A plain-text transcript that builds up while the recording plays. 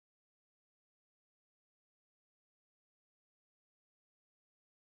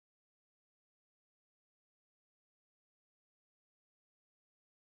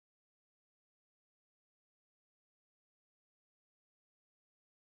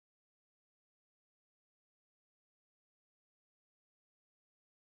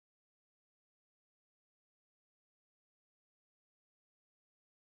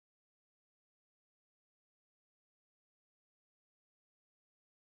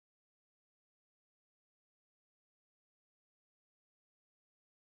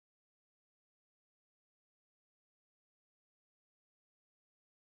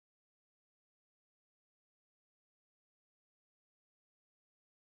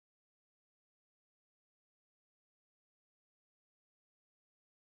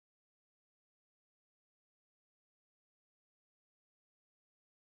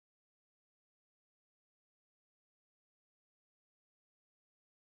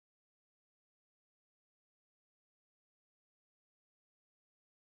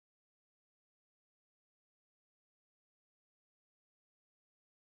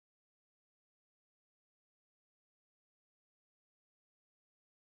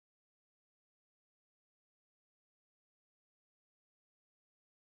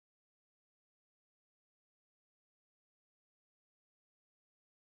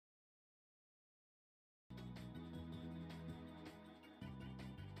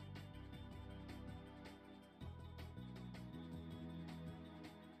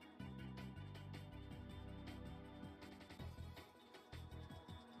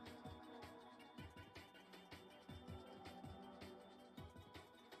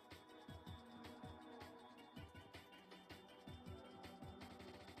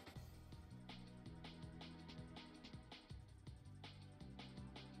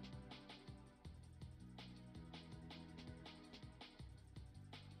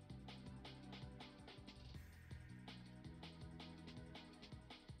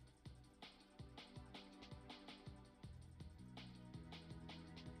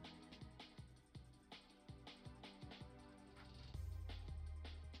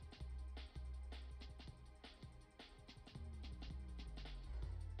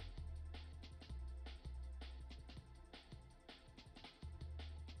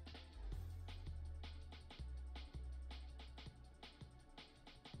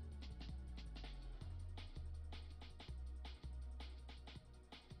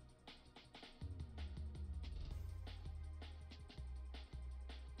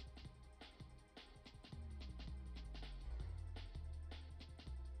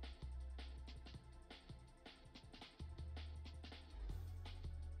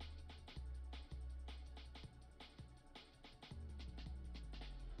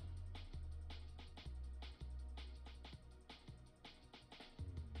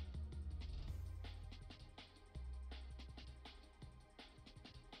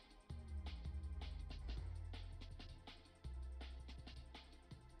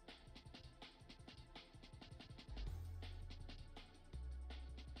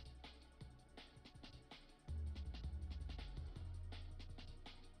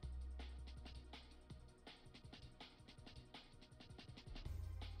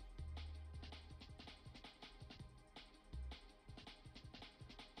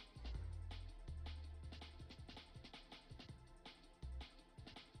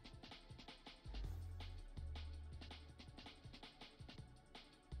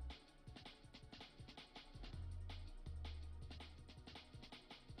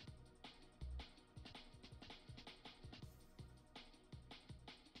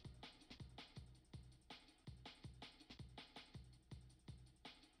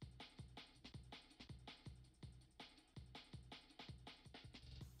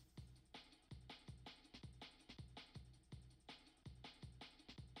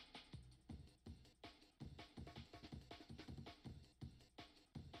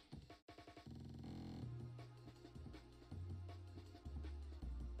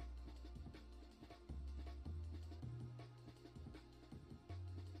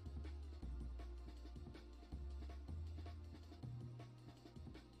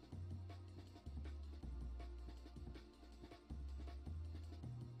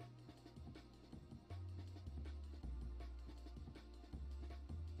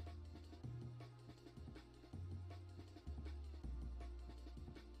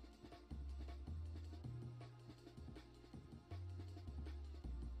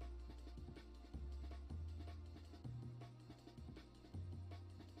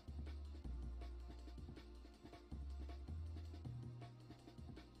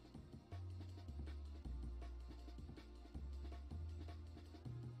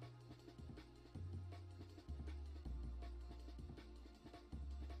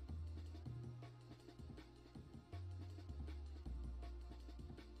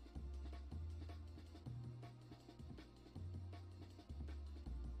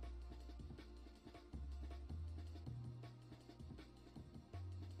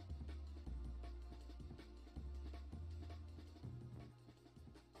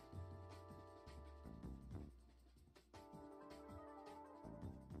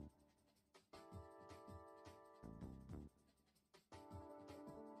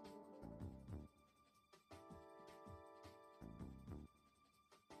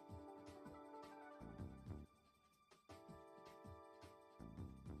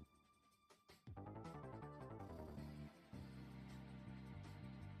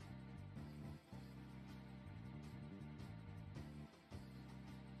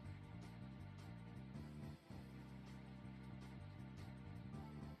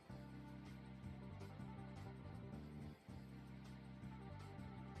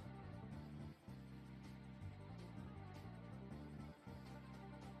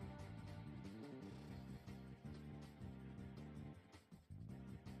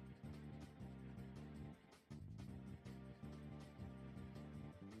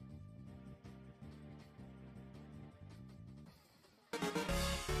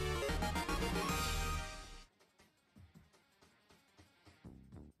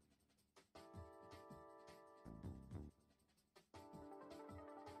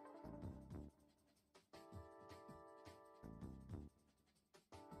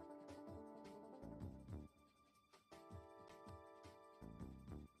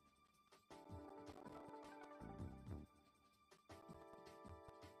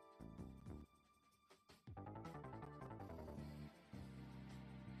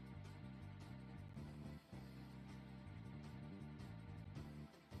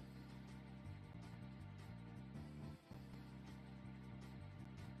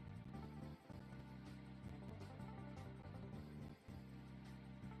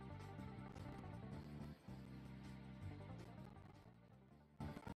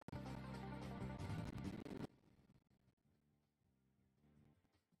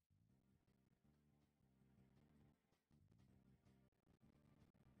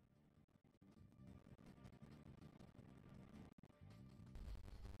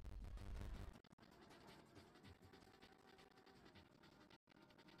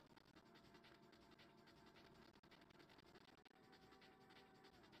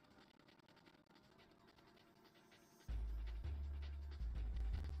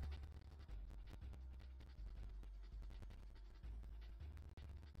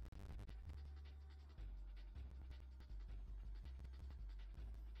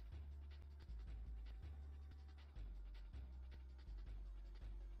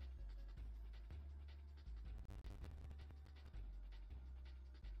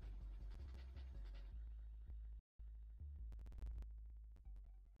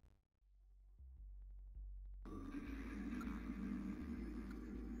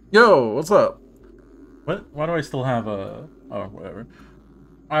Yo, what's up? What? Why do I still have a? Oh, whatever.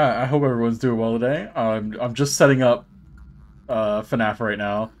 I hope everyone's doing well today. I'm just setting up Fnaf right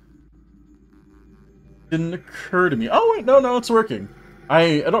now. Didn't occur to me. Oh wait, no, it's working.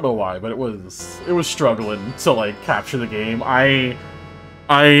 I don't know why, but it was struggling to like capture the game. I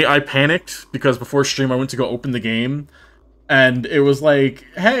panicked because before stream I went to go open the game, and it was like,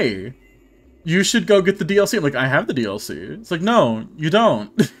 hey, you should go get the DLC. I'm like, I have the DLC. It's like, no, you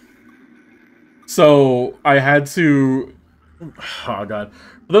don't. So I had to. Oh god.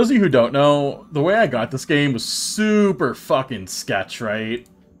 For those of you who don't know, the way I got this game was super fucking sketch, right?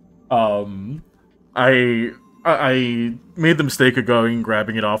 Um, I made the mistake of going and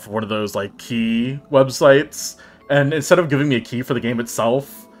grabbing it off of one of those like key websites, and instead of giving me a key for the game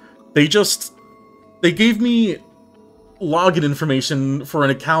itself, they just they gave me login information for an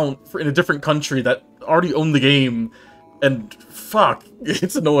account in a different country that already owned the game, and fuck,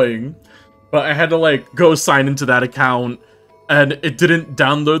 it's annoying. But I had to like go sign into that account, and it didn't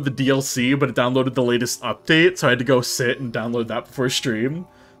download the DLC, but it downloaded the latest update, so I had to go sit and download that before stream.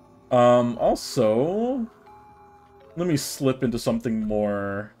 Also, let me slip into something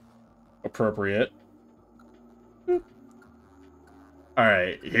more appropriate.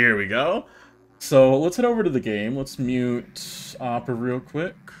 Alright, here we go. So, let's head over to the game. Let's mute Opera real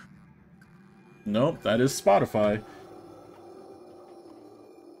quick. Nope, that is Spotify.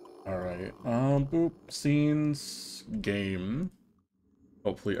 Alright, boop, scenes, game.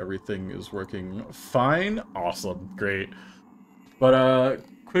 Hopefully everything is working fine. Awesome, great. But,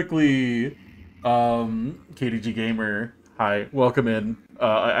 quickly, KDG Gamer, hi, welcome in.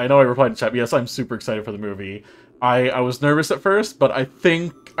 I know I replied to chat, but yes, I'm super excited for the movie. I was nervous at first, but I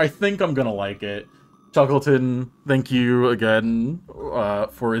think I'm gonna like it. Chuckleton, thank you again,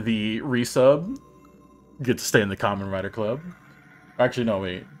 for the resub. Get to stay in the Common Rider Club. Actually, no,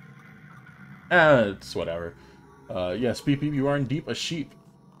 wait. It's whatever. Yes, beep beep, you are indeed a sheep.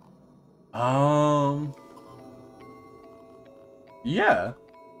 Yeah.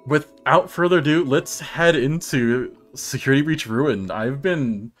 Without further ado, let's head into Security Breach Ruin. I've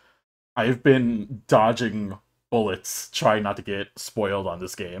been dodging bullets, trying not to get spoiled on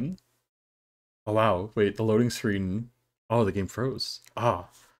this game. Oh wow, wait, the loading screen. Oh, the game froze. Ah.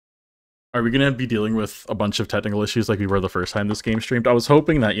 Are we gonna be dealing with a bunch of technical issues like we were the first time this game streamed? I was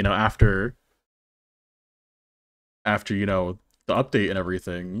hoping that, you know, after you know, the update and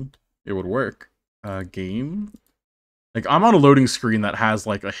everything, it would work. Game? Like, I'm on a loading screen that has,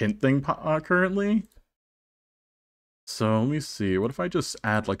 like, a hint thing currently. So, let me see. What if I just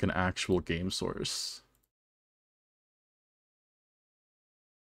add, like, an actual game source?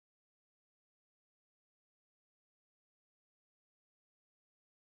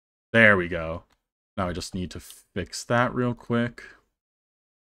 There we go. Now I just need to fix that real quick.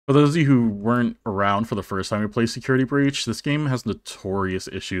 For those of you who weren't around for the first time we played Security Breach, this game has notorious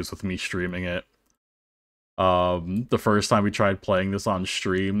issues with me streaming it. The first time we tried playing this on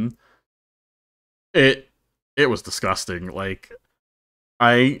stream, it was disgusting. Like,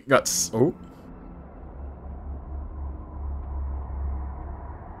 I got so...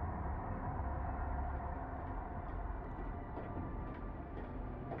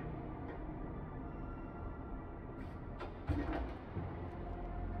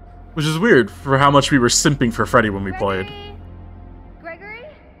 Which is weird for how much we were simping for Freddy when we played. Gregory?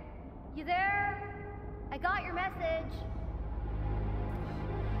 You there? I got your message.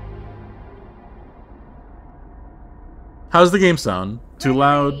 How's the game sound? Too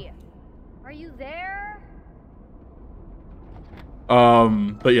loud? Are you there?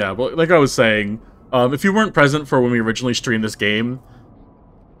 But yeah, well, like I was saying, if you weren't present for when we originally streamed this game,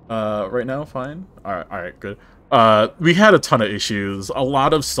 right now, fine? Alright, good. We had a ton of issues, a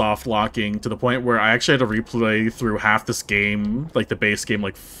lot of soft locking, to the point where I actually had to replay through half this game, like the base game,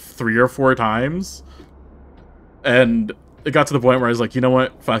 like 3 or 4 times. And it got to the point where I was like, you know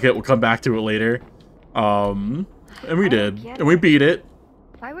what, fuck it, we'll come back to it later. And we did, and we beat it.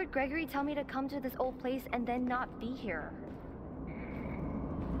 Why would Gregory tell me to come to this old place and then not be here?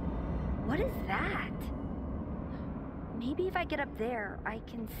 What is that? Maybe if I get up there, I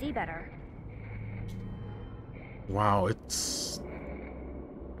can see better. Wow, it's...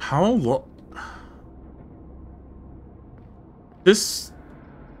 How long... This...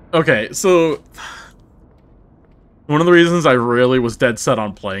 Okay, so... One of the reasons I really was dead set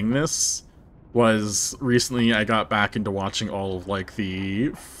on playing this was recently I got back into watching all of, like, the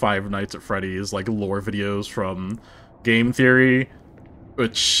Five Nights at Freddy's, like, lore videos from Game Theory,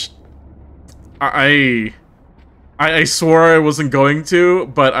 which... I swore I wasn't going to,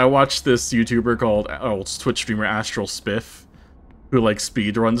 but I watched this YouTuber called, it's Twitch streamer Astral Spiff, who like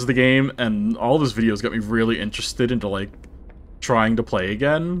speedruns the game, and all of his videos got me really interested into like trying to play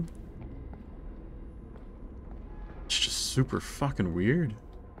again. It's just super fucking weird.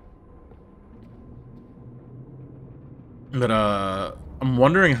 But I'm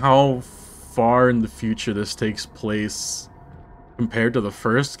wondering how far in the future this takes place compared to the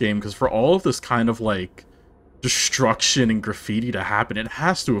first game, because for all of this kind of like destruction and graffiti to happen, it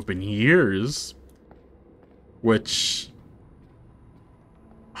has to have been years. Which,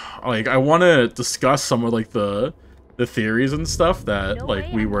 like, I want to discuss some of like the theories and stuff that No like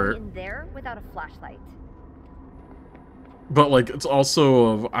way we I'm were going in there without a flashlight. But like it's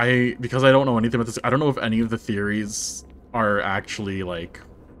also because I don't know anything about this, I don't know if any of the theories are actually like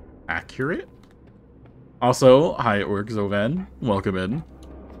accurate. Also, hi Orc Zovan, welcome in.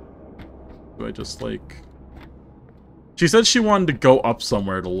 Do I just like... She said she wanted to go up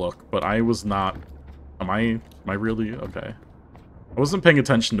somewhere to look, but I was not... Am I really? Okay. I wasn't paying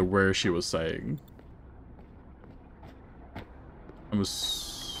attention to where she was saying. I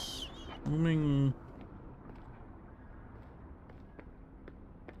was assuming...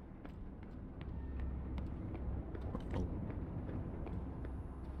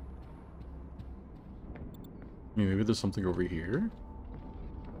 Maybe there's something over here?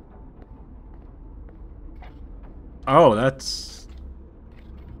 Oh, that's...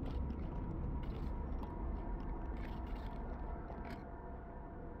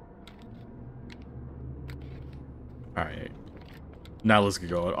 Alright. Now let's get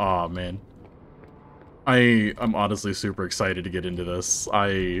going. Aw, man. I'm honestly super excited to get into this.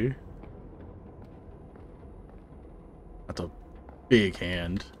 That's a big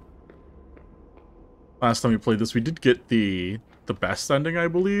hand. Last time we played this, we did get the best ending, I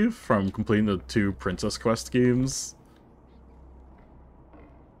believe, from completing the 2 Princess Quest games.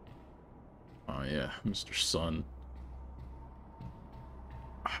 Oh yeah, Mr. Sun.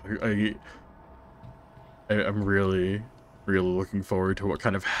 I'm really looking forward to what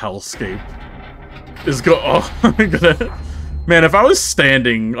kind of hellscape is oh my god. Man, if I was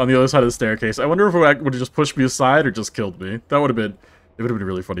standing on the other side of the staircase, I wonder if it would have just pushed me aside or just killed me. That would have been... It would have been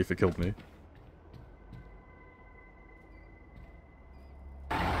really funny if it killed me.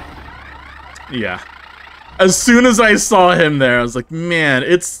 Yeah. As soon as I saw him there, I was like, man,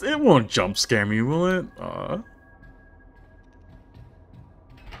 it won't jump scare me, will it? Oh?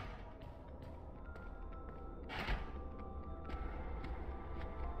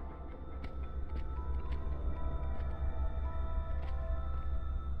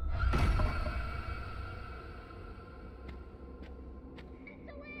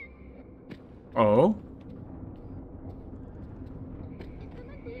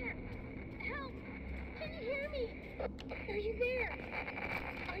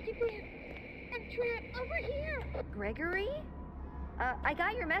 Gregory? I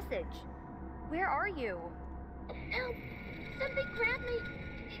got your message. Where are you? Help! Something grabbed me!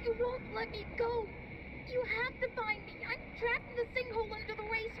 You won't let me go! You have to find me! I'm trapped in the sinkhole under the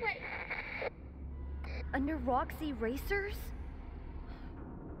raceway! Under Roxy Racers?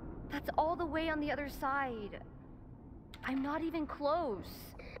 That's all the way on the other side. I'm not even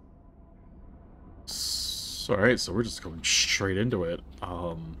close. Alright, so we're just going straight into it.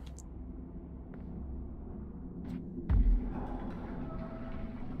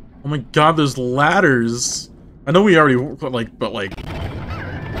 Oh my god, there's ladders! I know we already, like, but like...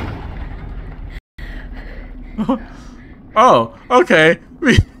 Oh, okay.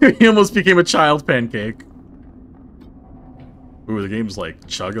 We almost became a child pancake. Ooh, the game's like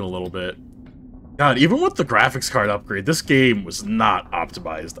chugging a little bit. God, even with the graphics card upgrade, this game was not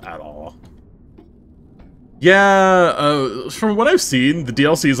optimized at all. Yeah, from what I've seen, the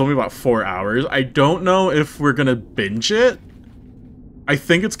DLC is only about 4 hours. I don't know if we're gonna binge it. I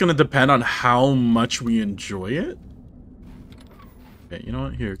think it's gonna depend on how much we enjoy it. Okay, you know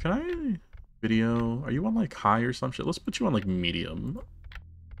what? Here, can I... Video... Are you on, like, high or some shit? Let's put you on, like, medium.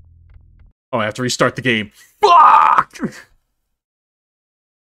 Oh, I have to restart the game. Fuck!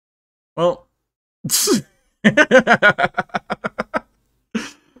 Well...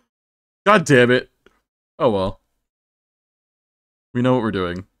 God damn it. Oh, well. We know what we're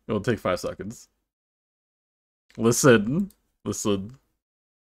doing. It'll take 5 seconds. Listen. Listen.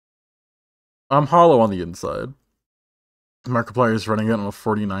 I'm hollow on the inside. Markiplier is running it on a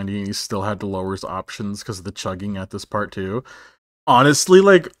 4090 and he still had to lower his options because of the chugging at this part too. Honestly,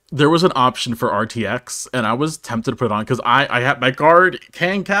 like, there was an option for RTX and I was tempted to put it on because I have my card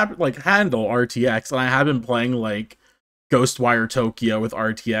can handle RTX, and I have been playing like Ghostwire Tokyo with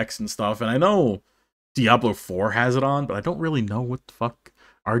RTX and stuff, and I know Diablo 4 has it on, but I don't really know what the fuck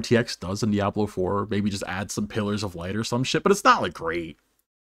RTX does in Diablo 4. Maybe just add some pillars of light or some shit, but it's not like great.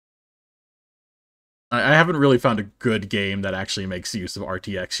 I haven't really found a good game that actually makes use of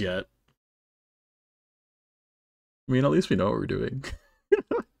RTX yet. I mean, at least we know what we're doing.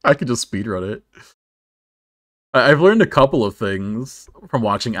 I could just speedrun it. I've learned a couple of things from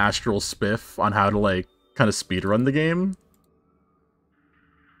watching Astral Spiff on how to, like, kind of speedrun the game.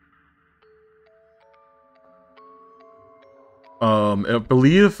 I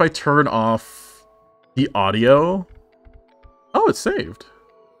believe if I turn off the audio... Oh, it's saved.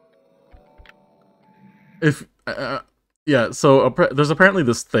 Yeah, so there's apparently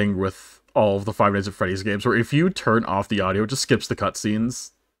this thing with all of the Five Nights at Freddy's games where if you turn off the audio, it just skips the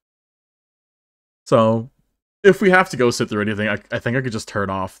cutscenes. So, if we have to go sit through anything, I think I could just turn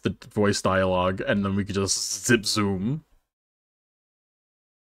off the voice dialogue, and then we could just zip zoom.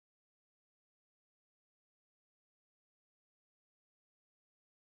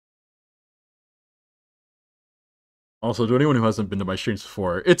 Also, to anyone who hasn't been to my streams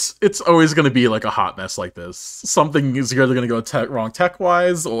before, it's always going to be like a hot mess like this. Something is either going to go wrong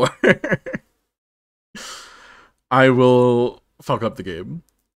tech-wise, or I will fuck up the game.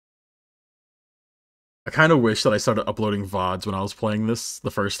 I kind of wish that I started uploading VODs when I was playing this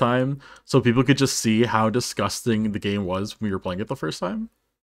the first time, so people could just see how disgusting the game was when we were playing it the first time.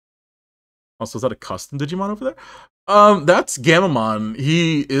 Also, is that a custom Digimon over there? That's Gamamon.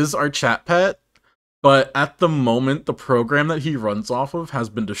 He is our chat pet. But at the moment, the program that he runs off of has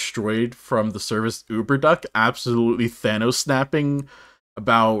been destroyed from the service UberDuck, absolutely Thanos snapping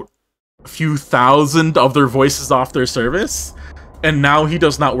about a few thousand of their voices off their service, and now he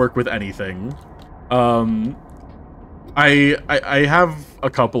does not work with anything. I have a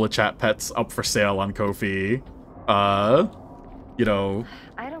couple of chat pets up for sale on Ko-fi. You know,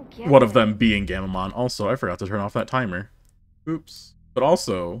 one of them being Gamamon. Also, I forgot to turn off that timer. Oops. But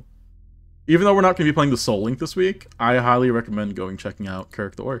also, even though we're not going to be playing the Soul Link this week, I highly recommend checking out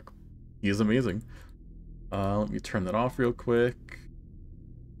Fnaf RUIN VoD. He is amazing. Let me turn that off real quick.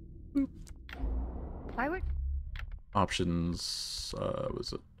 Options,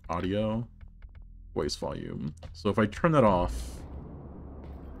 was it audio? Voice volume. So if I turn that off,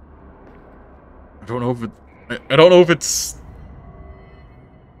 I don't know if it, I don't know if it's,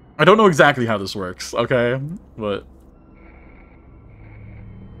 I don't know exactly how this works, okay? But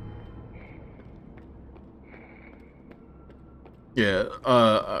yeah,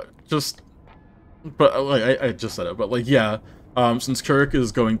 but like I just said it, but like yeah, since Kirk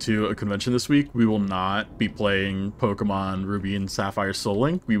is going to a convention this week, we will not be playing Pokemon Ruby and Sapphire Soul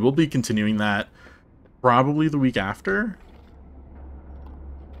Link. We will be continuing that probably the week after.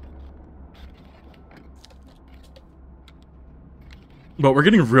 But we're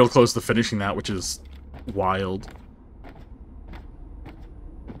getting real close to finishing that, which is wild.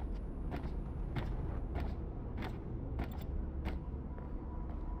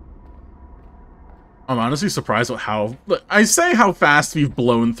 I'm honestly surprised at how... I say how fast we've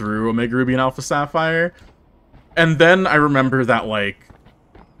blown through Omega Ruby and Alpha Sapphire, and then I remember that, like,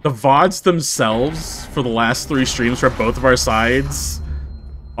 the VODs themselves for the last 3 streams for both of our sides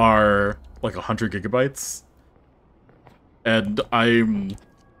are, like, 100 gigabytes. And I'm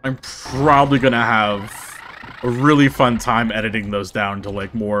probably gonna have a really fun time editing those down to,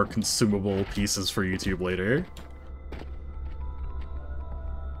 like, more consumable pieces for YouTube later.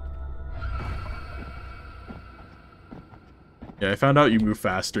 Yeah, I found out you move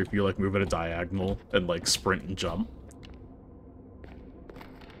faster if you, like, move at a diagonal and, like, sprint and jump.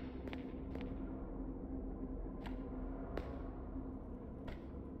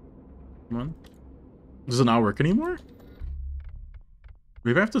 Come on. Does it not work anymore?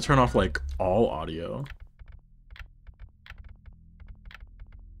 Maybe I have to turn off, like, all audio.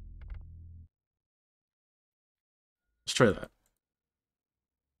 Let's try that.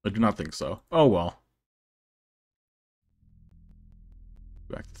 I do not think so. Oh, well.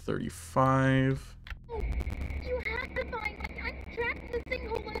 Back to 35. You have to find me. I'm trapped in the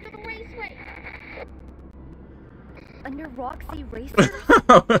sinkhole under the raceway. Under Roxy Racers?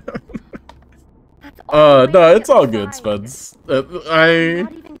 That's no, it's all good, Spuds.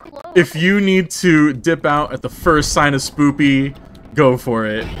 If you need to dip out at the first sign of spoopy, go for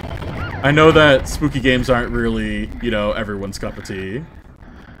it. I know that spooky games aren't really, you know, everyone's cup of tea.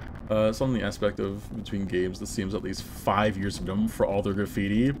 It's on the aspect of between games, this seems at least 5 years minimum for all their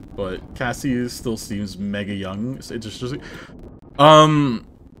graffiti, but Cassie still seems mega young. It's interesting. So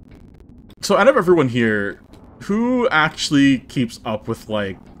out of everyone here, who actually keeps up with,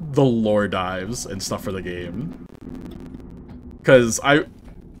 like, the lore dives and stuff for the game? Because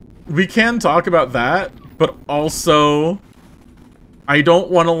we can talk about that, but also I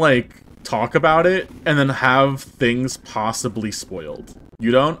don't want to, like, talk about it and then have things possibly spoiled.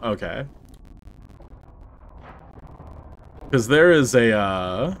 You don't? Okay. Because there's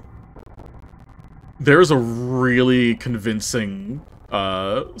a really convincing,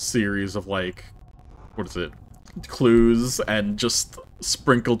 series of, like, what is it? Clues and just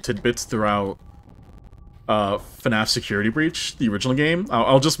sprinkled tidbits throughout, FNAF Security Breach, the original game.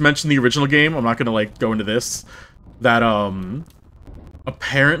 I'll just mention the original game. I'm not gonna, like, go into this. That,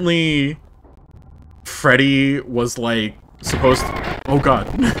 apparently Freddy was, like, supposed to... Oh, God.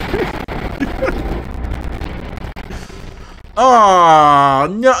 Oh,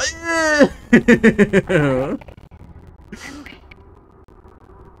 no.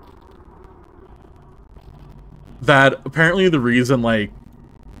 That apparently the reason, like,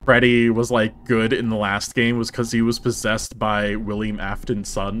 Freddy was, like, good in the last game was because he was possessed by William Afton's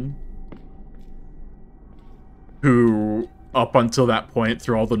son. Who, up until that point,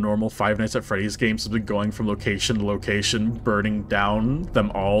 through all the normal Five Nights at Freddy's games, has been going from location to location, burning down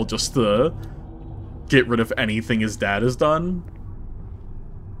them all just to get rid of anything his dad has done.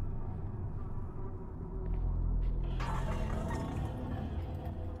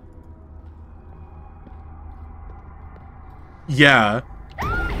 Yeah.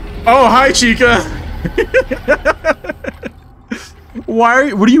 Oh, hi, Chica! What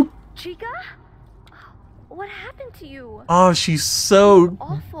are you... Chica? What happened to you? Oh, she's so...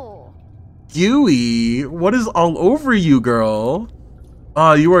 Awful. Gooey. What is all over you, girl?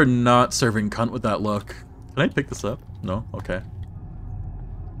 Oh, you are not serving cunt with that look. Can I pick this up? No? Okay.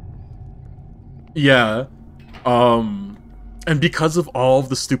 Yeah. And because of all of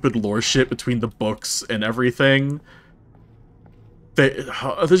the stupid lore shit between the books and everything,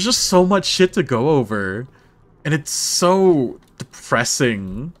 there's just so much shit to go over. And it's so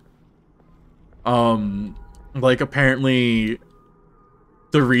depressing. Like, apparently,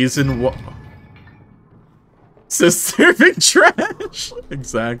 the reason what... Says serving trash!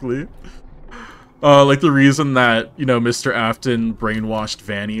 Exactly. Like, the reason that, you know, Mr. Afton brainwashed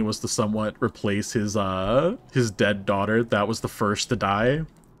Vanny was to somewhat replace his dead daughter that was the first to die.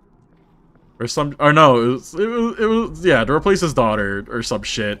 Or some... Or no, it was yeah, to replace his daughter or some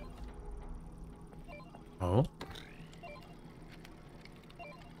shit. Oh?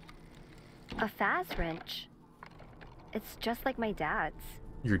 A Faz wrench. It's just like my dad's.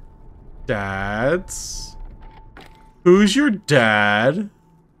 Your dad's? Who's your dad?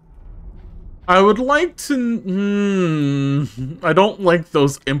 I would like to... I don't like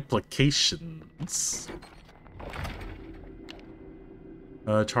those implications.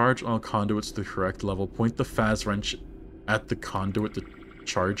 Charge all conduits to the correct level. Point the Faz wrench at the conduit to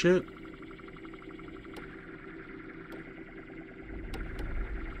charge it.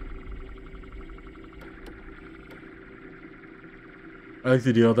 I like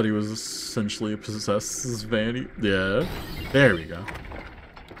the deal that he was essentially possessed as Vanny. Yeah. There we go.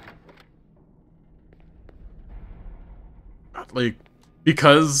 Like,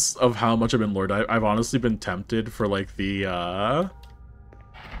 because of how much I've been Lord, I've honestly been tempted for, like, the,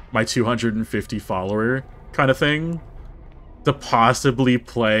 my 250 follower kind of thing. To possibly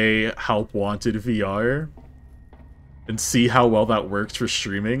play Help Wanted VR. And see how well that works for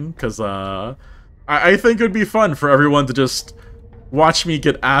streaming. Because, I think it would be fun for everyone to just... watch me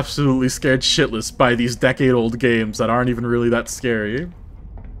get absolutely scared shitless by these decade-old games that aren't even really that scary.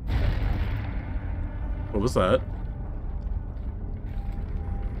 What was that?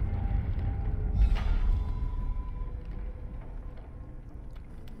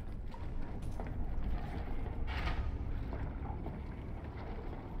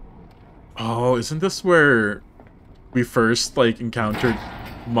 Oh, isn't this where we first, like, encountered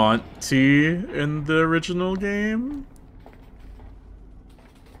Monty in the original game?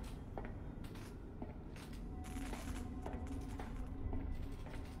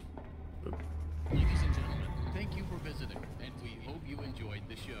 Ladies and gentlemen, thank you for visiting, and we hope you enjoyed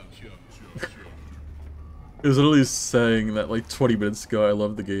the show. It was literally saying that, like, 20 minutes ago, I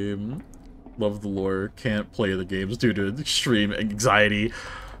love the game, love the lore, can't play the games due to extreme anxiety.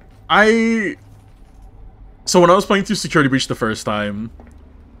 So when I was playing through Security Breach the first time,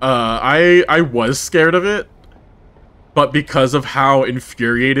 I was scared of it, but because of how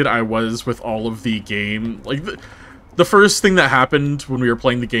infuriated I was with all of the game, like, the first thing that happened when we were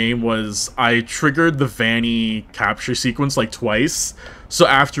playing the game was I triggered the Vanny capture sequence, like, twice. So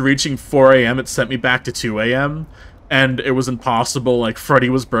after reaching 4 AM, it sent me back to 2 AM. And it was impossible, like, Freddy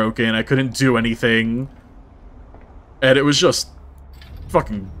was broken, I couldn't do anything. And it was just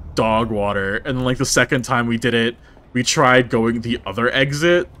fucking dog water. And then, like, the second time we did it, we tried going the other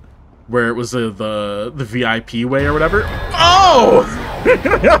exit. where it was the VIP way or whatever. Oh!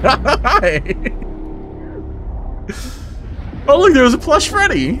 Hi! Oh look, there was a plush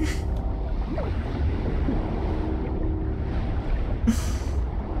Freddy!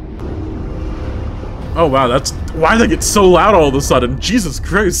 Oh wow, that's why they get so loud all of a sudden. Jesus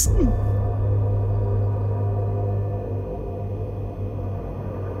Christ.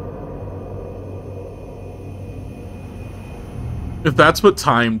 If that's what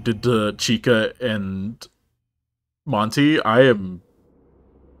Time did to Chica and Monty, I am...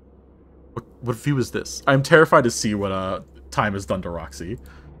 What view is this? I'm terrified to see what Time has done to Roxy.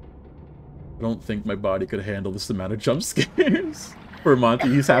 I don't think my body could handle this amount of jump scares. For Monty,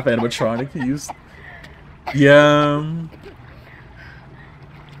 he's half animatronic. He used... Yeah.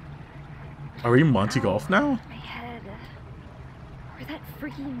 Are we Monty Golf now? My head. Where'd that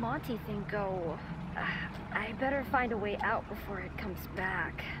freaky Monty thing go? I better find a way out before it comes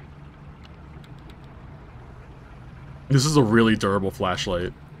back. This is a really durable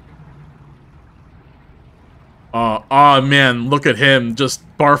flashlight. Aw, man, look at him just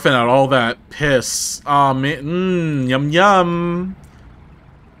barfing out all that piss. Aw, man, yum yum.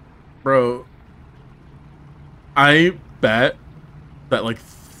 Bro, I bet that like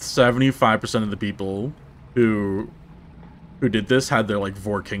 75% of the people who did this had their like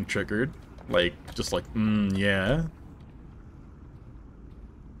Vor King triggered. Like, just like, yeah.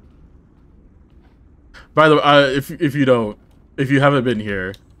 By the way, if you haven't been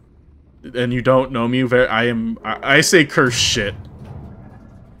here and you don't know me, I say curse shit.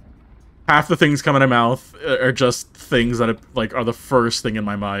 Half the things come out of my mouth are just things that like are the first thing in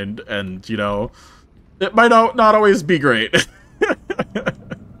my mind, and you know, it might not always be great.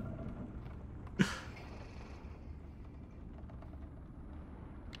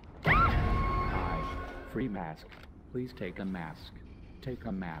 Free mask. Please take a mask. Take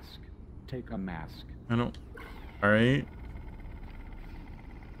a mask. Take a mask. I don't... Alright.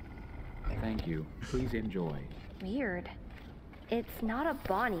 Thank you. Please enjoy. Weird. It's not a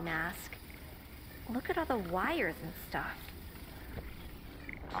Bonnie mask. Look at all the wires and stuff.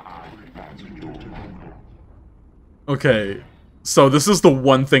 Okay, so this is the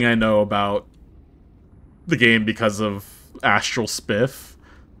one thing I know about the game because of Astral Spiff.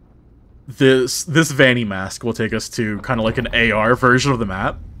 This Vanny mask will take us to kind of like an AR version of the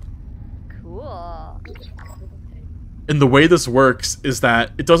map. Cool. And the way this works is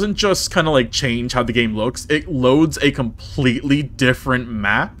that it doesn't just kind of like change how the game looks, it loads a completely different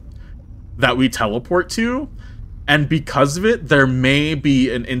map that we teleport to. And because of it, there may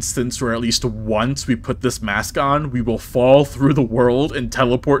be an instance where at least once we put this mask on, we will fall through the world and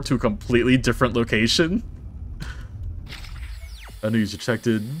teleport to a completely different location. User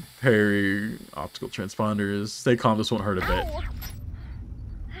detected. Parry. Optical transponders. Stay calm, this won't hurt a bit. Ow.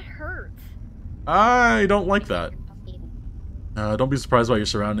 That hurts. I don't like that. Don't be surprised by your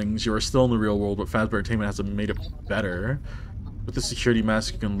surroundings. You are still in the real world, but Fazbear Entertainment has made it better. With the security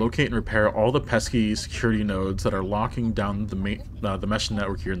mask, you can locate and repair all the pesky security nodes that are locking down the mesh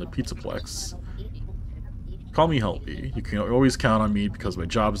network here in the Pizzaplex. Call me Helpy. You can always count on me because my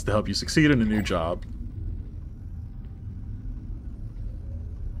job is to help you succeed in a new job.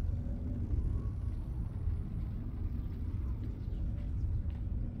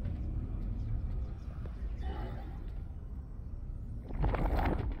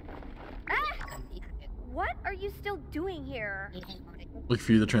 What are you still doing here? Look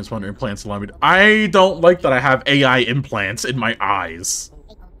for you, the transponder implants allow me to... I don't like that I have AI implants in my eyes.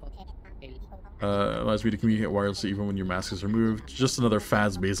 Allows me to communicate wirelessly even when your mask is removed. Just another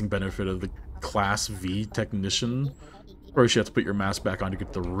Faz-amazing benefit of the Class V technician. First, you have to put your mask back on to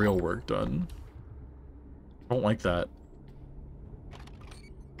get the real work done. I don't like that.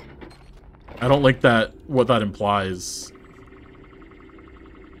 I don't like that, what that implies.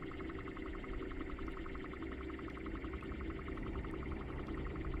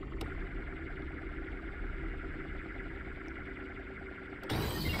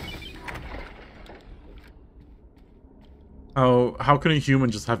 How can a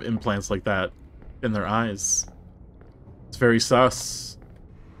human just have implants like that in their eyes? It's very sus.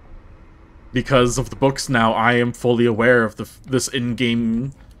 Because of the books now, I am fully aware of this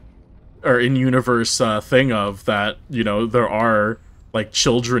in-game or in-universe thing of that, you know, there are like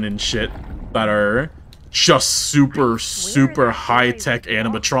children and shit that are just super high-tech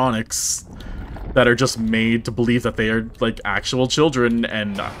animatronics that are just made to believe that they are like actual children,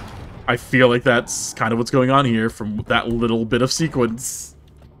 and I feel like that's kind of what's going on here from that little bit of sequence.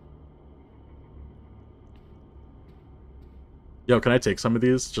 Yo, can I take some of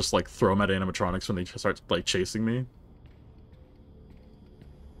these? Just like throw them at animatronics when they start like chasing me?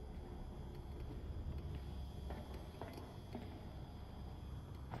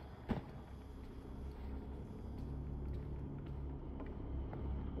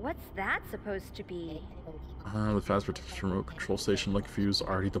 What's that supposed to be? The fast protection remote control station like fuse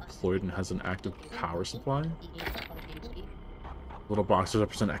already deployed and has an active power supply. Little boxes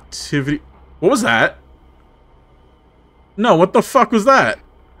represent activity. What was that? No, what the fuck was that?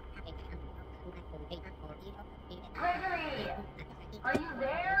 Gregory, are you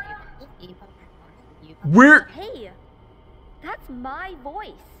there? Where? Hey, that's my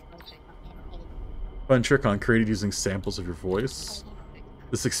voice. Fun trick on created using samples of your voice.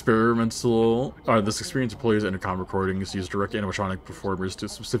 This experience employs intercom recordings, use direct animatronic performers to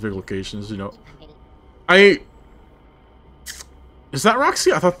specific locations, you know. Is that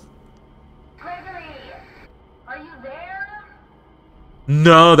Roxy? I thought... Gregory, are you there?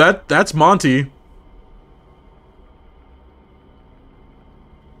 No, that's Monty.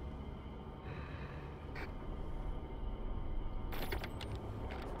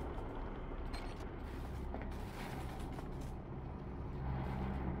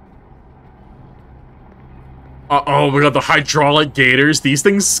 Oh, we got the hydraulic gators. These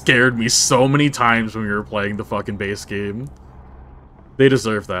things scared me so many times when we were playing the fucking base game. They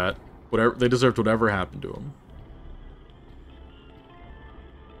deserve that. They deserved whatever happened to them.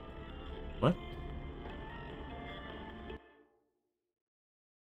 What?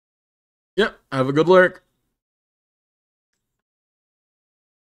 Yep, have a good lurk.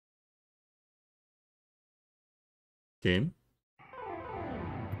 Game.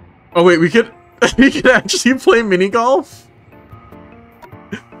 Oh wait, we could actually play mini golf?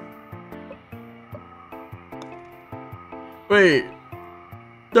 Wait.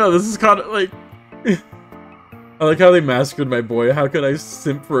 No, this is kind of like... I like how they massacred my boy. How could I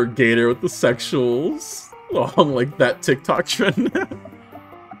simp for a gator with the sexuals? Along like that TikTok trend.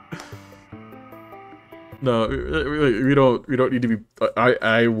 No, we don't need to be...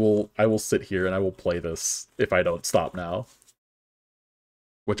 I will sit here and I will play this if I don't stop now.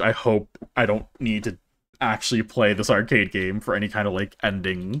 Which I hope I don't need to actually play this arcade game for any kind of, like,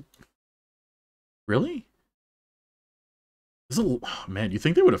 ending. Really? Oh, man, you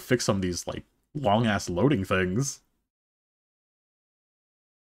think they would have fixed some of these, like, long-ass loading things?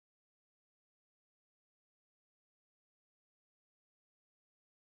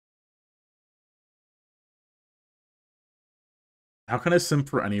 How can I simp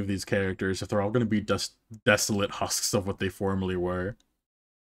for any of these characters if they're all going to be just desolate husks of what they formerly were?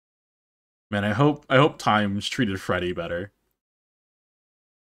 Man, I hope Times treated Freddy better.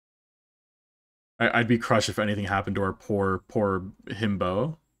 I'd be crushed if anything happened to our poor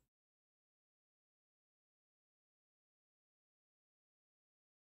himbo.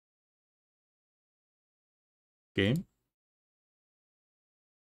 Game?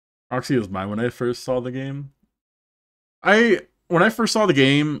 Roxy was mine when I first saw the game. When I first saw the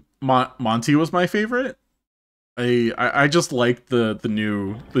game, Monty was my favorite. I just liked the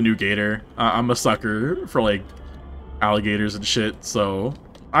new gator. I'm a sucker for like alligators and shit, so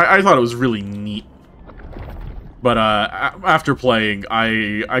I thought it was really neat. But after playing,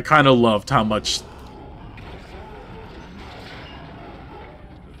 I kind of loved how much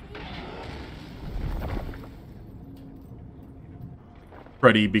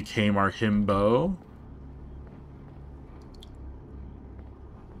Freddy became our himbo.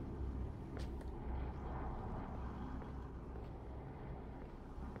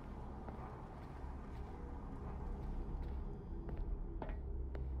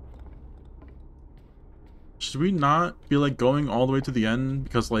 Should we not be, like, going all the way to the end?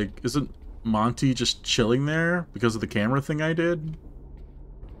 Because, like, isn't Monty just chilling there because of the camera thing I did?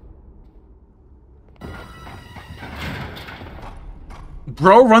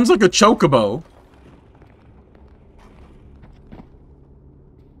 Bro runs like a chocobo.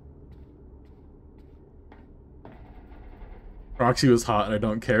 Roxy was hot and I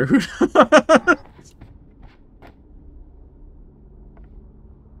don't care who...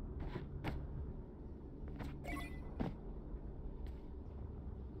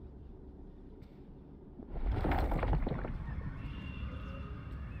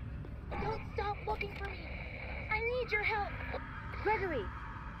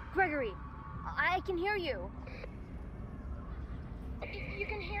 Gregory, I can hear you. If you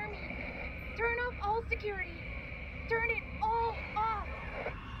can hear me, turn off all security. Turn it all off.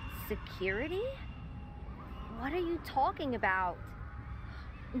 Security? What are you talking about?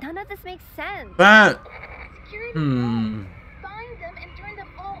 None of this makes sense. That... Security notes. Find them and turn them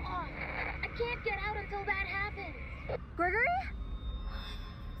all off. I can't get out until that happens. Gregory?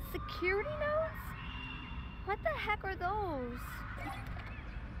 Security notes? What the heck are those?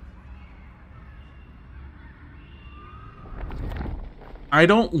 I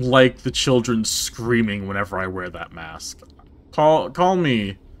don't like the children screaming whenever I wear that mask. Call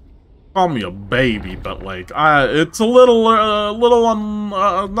me call me a baby, but like, it's a little,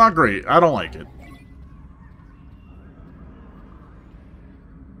 not great. I don't like it.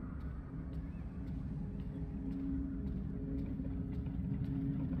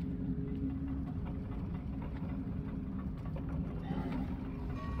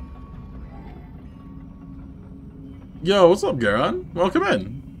 Yo, what's up, Garon? Welcome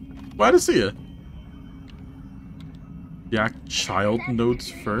in. Glad to see you. Deactivate child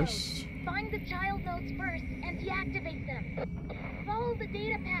nodes first. Find the child nodes first and deactivate them. Follow the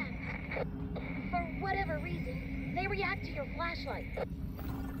data paths. For whatever reason, they react to your flashlight.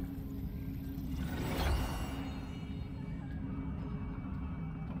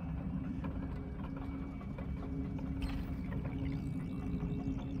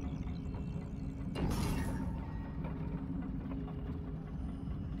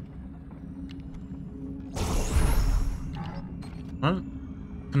 What?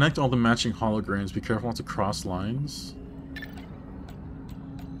 Connect all the matching holograms. Be careful not to cross lines.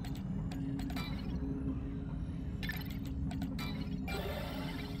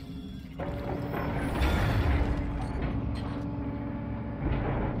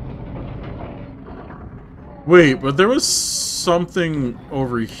 Wait, but there was something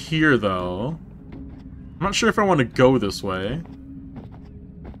over here, though. I'm not sure if I want to go this way.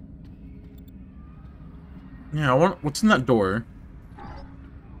 Yeah, what's in that door?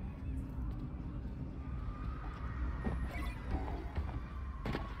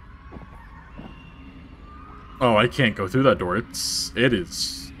 Oh, I can't go through that door. It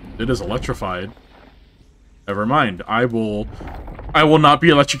is electrified. Never mind. I will not be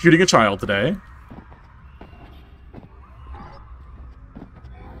electrocuting a child today.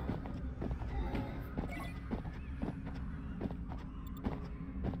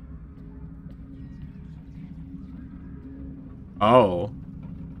 Oh.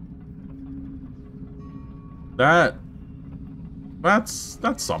 That's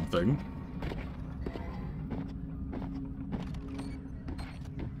something.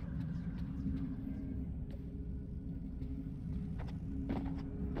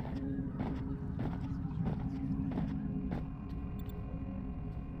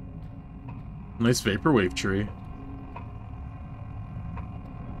 Nice vaporwave tree.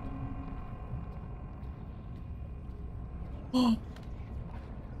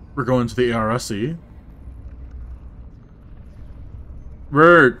 We're going to the ARSE.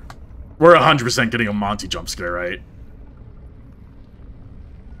 We're 100% getting a Monty jump scare, right?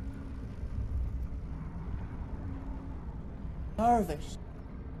 Harvest.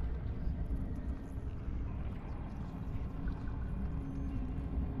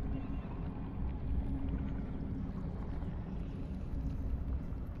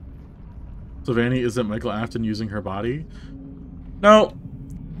 So Vanny, isn't Michael Afton using her body? No.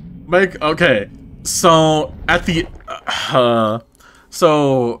 Mike, okay. So, at the...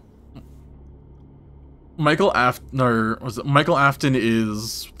 so... Michael Afton... Or, was it Michael Afton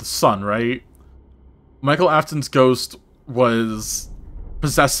is the son, right? Michael Afton's ghost was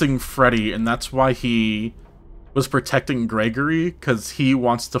possessing Freddy, and that's why he was protecting Gregory, because he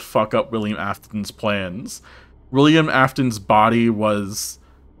wants to fuck up William Afton's plans. William Afton's body was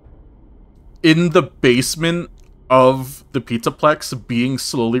in the basement of the Pizzaplex, being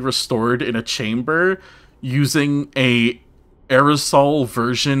slowly restored in a chamber using a aerosol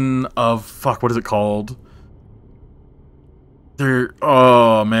version of... Fuck, what is it called?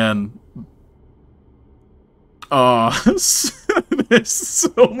 Oh, man. There's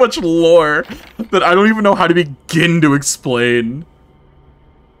so much lore that I don't even know how to begin to explain.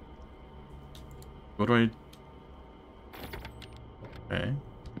 What do I... Okay.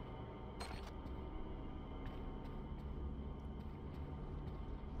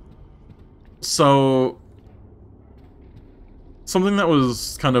 So, something that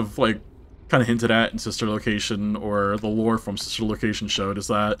was kind of hinted at in Sister Location, or the lore from Sister Location showed, is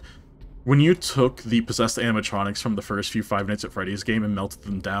that when you took the possessed animatronics from the first few Five Nights at Freddy's game and melted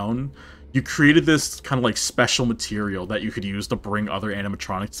them down, you created this kind of like special material that you could use to bring other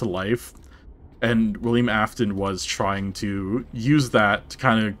animatronics to life. And William Afton was trying to use that to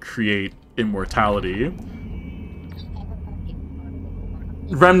kind of create immortality.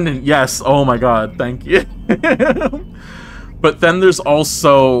 Remnant, yes. Oh my god, thank you. But then there's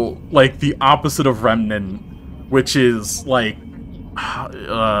also, like, the opposite of Remnant, which is, like,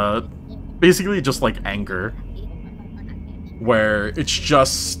 basically just, like, anger. Where it's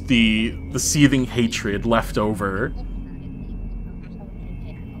just the seething hatred left over.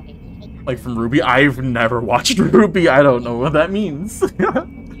 Like, from Ruby. I've never watched Ruby, I don't know what that means.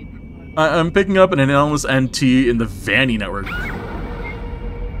 I'm picking up an anomalous NT in the Vanny network.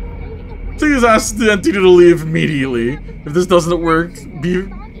 Please ask the entity to leave immediately. If this doesn't work, be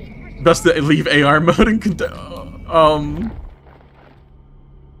best to leave AR mode and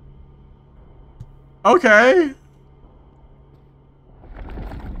okay.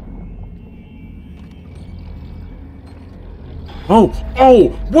 Oh,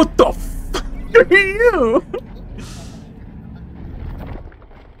 what the fuck are you?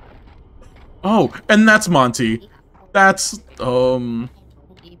 Oh, and that's Monty. That's,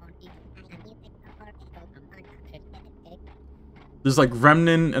 there's like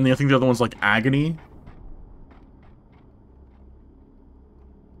Remnant, and I think the other one's like Agony.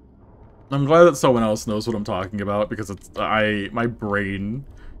 I'm glad that someone else knows what I'm talking about, because it's, my brain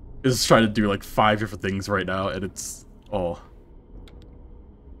is trying to do like 5 different things right now, and it's, oh.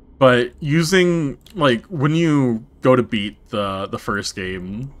 But using, like, when you go to beat the first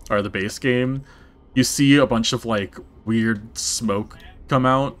game, or the base game, you see a bunch of, like, weird smoke come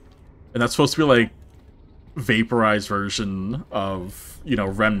out, and that's supposed to be, like, vaporized version of, you know,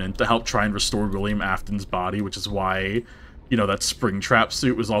 Remnant to help try and restore William Afton's body, which is why, you know, that Springtrap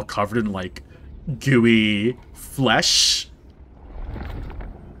suit was all covered in, like, gooey flesh.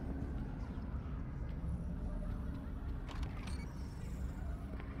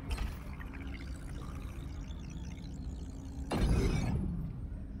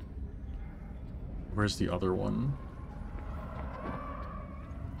 Where's the other one?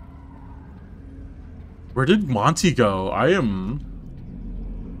 Where did Monty go?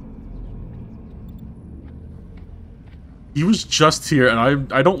 He was just here,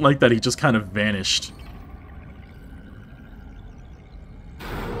 and I don't like that he just kind of vanished.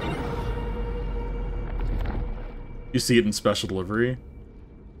 You see it in special delivery?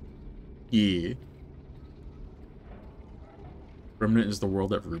 Yeah. Remnant is the world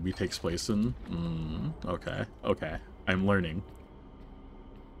that Ruby takes place in? Okay, okay. I'm learning.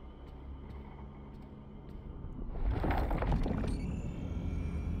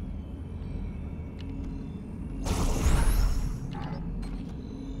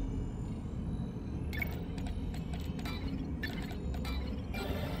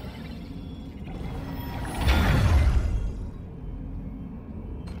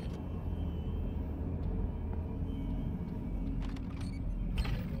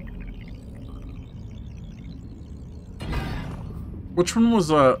 Which one was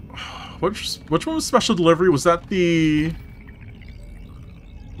which one was special delivery? Was that the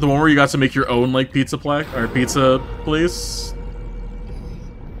one where you got to make your own like pizza place?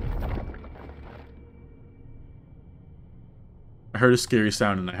 I heard a scary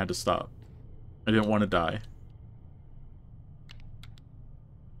sound and I had to stop. I didn't want to die.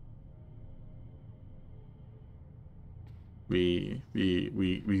 We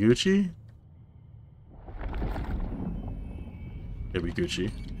Gucci? Yeah, we Gucci.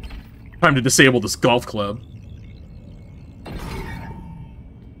 Time to disable this golf club.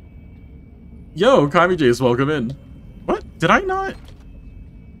 Yo, Kami J's welcome in. What? Did I not?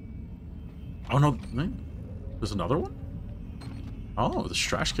 Oh no, there's another one? Oh, this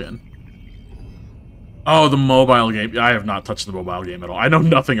trash can. Oh, the mobile game. I have not touched the mobile game at all. I know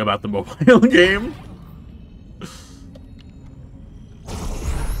nothing about the mobile game.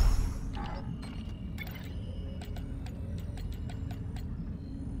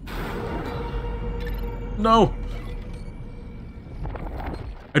 No.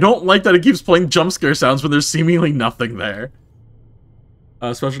 I don't like that it keeps playing jump scare sounds when there's seemingly nothing there.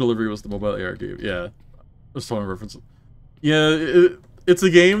 Special delivery was the mobile AR game. Yeah. There's so many references. Yeah, it's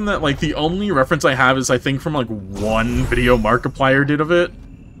a game that, like, the only reference I have is, I think, from, like, one video Markiplier did of it.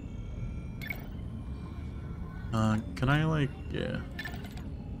 Can I, like, yeah.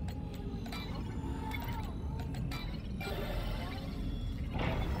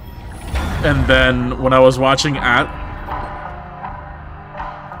 And then, when I was watching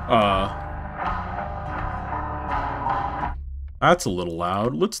that's a little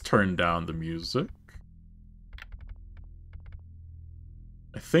loud. Let's turn down the music.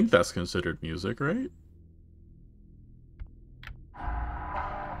 I think that's considered music, right?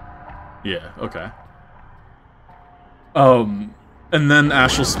 Yeah, okay. And then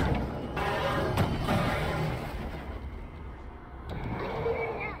Ash will...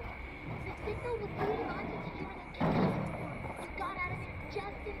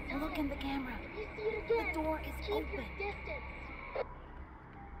 Look in the camera. You see it again. The door is open. Keep your distance.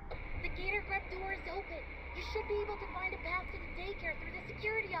 The gator grub door is open. You should be able to find a path to the daycare through the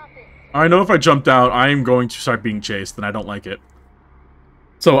security office. I know if I jump down, I am going to start being chased, and I don't like it.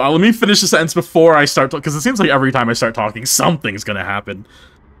 So let me finish the sentence before I start, because it seems like every time I start talking, something's gonna happen.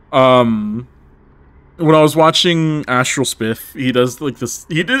 When I was watching Astral Spiff, he does like this.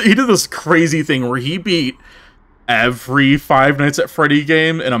 He did this crazy thing where he beat every Five Nights at Freddy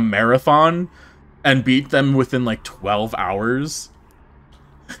game in a marathon and beat them within like 12 hours.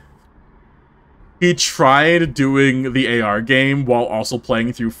 He tried doing the AR game while also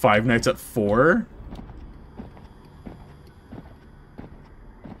playing through Five Nights at 4.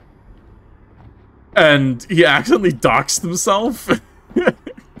 And he accidentally doxed himself.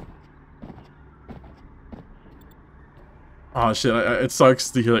 Oh shit, it sucks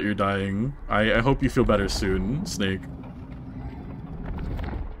to hear that you're dying. I hope you feel better soon, Snake.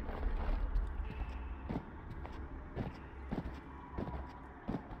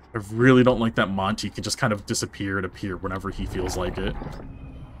 I really don't like that Monty can just kind of disappear and appear whenever he feels like it.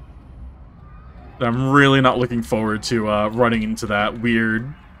 I'm really not looking forward to running into that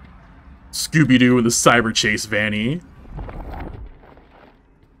weird Scooby-Doo and the Cyber Chase Vanny.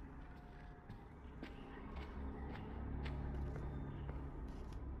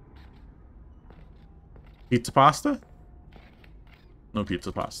 Pizza pasta? No pizza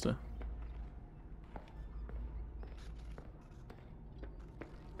pasta.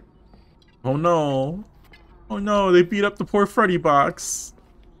 Oh no. Oh no, they beat up the poor Freddy box.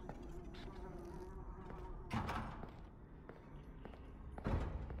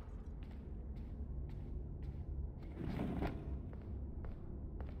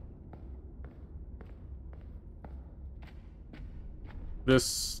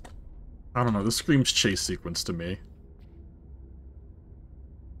 This... I don't know, this screams chase sequence to me.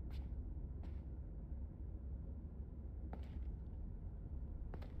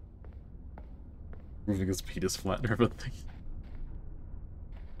 Moving his penis flat or everything.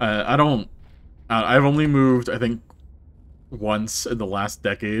 I've only moved, I think, once in the last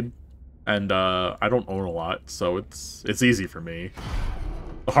decade. And, I don't own a lot, so it's easy for me.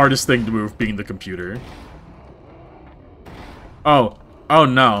 The hardest thing to move being the computer. Oh. Oh,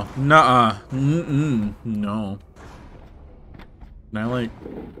 no. Nuh-uh. No. Can I, like...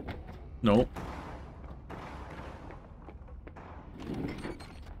 Nope.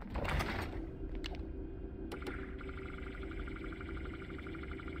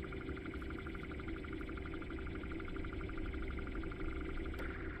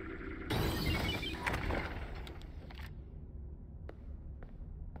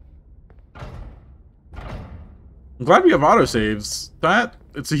 I'm glad we have autosaves.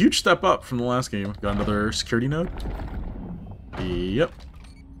 It's a huge step up from the last game. Got another security node? Yep.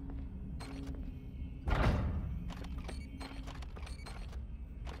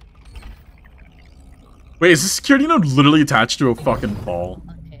 Wait, is this security node literally attached to a fucking ball?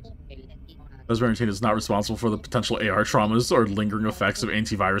 As maintained is not responsible for the potential AR traumas or lingering effects of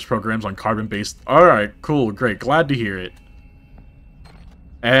antivirus programs on carbon-based... Alright, cool, great, glad to hear it.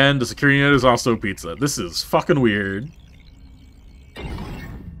 And the security node is also pizza. This is fucking weird.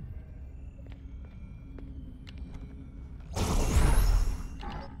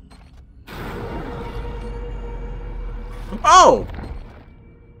 Oh!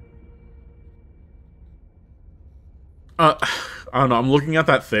 I don't know, I'm looking at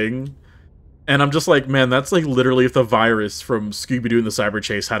that thing, and I'm just like, man, that's like literally if the virus from Scooby-Doo and the Cyber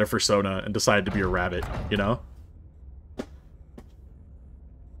Chase had a persona and decided to be a rabbit, you know?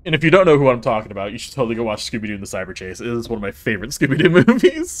 And if you don't know who I'm talking about, you should totally go watch Scooby-Doo and the Cyber Chase. It is one of my favorite Scooby-Doo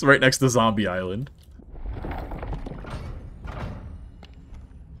movies, right next to Zombie Island.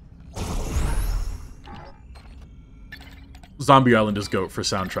 Zombie Island is GOAT for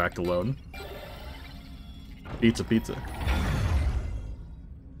soundtrack alone. Pizza, pizza.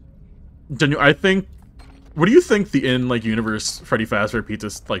 I think... What do you think the in-universe Freddy Fazbear pizza,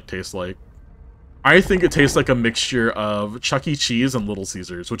 tastes like? I think it tastes like a mixture of Chuck E. Cheese and Little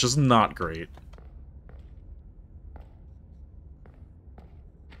Caesars, which is not great.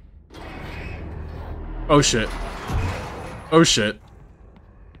 Oh shit. Oh shit.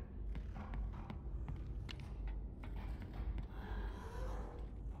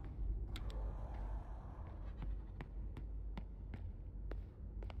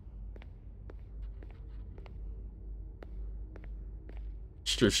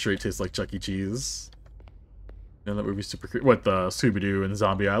 Straight tastes like Chuck E. Cheese. And that movie's super creepy. What, the Scooby-Doo and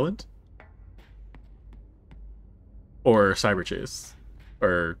Zombie Island? Or Cyber Chase?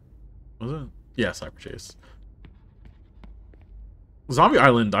 Or... was it? Yeah, Cyber Chase. Zombie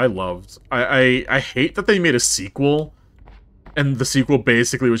Island I loved. I hate that they made a sequel. And the sequel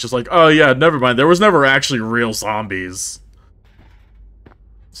basically was just like, oh yeah, never mind. There was never actually real zombies.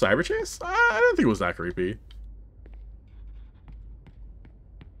 Cyber Chase? I didn't think it was that creepy.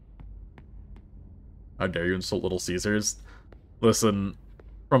 How dare you insult Little Caesars? Listen,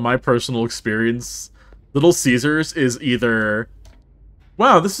 from my personal experience, Little Caesars is either,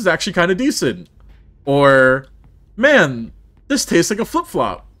 wow, this is actually kind of decent, or, man, this tastes like a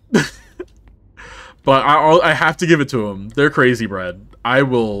flip-flop. But I have to give it to them. They're crazy bread. I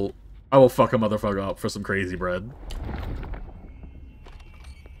will fuck a motherfucker up for some crazy bread.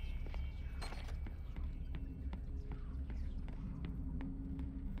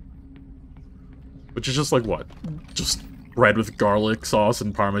 Which is just like what? Just bread with garlic sauce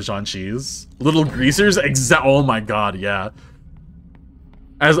and Parmesan cheese. Little greasers? Oh my god, yeah.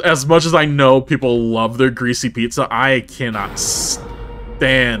 As much as I know people love their greasy pizza, I cannot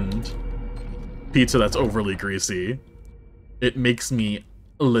stand pizza that's overly greasy. It makes me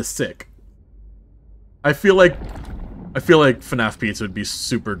sick. I feel like FNAF pizza would be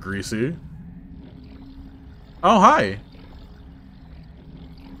super greasy. Oh, hi.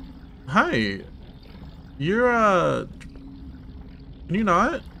 Hi. You're, can you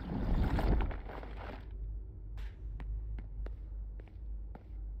not?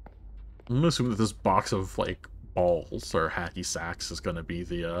 I'm gonna assume that this box of, like, balls or hacky sacks is gonna be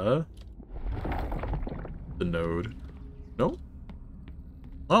the node. Nope.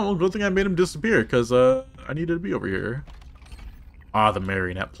 Oh, well, good thing I made him disappear, because, I needed to be over here. Ah, the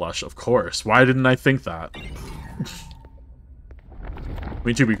marionette plush, of course. Why didn't I think that? I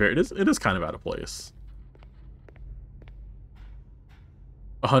mean, to be fair, it is kind of out of place.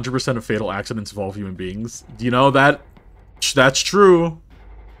 100% of fatal accidents involve human beings. You know, that's true.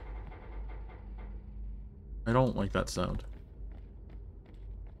 I don't like that sound.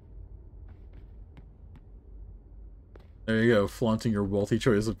 There you go, flaunting your wealthy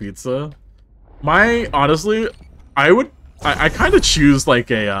choice of pizza. Honestly, I kind of choose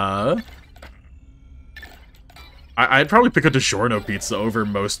like a, I'd probably pick a DiGiorno pizza over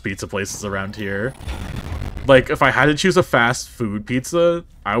most pizza places around here. Like, if I had to choose a fast food pizza,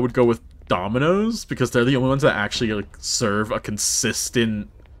 I would go with Domino's, because they're the only ones that actually, like, serve a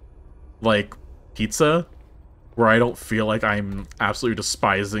consistent, like, pizza, where I don't feel like I'm absolutely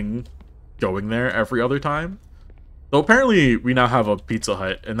despising going there every other time. Though apparently we now have a Pizza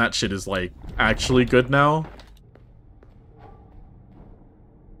Hut, and that shit is, like, actually good now.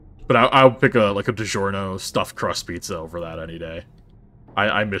 But I'll pick a DiGiorno stuffed crust pizza over that any day.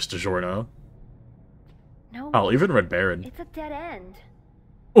 I miss DiGiorno. No. Oh, even Red Baron. It's a dead end.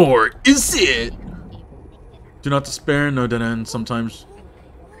 Or is it? Do not despair, no dead end. Sometimes.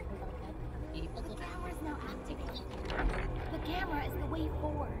 The camera's now activated. The camera is the way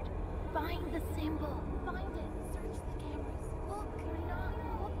forward. Find the symbol. Find it. Search the cameras. Look, you're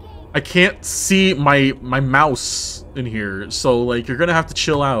not looking. I can't see my mouse in here, so like you're gonna have to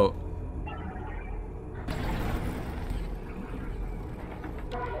chill out.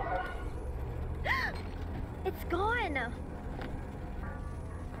 It's gone.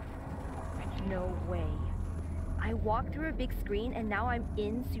 No way. I walked through a big screen and now I'm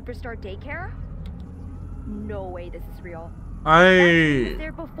in Superstar Daycare? No way this is real. I was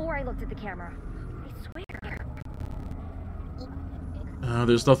there before I looked at the camera. I swear.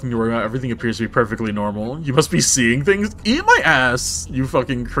 There's nothing to worry about. Everything appears to be perfectly normal. You must be seeing things. Eat my ass, you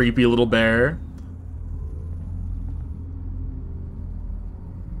fucking creepy little bear.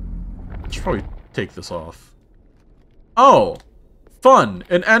 I should probably take this off. Oh, fun.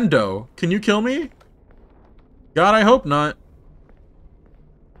 An endo. Can you kill me? God, I hope not.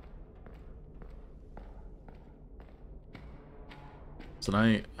 So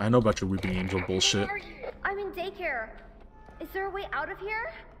I know about your weeping angel bullshit. I'm in daycare. Is there a way out of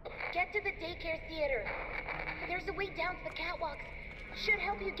here? Get to the daycare theater. There's a way down to the catwalks. Should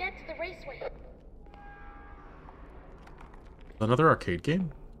help you get to the raceway. Another arcade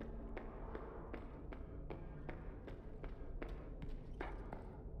game?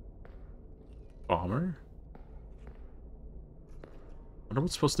 Bomber? I wonder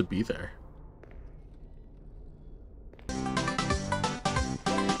what's supposed to be there.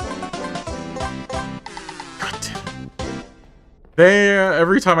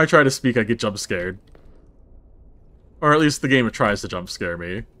 Every time I try to speak, I get jump scared. Or at least the game tries to jump scare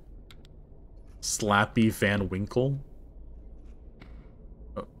me. Slappy Van Winkle?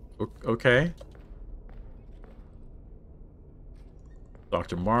 Oh, okay.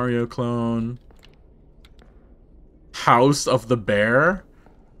 Dr. Mario clone. House of the Bear?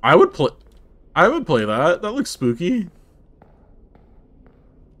 I would play that. That looks spooky.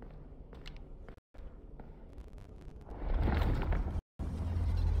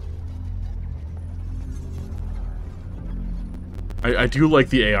 I do like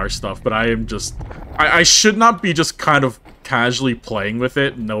the AR stuff, but I am just... I should not be just kind of casually playing with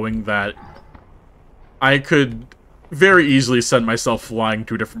it, knowing that I could very easily send myself flying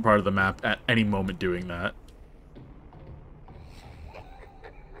to a different part of the map at any moment doing that.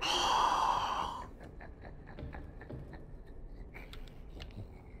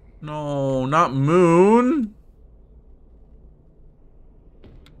 No, not Moon.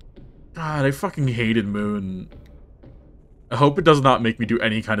 God, I fucking hated Moon. I hope it does not make me do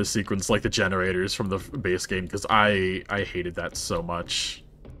any kind of sequence like the generators from the base game, because I hated that so much.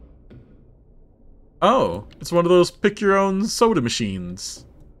 Oh, it's one of those pick-your-own soda machines.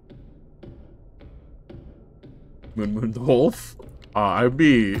 Moon the Wolf? I'd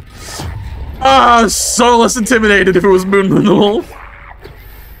be... so less intimidated if it was Moon the Wolf.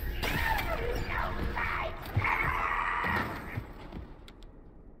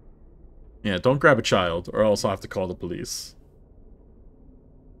 Yeah, don't grab a child, or else I'll have to call the police.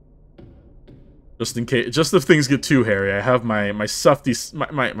 Just in case, just if things get too hairy, I have my trusty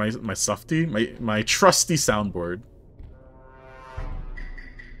soundboard.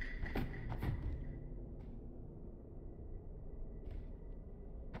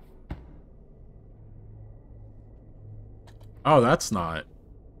 Oh, that's not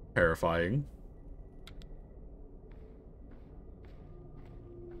terrifying.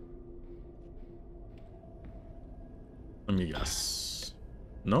 Let me guess.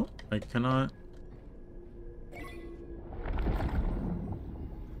 No, I cannot.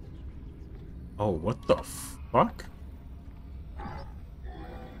 Oh, what the fuck?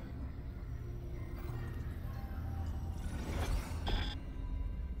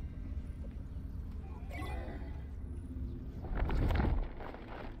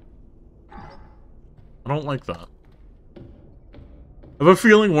 I don't like that. I have a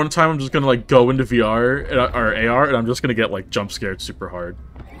feeling one time I'm just gonna like go into VR or AR and I'm just gonna get like jump scared super hard.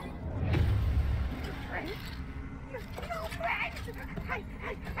 I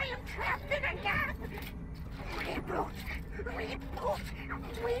am trapped in a gap. Reboot.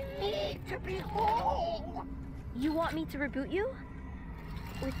 We need to be whole. You want me to reboot you?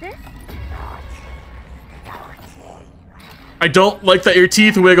 With this? I don't like that your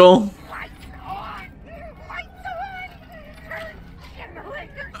teeth wiggle.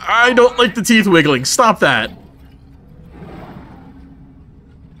 I don't like the teeth wiggling. Stop that.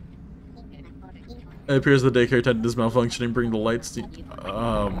 It appears the daycare attendant is malfunctioning. Bring the lights to...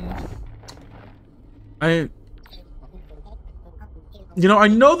 You know, I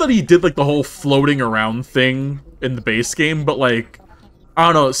know that he did, like, the whole floating around thing in the base game, but, like, I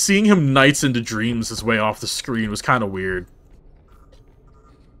don't know, seeing him nights into dreams his way off the screen was kind of weird.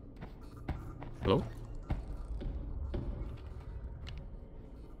 Hello?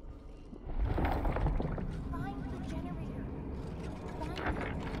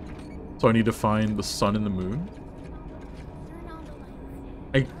 So I need to find the sun and the moon?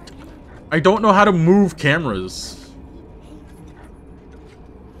 I don't know how to move cameras.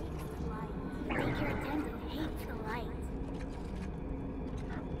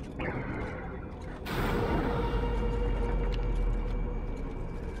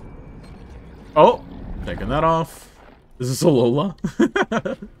 Oh, taking that off. Is this a Lola?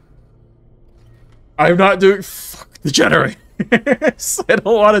 I'm not doing... Fuck the generators. I don't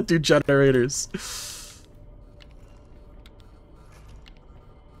want to do generators.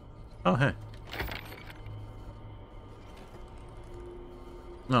 Oh, hey.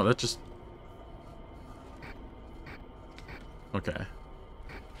 No, that just... Okay.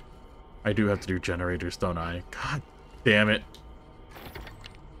 I do have to do generators, don't I? God damn it.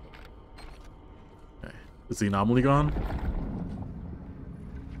 Okay. Is the anomaly gone?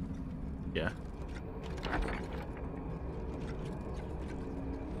 Yeah.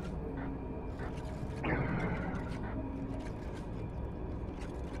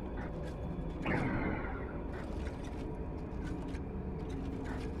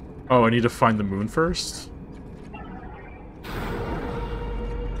 Oh, I need to find the moon first?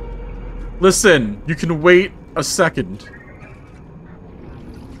 Listen, you can wait a second.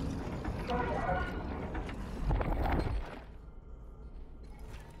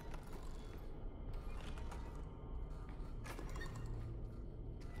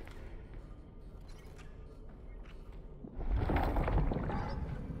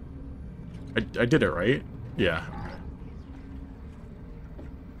 I did it, right? Yeah.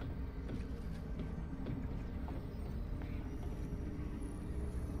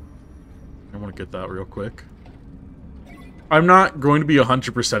 I want to get that real quick. I'm not going to be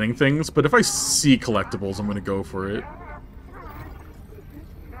 100%ing things, but if I see collectibles, I'm going to go for it.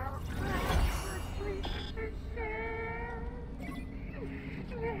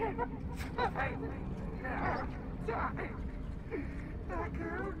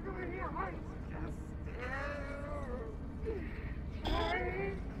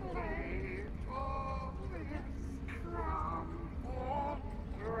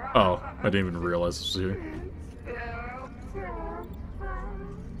 Oh, I didn't even realize this was here.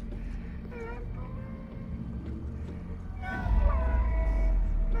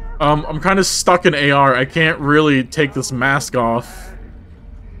 I'm kind of stuck in AR. I can't really take this mask off.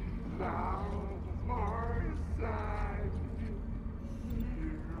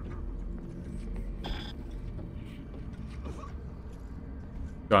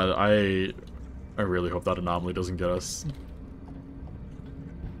 God, I really hope that anomaly doesn't get us.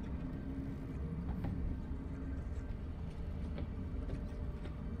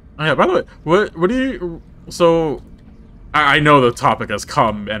 Oh yeah, by the way, what do you... So, I know the topic has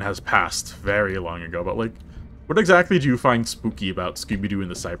come and has passed very long ago, but, like, what exactly do you find spooky about Scooby-Doo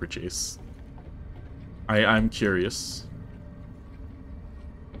and the Cyber Chase? I'm curious.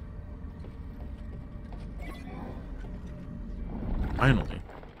 Finally.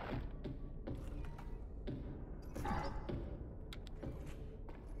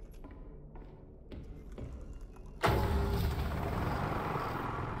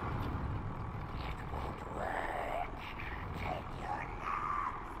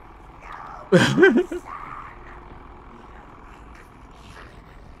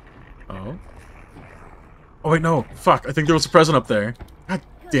 Oh. Oh wait, no. Fuck. I think there was a present up there. God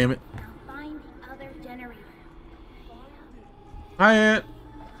damn it. Find the other generator. Hi, Aunt.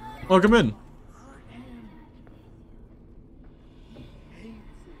 Welcome in.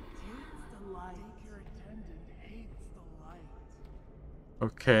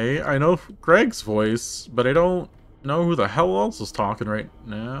 Okay, I know Greg's voice, but I don't know who the hell else is talking right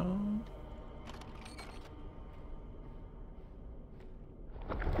now.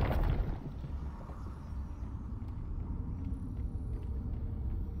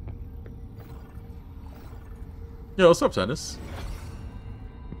 Yo, what's up, Dennis?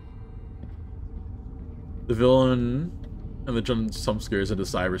 The villain and the jump scares into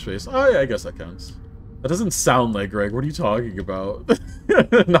cyberspace. Oh yeah, I guess that counts. That doesn't sound like Greg. What are you talking about?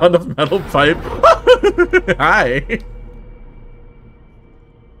 Not enough metal pipe. Hi.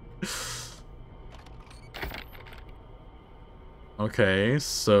 Okay,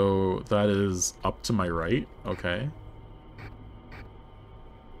 so that is up to my right. Okay.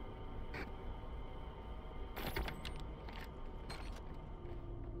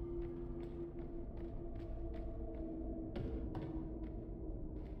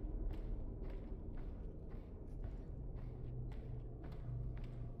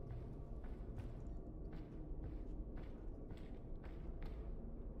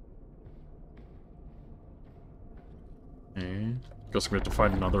 Okay. Guess we have to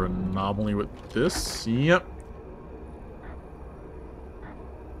find another anomaly with this. Yep.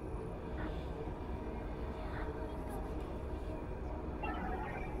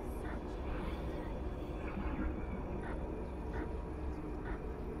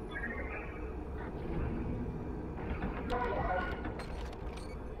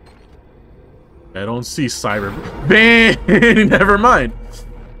 I don't see cyber. Bang! Never mind.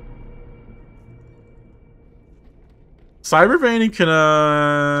 Cyber Vanny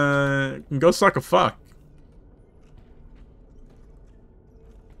can go suck a fuck.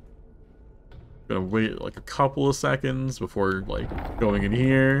 Gonna wait like a couple of seconds before like going in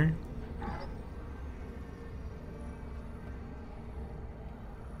here.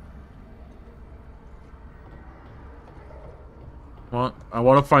 I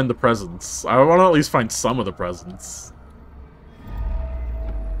want to find the presents. I want to at least find some of the presents.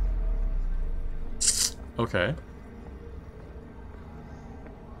 Okay.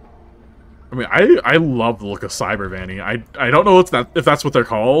 I mean, I love the look of Cyber Vanny. I don't know if that's what they're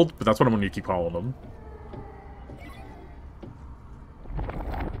called, but that's what I'm going to keep calling them.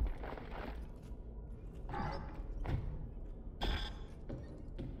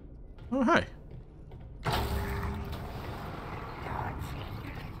 Oh, hi.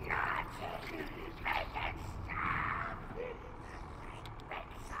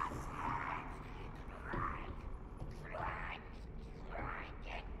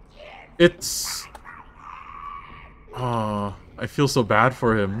 It's... Oh, I feel so bad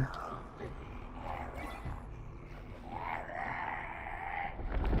for him.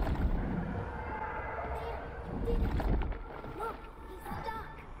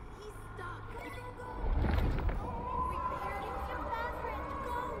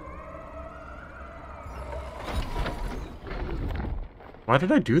 Why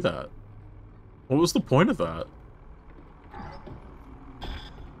did I do that? What was the point of that?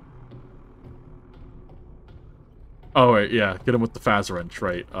 Oh, wait, yeah. Get him with the Faz wrench,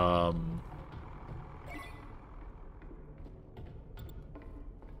 right.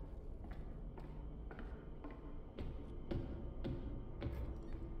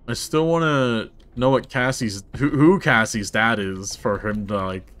 I still want to know what Cassie's... Who Cassie's dad is for him to,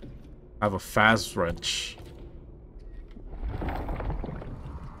 like, have a fast wrench.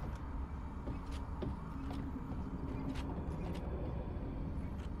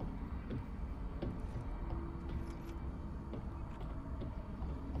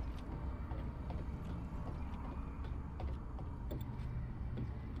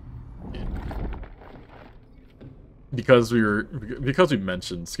 Because we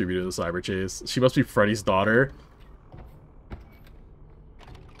mentioned Scooby-Doo the Cyber Chase, she must be Freddy's daughter.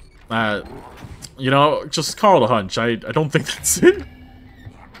 You know, just call it a hunch. I don't think that's it.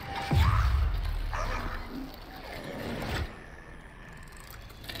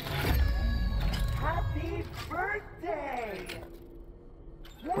 Happy birthday!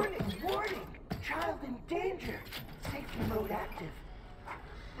 Warning, warning! Child in danger! Safety mode active.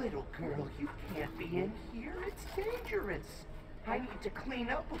 Little girl, you can't be in here. It's dangerous. I need to clean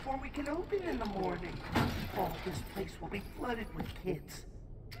up before we can open in the morning. Oh, this place will be flooded with kids.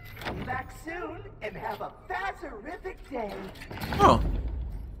 Come back soon and have a fazerific day. Oh.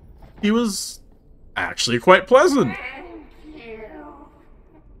 He was actually quite pleasant. Thank you.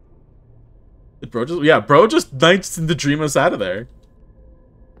 Did bro just... Yeah, bro just nights to dream us out of there.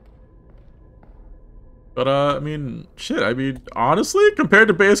 But, I mean, shit, I mean, honestly, compared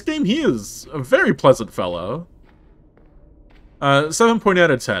to base game, he is a very pleasant fellow. 7 out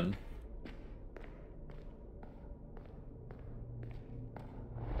of 10.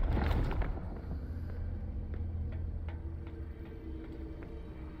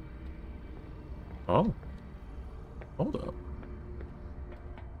 Oh. Hold up.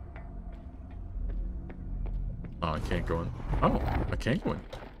 Oh, I can't go in. Oh, I can't go in.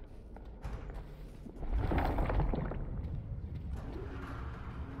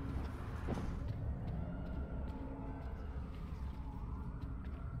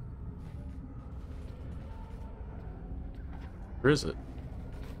 Where is it?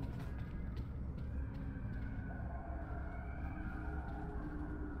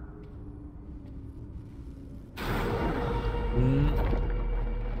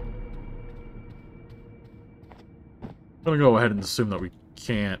 I'm gonna go ahead and assume that we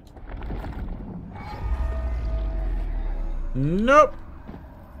can't. Nope.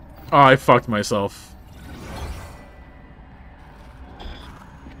 Oh, I fucked myself.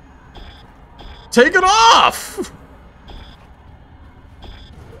 Take it off!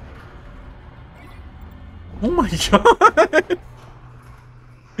 Oh my god!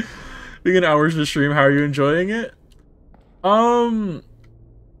 Being an hours to stream, how are you enjoying it?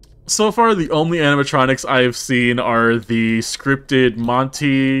 So far the only animatronics I've seen are the scripted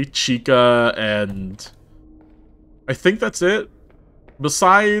Monty, Chica, and I think that's it.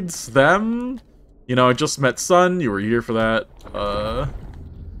 Besides them, you know, I just met Sun, you were here for that.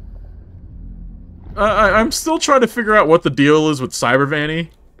 I'm still trying to figure out what the deal is with Cyber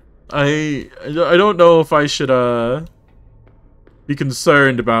Vanny. I don't know if I should be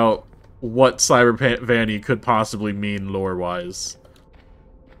concerned about what Cyber Vanny could possibly mean lore-wise.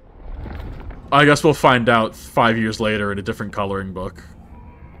 I guess we'll find out 5 years later in a different coloring book.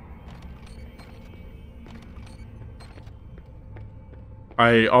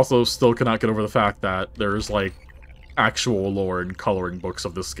 I also still cannot get over the fact that there's, like, actual lore in coloring books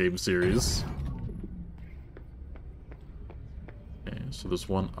of this game series. Okay, so there's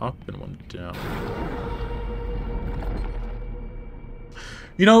one up and one down.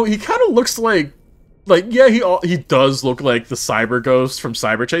 You know, he kind of looks like, yeah, he does look like the Cyber Ghost from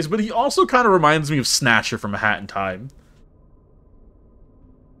Cyber Chase, but he also kind of reminds me of Snatcher from A Hat in Time.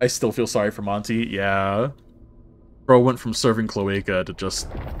 I still feel sorry for Monty, yeah. Bro went from serving cloaca to just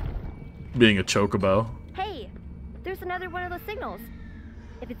being a chocobo. Hey, there's another one of those signals.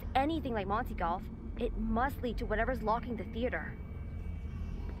 If it's anything like Monty Golf, it must lead to whatever's locking the theater.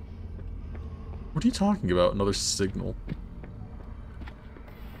 What are you talking about? Another signal?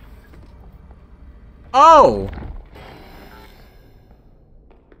 Oh!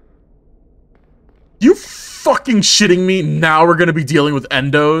 You fucking shitting me? Now we're gonna be dealing with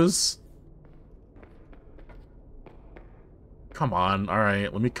endos? Come on,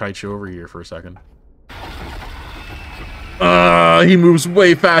 alright, let me kite you over here for a second. He moves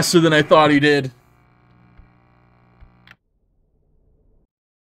way faster than I thought he did.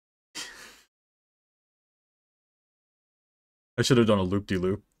 I should have done a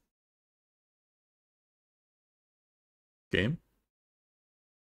loop-de-loop. Game?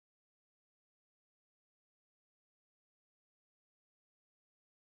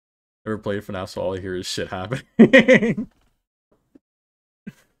 Never played FNAF, so all I hear is shit happening.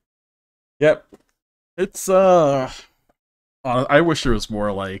 Yep. It's, I wish there was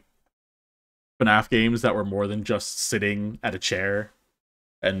more, like, FNAF games that were more than just sitting at a chair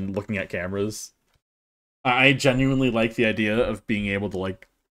and looking at cameras. I genuinely like the idea of being able to, like,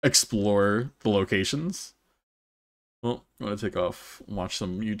 explore the locations. Well, I'm gonna take off and watch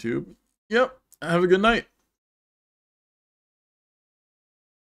some YouTube. Yep, have a good night.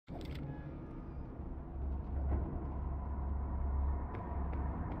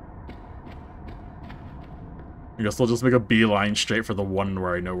 I guess I'll just make a beeline straight for the one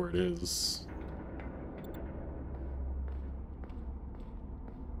where I know where it is.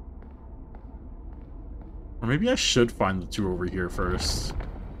 Or maybe I should find the two over here first.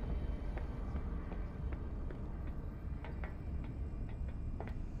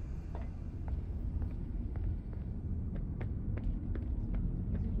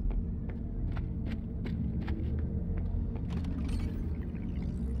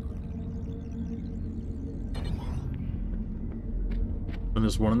 And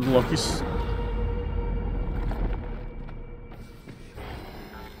there's one in the Lucky's.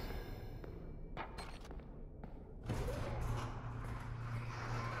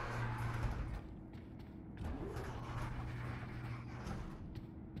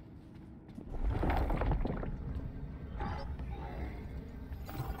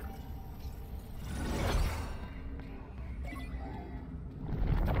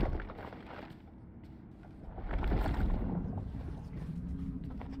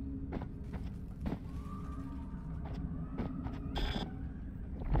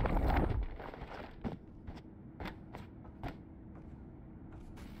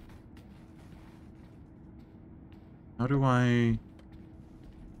 How do I...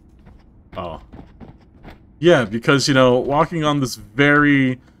 Oh. Yeah, because, you know, walking on this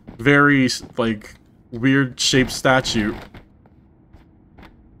very, very, like, weird-shaped statue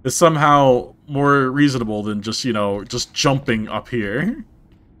is somehow more reasonable than just, you know, just jumping up here.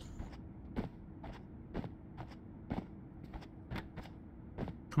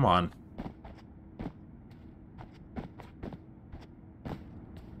 Come on.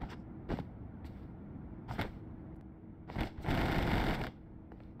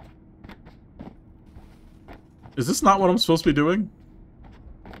 Is this not what I'm supposed to be doing?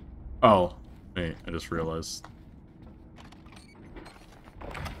 Oh, wait, I just realized.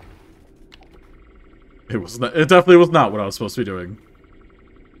 It was not, it definitely was not what I was supposed to be doing.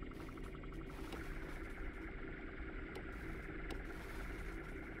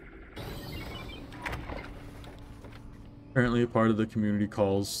 Apparently a part of the community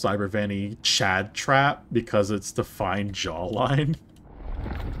calls Cybervanny Chad Trap because it's the fine jawline.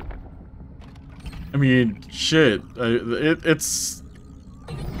 I mean, shit. It's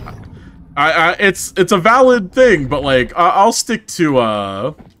a valid thing, but like I'll stick to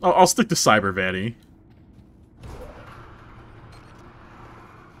I'll stick to Cybervanny.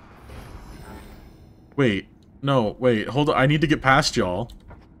 Wait, no, wait, hold on. I need to get past y'all.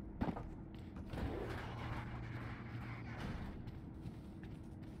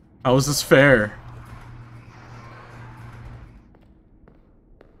 How is this fair?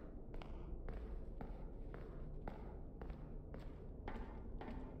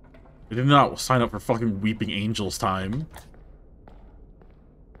 I did not sign up for fucking Weeping Angels time.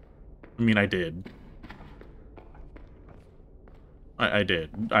 I mean, I did. I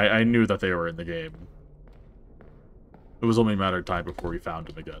did. I knew that they were in the game. It was only a matter of time before we found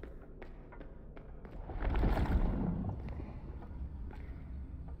him again.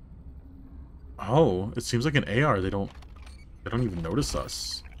 Oh, it seems like an AR. They don't even notice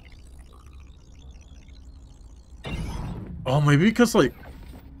us. Oh, maybe because like...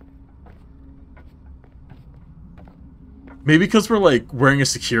 Maybe because we're, like, wearing a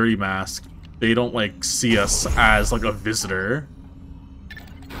security mask, they don't, like, see us as, like, a visitor.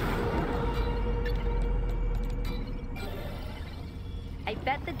 I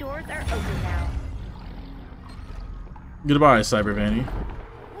bet the doors are open now. Goodbye, Cybervanny.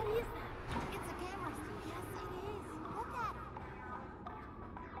 What is that? It's a camera. Yes, it is. Look at it.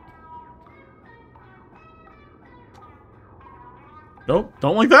 Nope,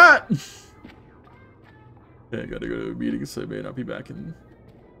 don't like that! Yeah, I gotta go to a meeting, so I may not be back in...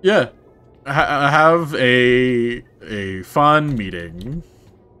 Yeah, have a fun meeting.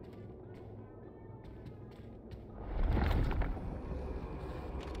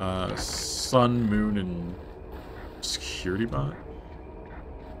 Sun, Moon, and security bot.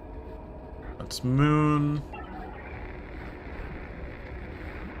 That's Moon.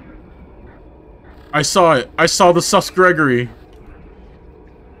 I saw it. I saw the sus Gregory.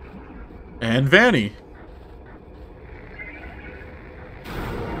 And Vanny.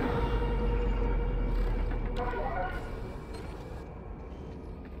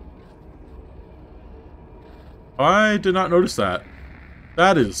 I did not notice that.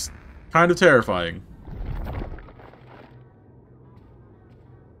 That is kind of terrifying.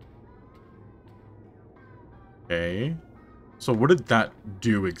 Okay. So what did that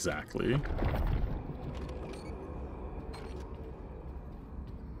do exactly?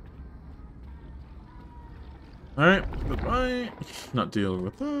 Alright, goodbye. Not dealing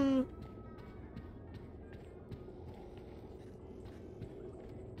with that.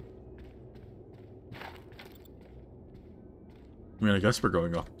 I mean, I guess we're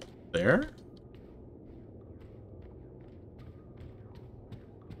going up there?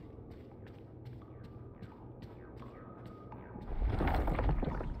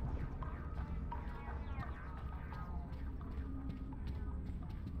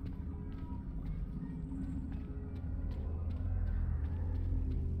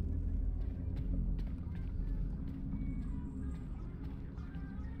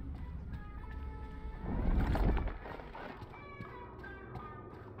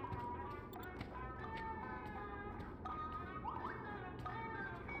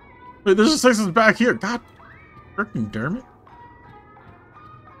 Wait, there's a section back here. God freaking damn it.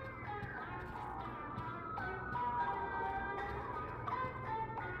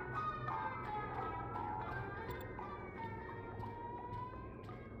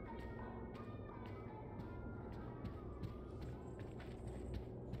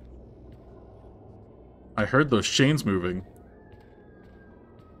 I heard those chains moving.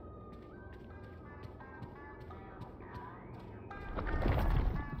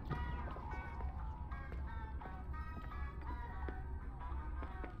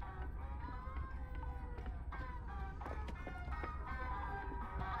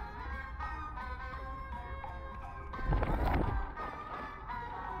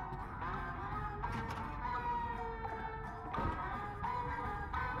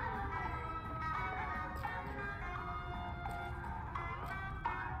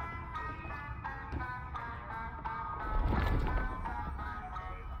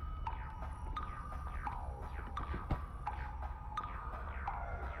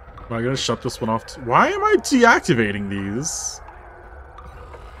 Am I gonna shut this one off? Why am I deactivating these?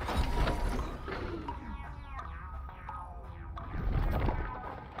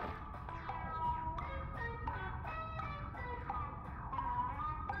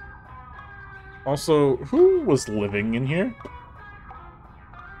 Also, who was living in here?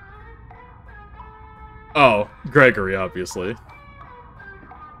 Oh, Gregory, obviously.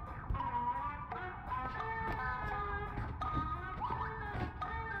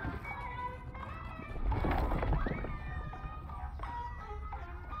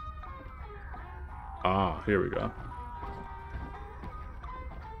 Ah, here we go.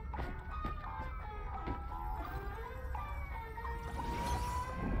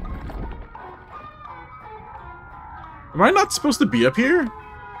 Am I not supposed to be up here?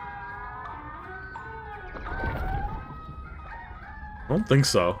 I don't think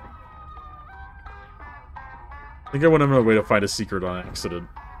so. I think I went on my way to find a secret on accident.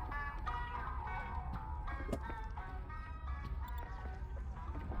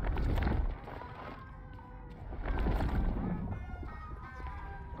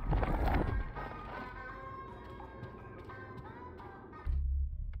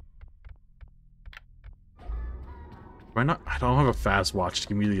 Why not? I don't have a fast watch to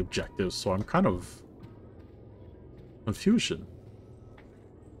give me the objectives, so I'm kind of confusion.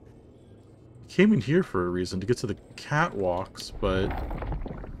 I came in here for a reason to get to the catwalks, but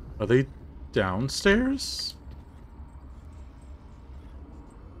are they downstairs?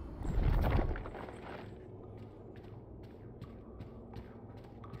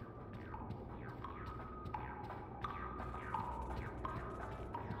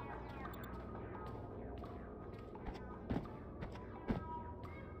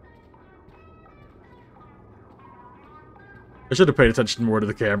 I should have paid attention more to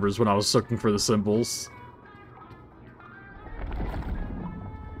the cameras when I was looking for the symbols.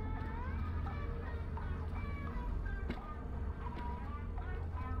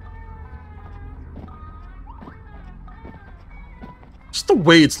 Just the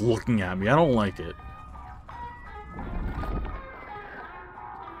way it's looking at me, I don't like it.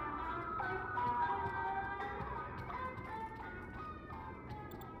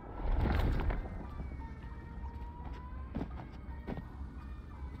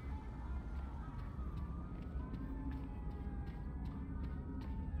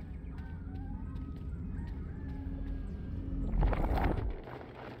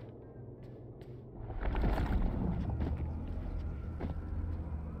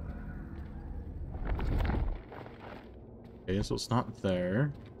 Okay, so it's not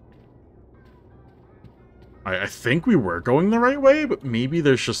there. I think we were going the right way, but maybe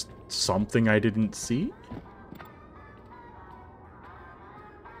there's just something I didn't see?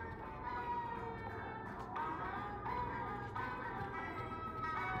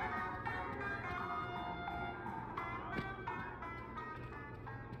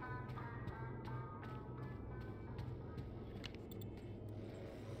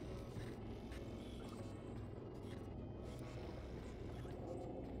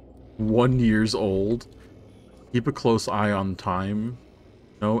 $1 year old. Keep a close eye on time.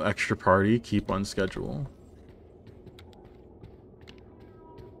 No extra party. Keep on schedule.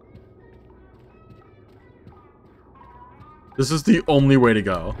 This is the only way to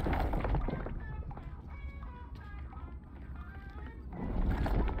go.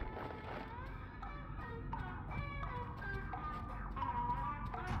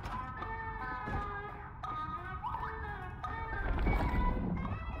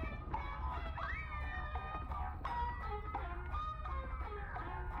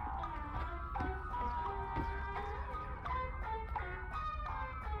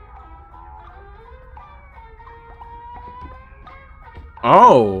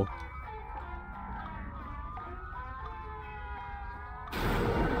 Oh.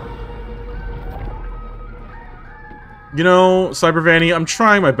 You know, Cyber Vanny, I'm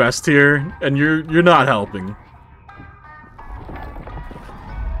trying my best here, and you're not helping.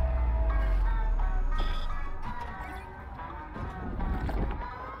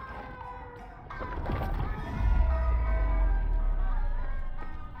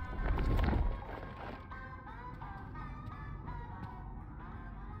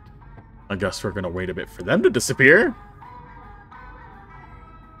 I guess we're gonna wait a bit for them to disappear.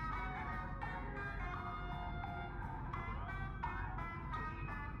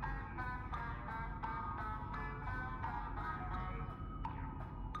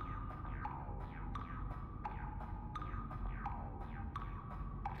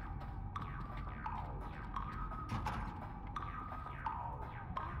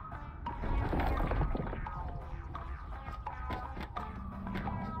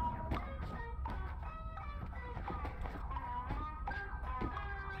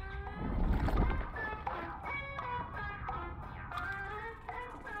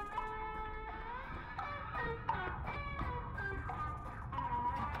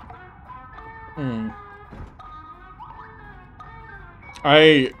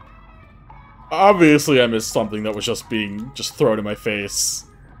 Obviously I missed something that was just thrown in my face.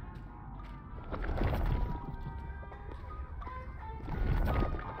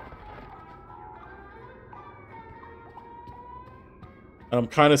 And I'm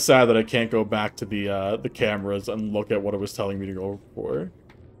kind of sad that I can't go back to the cameras and look at what it was telling me to go for.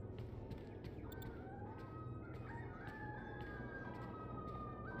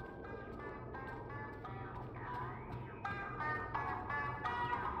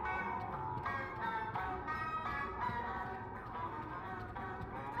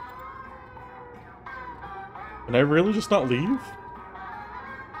 Can I really just not leave?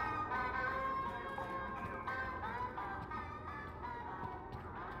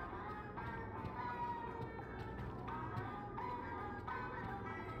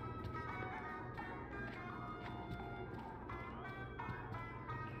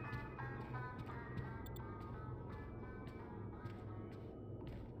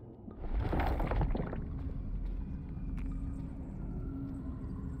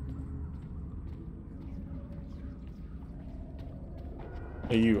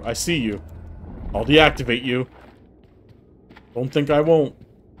 Hey you, I see you. I'll deactivate you. Don't think I won't.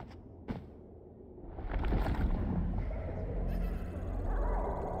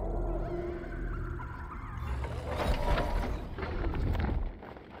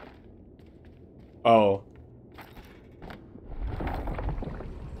 Oh.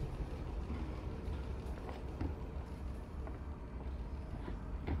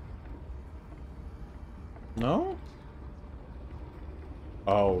 No?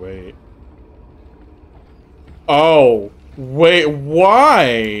 Oh, wait. Oh, wait,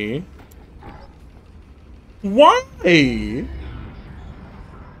 why? Why? I'm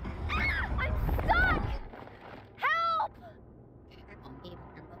stuck! Help!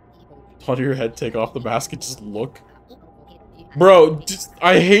 Top of your head, take off the mask and just look. Bro,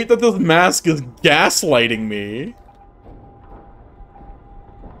 I hate that this mask is gaslighting me.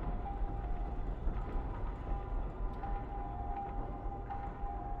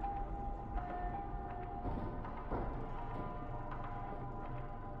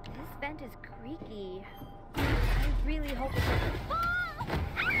 Is creaky. I really hope it's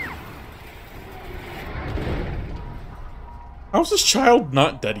How's this child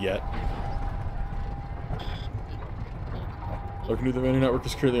not dead yet? Looking to the internet network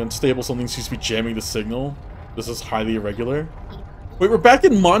is currently unstable. Something seems to be jamming the signal. This is highly irregular. Wait, we're back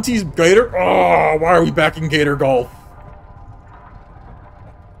in Monty's Gator? Oh, why are we back in Gator Golf?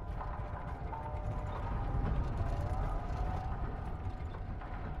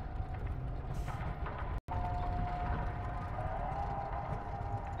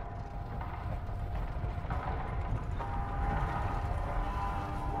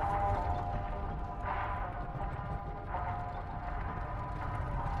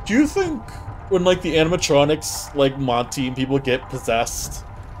 Do you think when, like, the animatronics, like Monty and people get possessed,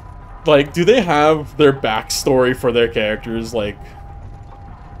 like, do they have their backstory for their characters? Like,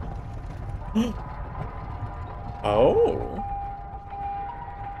 oh,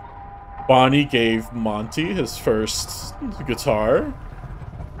 Bonnie gave Monty his first guitar.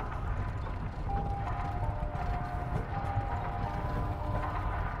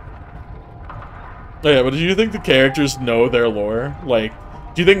 Oh, yeah, but do you think the characters know their lore? Like,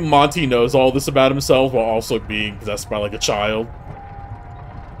 do you think Monty knows all this about himself while also being possessed by, like, a child?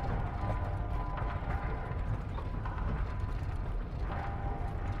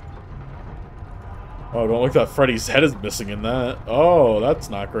 Oh, don't look that Freddy's head is missing in that. Oh, that's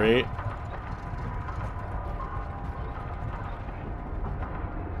not great.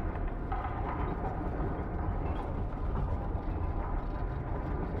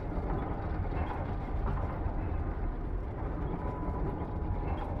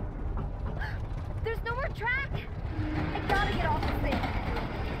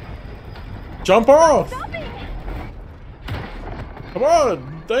 Jump off! Come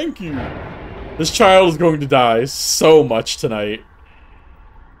on, thank you. This child is going to die so much tonight.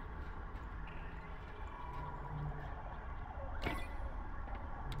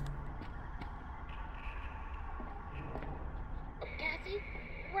 Cassie,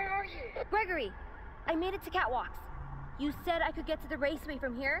 where are you? Gregory, I made it to Catwalks. You said I could get to the raceway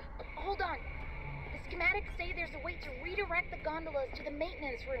from here? Hold on. The schematics say there's a way to redirect the gondolas to the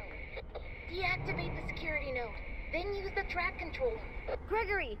maintenance room. Deactivate the security node, then use the track controller.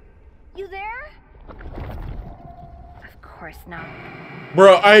 Gregory, you there? Of course not.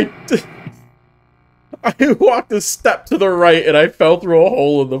 Bro, I walked a step to the right and I fell through a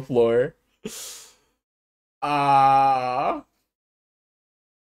hole in the floor. Ah.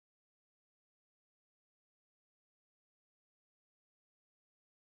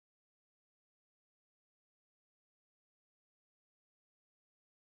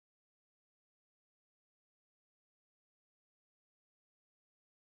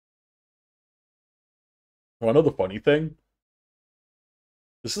 Want to know the funny thing?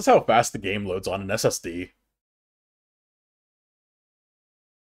 This is how fast the game loads on an SSD.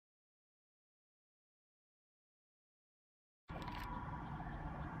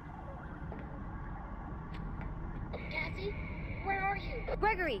 Cassie, where are you?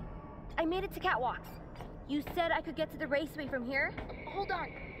 Gregory, I made it to Catwalks. You said I could get to the raceway from here? Hold on.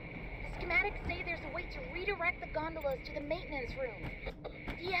 The schematics say there's a way to redirect the gondolas to the maintenance room.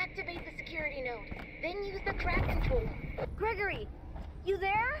 Deactivate the security node, then use the track controller. Gregory, you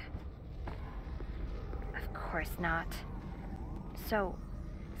there? Of course not. So,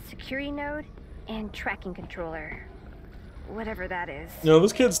 security node and tracking controller. Whatever that is. You know,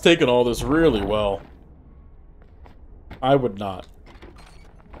 this kid's taking all this really well. I would not.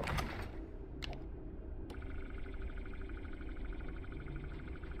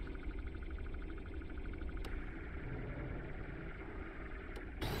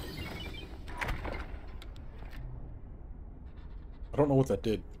 I don't know what that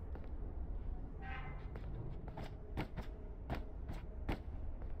did.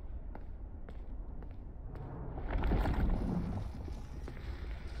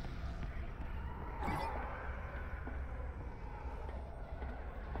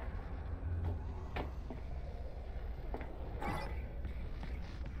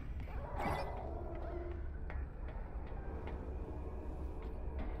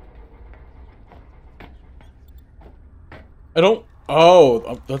 I don't...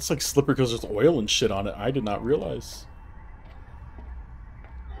 Oh, that's like slippery because there's oil and shit on it. I did not realize.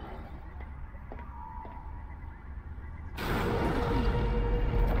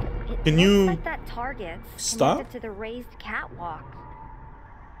 Can you like that target's stop? connected to the raised catwalk.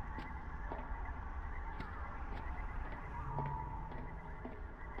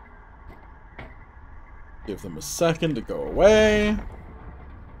 Give them a second to go away.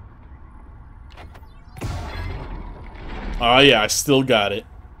 Oh yeah, I still got it.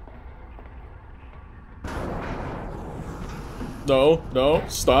 No, no,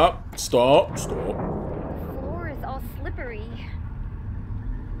 stop, stop, stop. The floor is all slippery.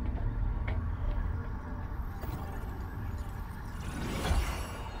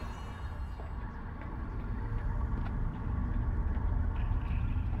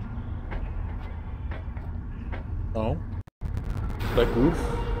 that goof?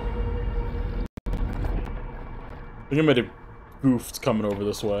 I think I might have goofed coming over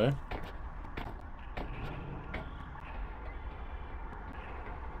this way.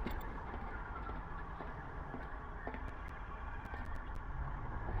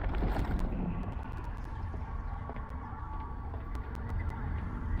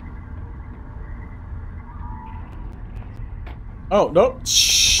 Oh, no.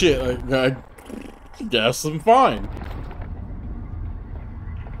 Shit. I guess I'm fine.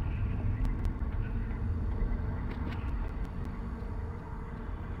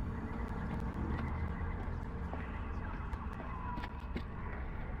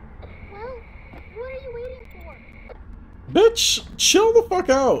 Well, what are you waiting for? Bitch, chill the fuck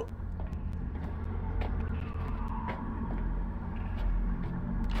out.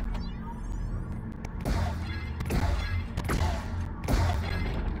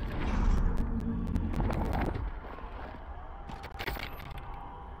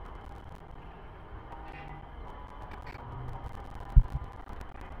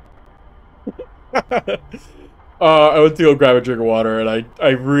 I went to go grab a drink of water, and I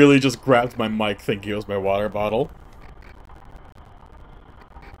really just grabbed my mic thinking it was my water bottle.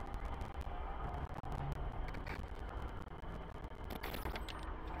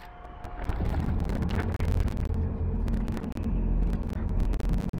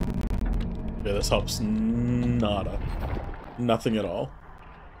 Yeah, this helps nada. Nothing at all.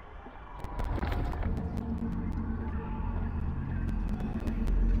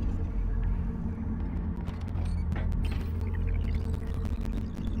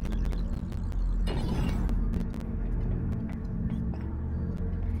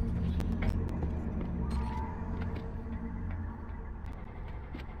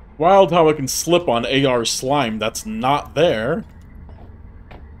 Wild how I can slip on AR slime that's not there.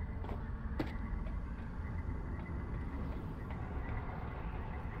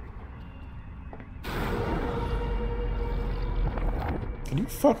 Can you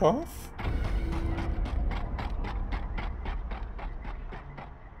fuck off?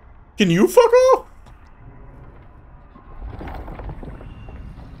 Can you fuck off?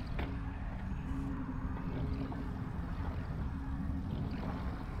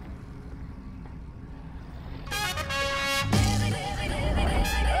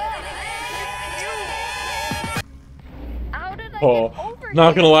 Oh,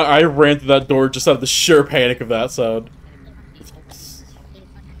 not gonna lie, I ran through that door just out of the sheer panic of that sound.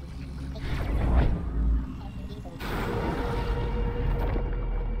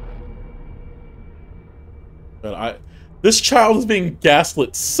 But this child is being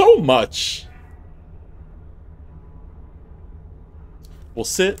gaslit so much. We'll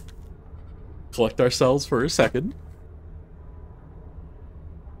sit, collect ourselves for a second.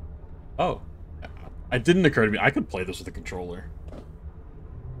 Oh. It didn't occur to me. I could play this with a controller.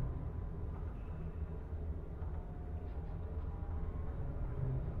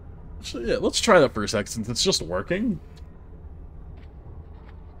 Actually, yeah, let's try that for a sec since it's just working.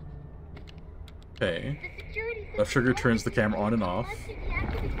 Okay. Left trigger turns the camera on and off.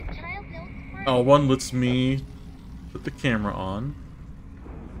 L1 lets me put the camera on.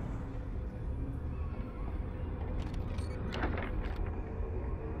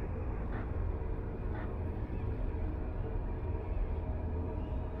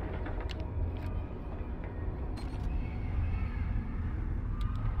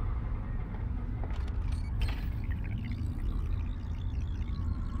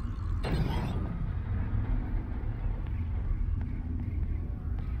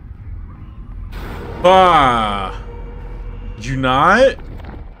 Ah! Did you not?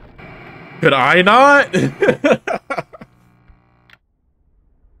 Could I not?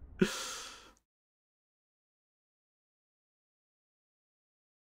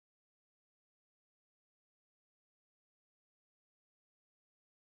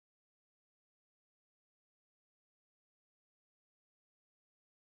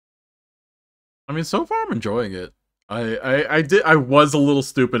 I mean, so far I'm enjoying it. I was a little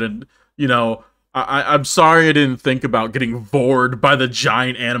stupid and, you know, I'm sorry I didn't think about getting bored by the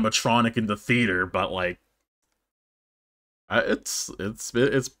giant animatronic in the theater, but like, it's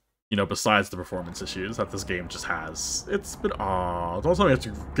you know, besides the performance issues that this game just has, it's been don't tell me I have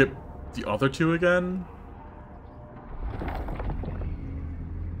to get the other two again.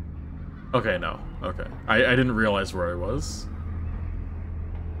 Okay, no, okay, I didn't realize where I was.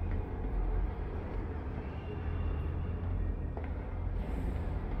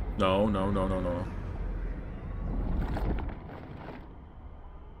 No.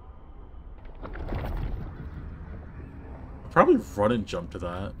 I'll probably run and jump to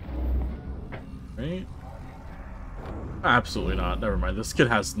that. Right? Absolutely not. Never mind. This kid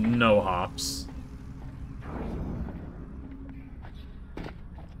has no hops.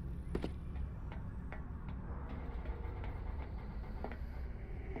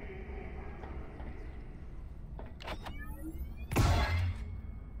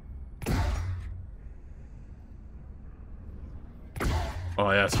 Oh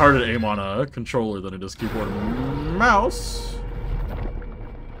yeah, it's harder to aim on a controller than it is keyboard and mouse.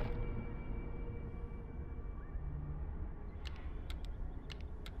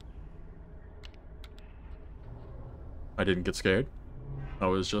 I didn't get scared. I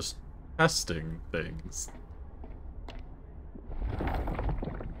was just testing things.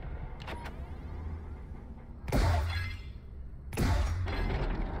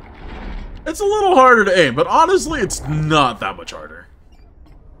 It's a little harder to aim, but honestly, it's not that much harder.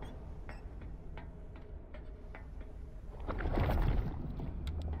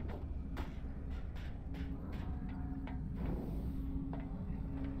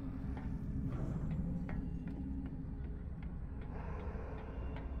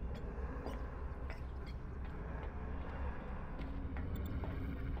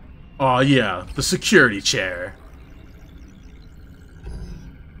 Oh yeah, the security chair.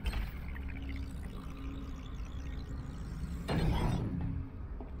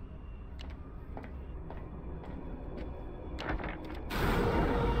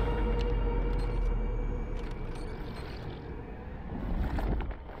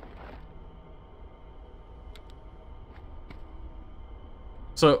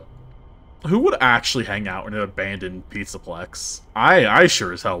 So, who would actually hang out in an abandoned pizzaplex? I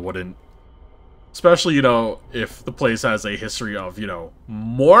sure as hell wouldn't. Especially, you know, if the place has a history of, you know,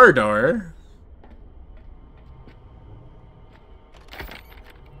 murder.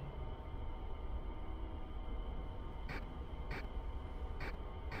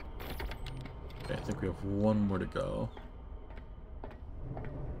 Okay, I think we have one more to go.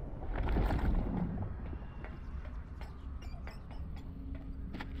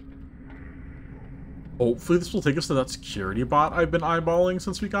 Hopefully this will take us to that security bot I've been eyeballing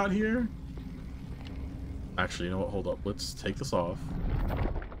since we got here. Actually, you know what? Hold up. Let's take this off.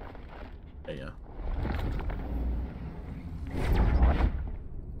 Okay, yeah.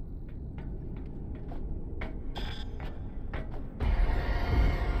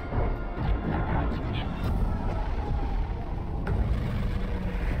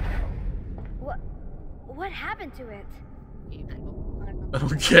 What happened to it? I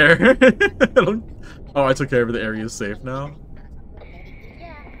don't care. I don't... Oh, I took care of it. The area is safe now.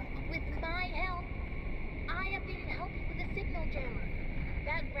 Yeah, with my help, I updated help with the signal jammer.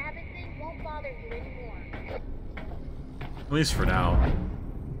 That rabbit thing won't bother you anymore. At least for now.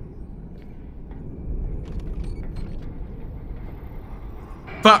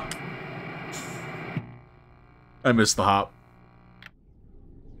 Fuck! I missed the hop.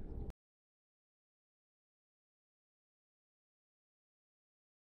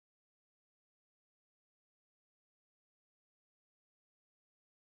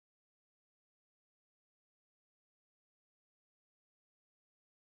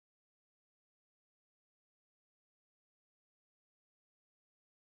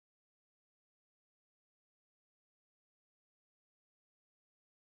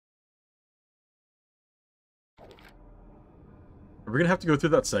 Are we gonna have to go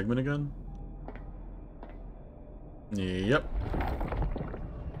through that segment again? Yep.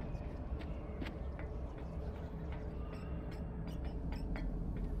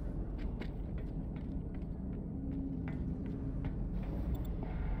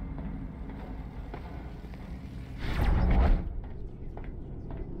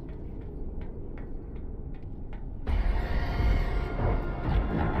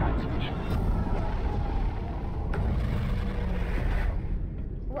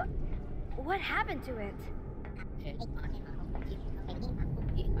 What happened to it? Yeah,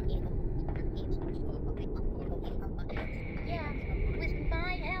 with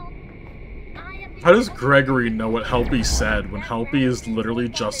my help, How does Gregory know what Helpy said when Helpy is literally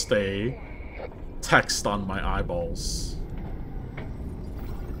just a text on my eyeballs?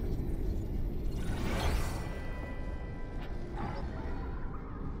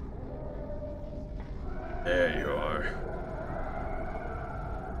 There you are.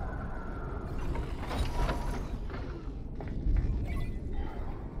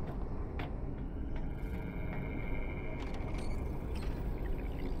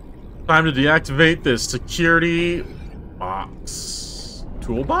 Time to deactivate this security box.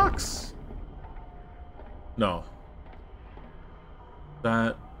 Toolbox? No.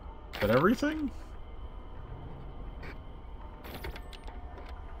 That everything?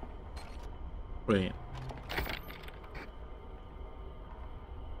 Wait.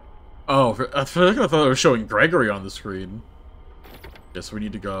 Oh, I thought it was showing Gregory on the screen. Guess we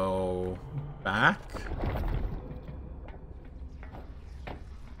need to go back.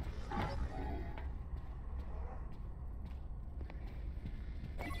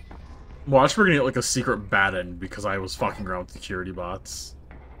 Watch, we're gonna get like a secret bad end because I was fucking around with security bots.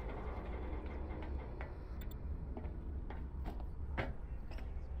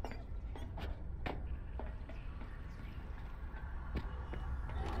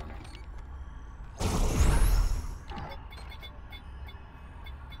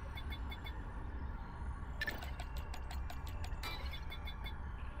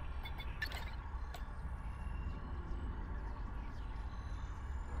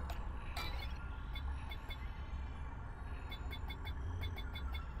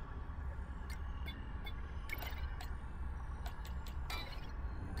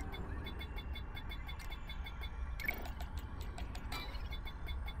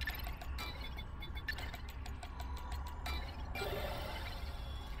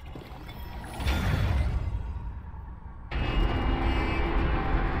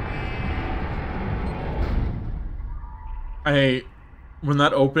 When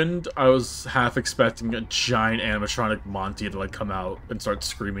that opened, I was half expecting a giant animatronic Monty to like come out and start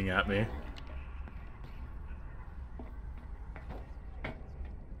screaming at me.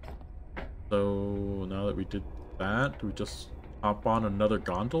 So now that we did that, do we just hop on another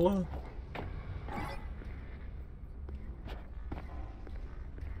gondola?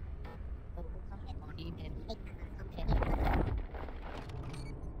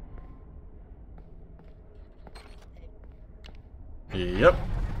 Yep.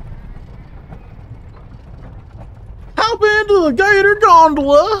 Hop into the gator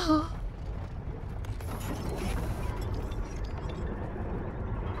gondola!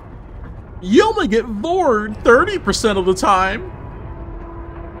 You only get bored 30% of the time!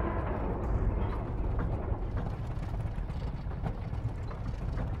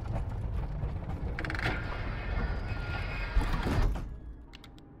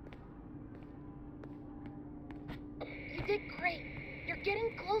 You did great. You're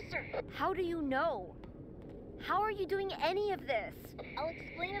getting closer. How do you know? How are you doing any of this? I'll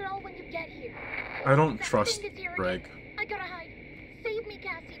explain it all when you get here. I don't That trust thing is here Greg. again. I gotta hide. Save me,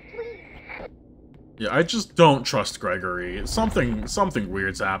 Cassie, please. Yeah, I just don't trust Gregory. Something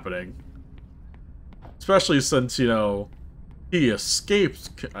weird's happening. Especially since, you know, he escaped.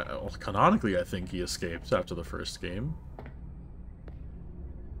 Well, canonically, I think he escaped after the first game.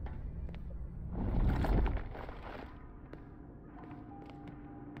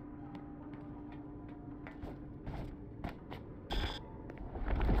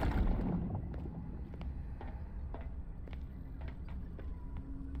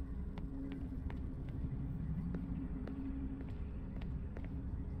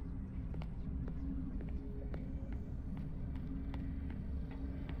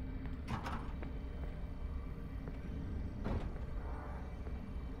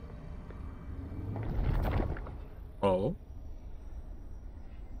 Oh.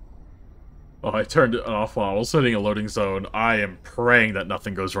 Oh, I turned it off while I was hitting a loading zone. I am praying that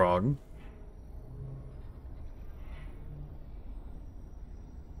nothing goes wrong.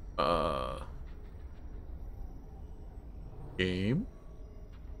 Game?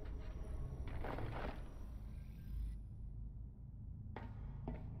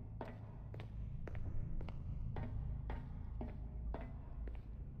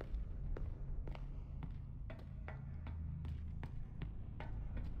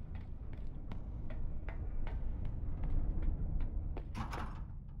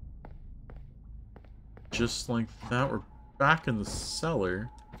 Just like that, we're back in the cellar.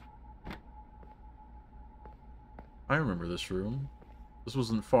 I remember this room. This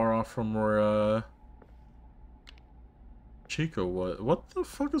wasn't far off from where, Chico was. What the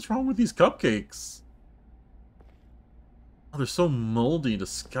fuck is wrong with these cupcakes? Oh, they're so moldy,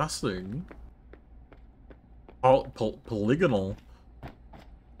 disgusting. Polygonal.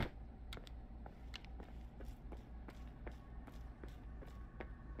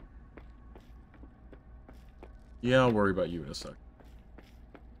 Yeah, I'll worry about you in a sec.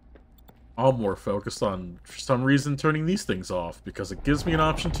 I'm more focused on, for some reason, turning these things off, because it gives me an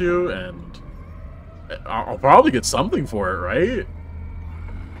option to, and I'll probably get something for it, right?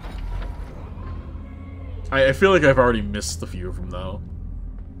 I feel like I've already missed a few of them, though.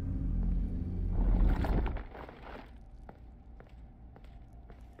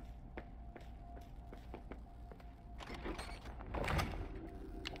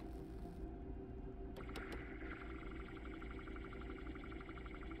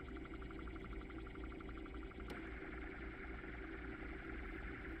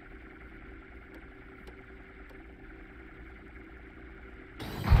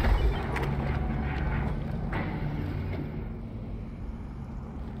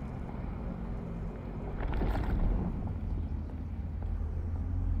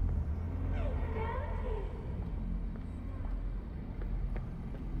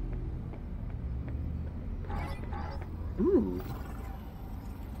 Ooh.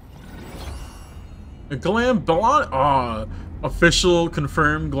 A Glam Bonnie, official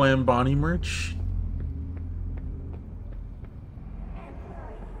confirmed Glam Bonnie merch.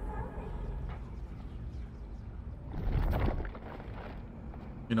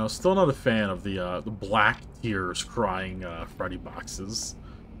 You know, still not a fan of the black tears crying Freddy boxes.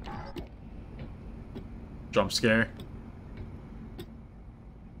 Jump scare.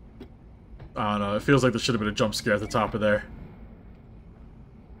 I don't know, it feels like there should have been a jump scare at the top of there.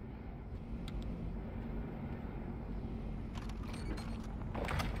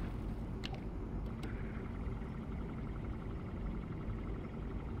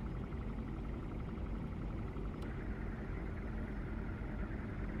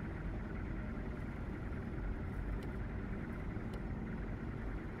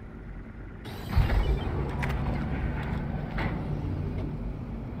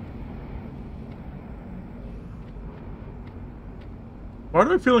 Why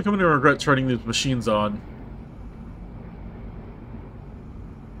do I feel like I'm going to regret turning these machines on?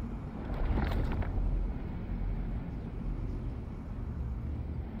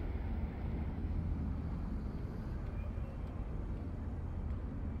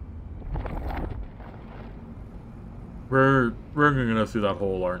 We're going to go through that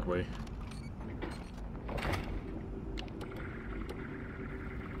hole, aren't we?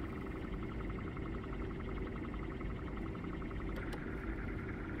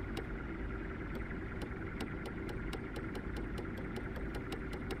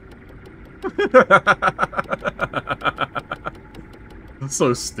 That's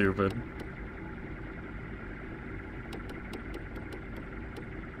so stupid.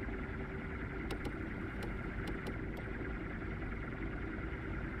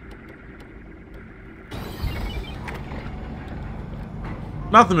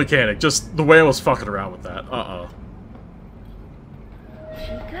 Not the mechanic, just the way I was fucking around with that.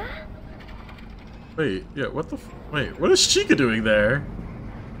 Chica? Wait, yeah, what the wait, what is Chica doing there?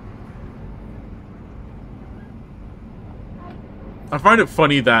 I find it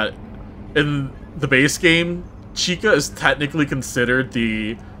funny that in the base game, Chica is technically considered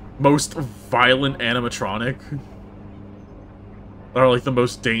the most violent animatronic. Or like the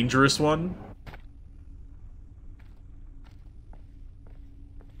most dangerous one.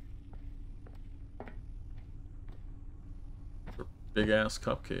 Big ass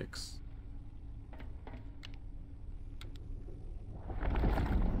cupcakes.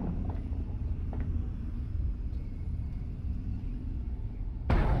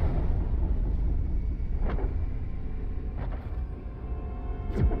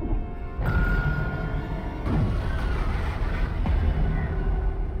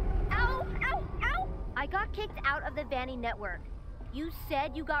 Vanny network. You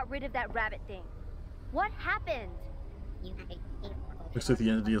said you got rid of that rabbit thing. What happened? Looks like the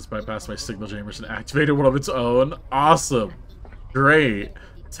entity has bypassed my signal chambers and activated one of its own. Awesome. Great.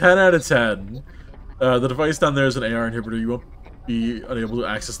 10 out of 10. The device down there is an AR inhibitor. You won't be unable to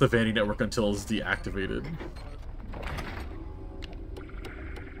access the Vanny network until it's deactivated.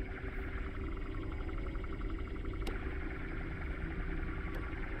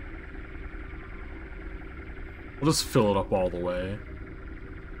 We'll just fill it up all the way.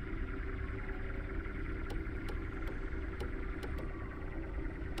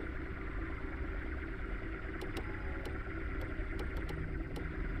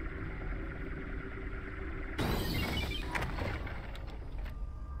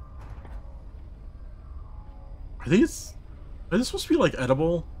 Are these supposed to be like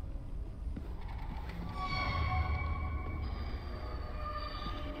edible?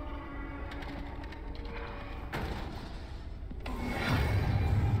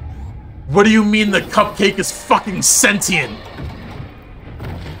 What do you mean the cupcake is fucking sentient?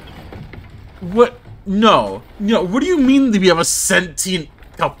 What? No. No, what do you mean that we have a sentient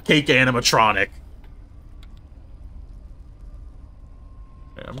cupcake animatronic?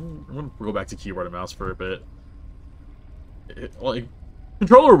 Okay, I'm gonna go back to keyboard and mouse for a bit. Like,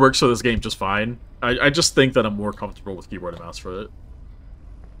 controller works for this game just fine. I just think that I'm more comfortable with keyboard and mouse for it.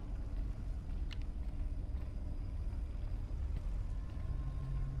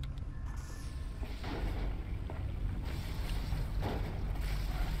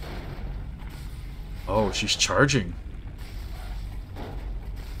 Oh, she's charging.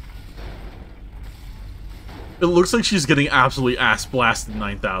 It looks like she's getting absolutely ass blasted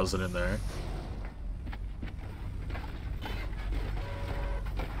 9,000 in there.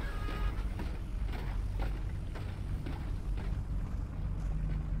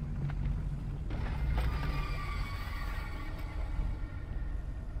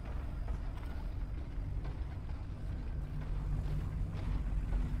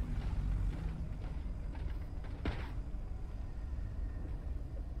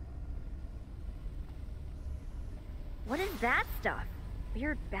 What is that stuff?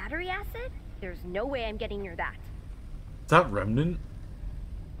 Weird battery acid? There's no way I'm getting near that. Is that Remnant?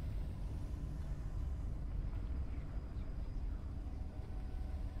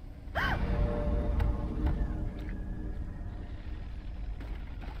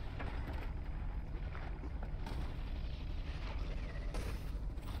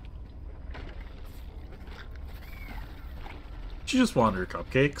 She just wanted her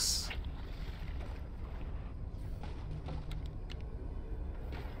cupcakes.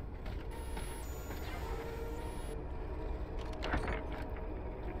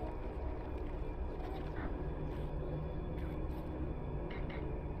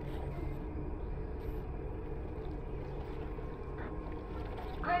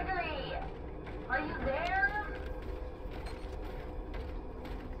 Gregory, are you there?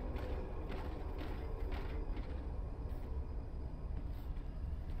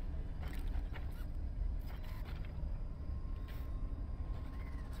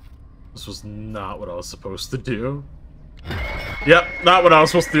 This was not what I was supposed to do. Yep, not what I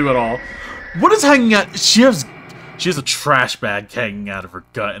was supposed to do at all. What is hanging out? She has a trash bag hanging out of her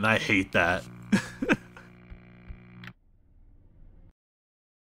gut, and I hate that.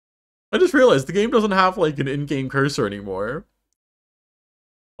 I just realized the game doesn't have like an in-game cursor anymore.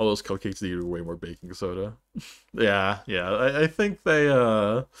 All those cupcakes need way more baking soda. yeah. I think they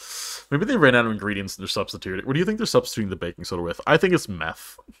maybe they ran out of ingredients and they're substituting. What do you think they're substituting the baking soda with? I think it's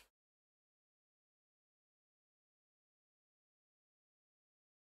meth.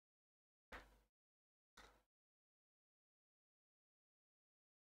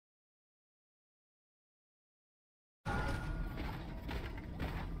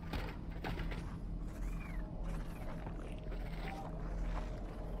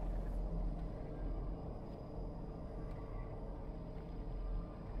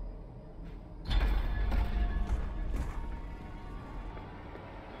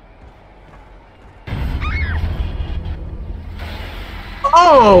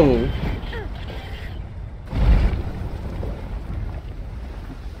 Oh!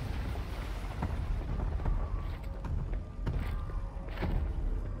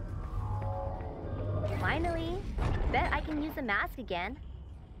 Finally. Bet I can use the mask again.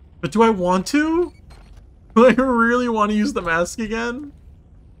 But do I want to? Do I really want to use the mask again?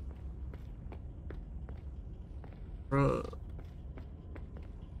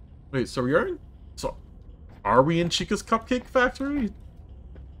 Wait, so we are in... So, are we in Chica's Cupcake Factory?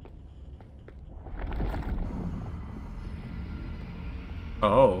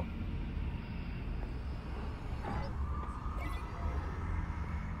 Oh.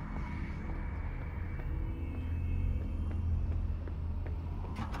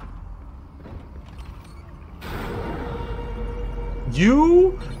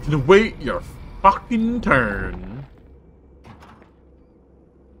 You can wait your fucking turn.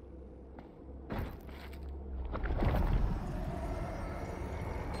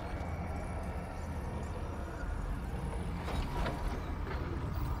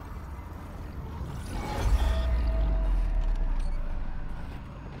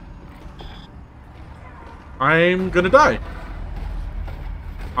 I'm gonna die.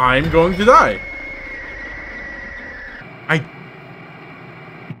 I'm going to die.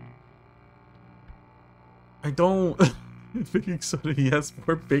 I don't... baking soda, he has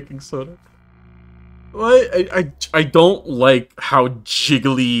more baking soda. What? I don't like how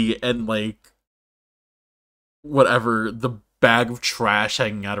jiggly and, like, whatever, the bag of trash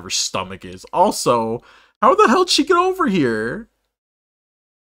hanging out of her stomach is. Also, how the hell did she get over here?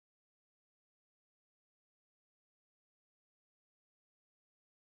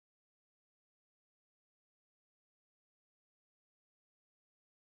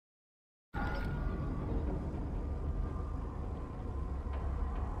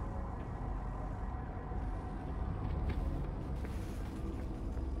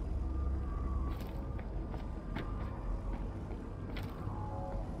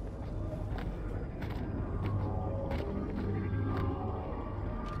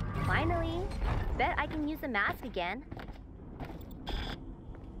 Finally. Bet I can use the mask again.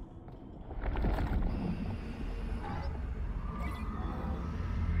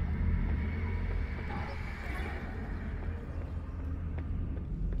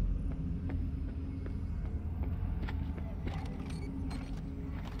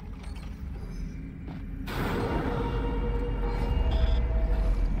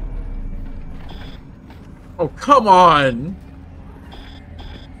 Oh, come on!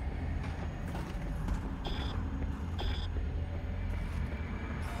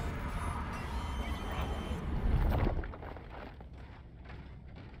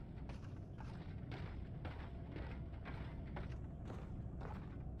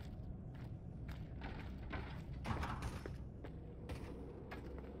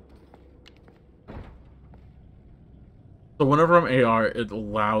 So whenever I'm AR, it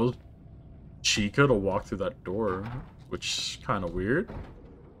allows Chica to walk through that door, which is kind of weird.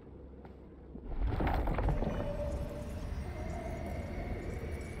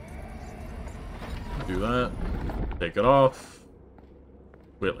 Do that. Take it off.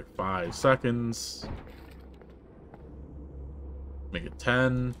 Wait like 5 seconds. Make it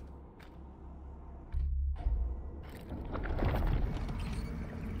 10.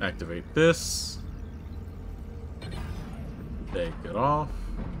 Activate this. Take it off.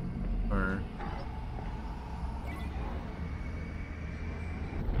 Or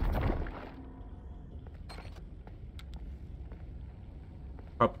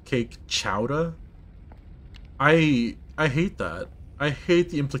cupcake chowder? I hate that. I hate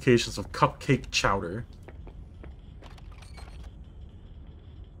the implications of cupcake chowder.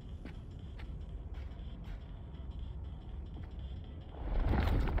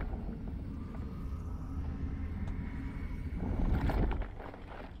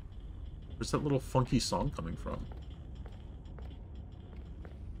 Where's that little funky song coming from?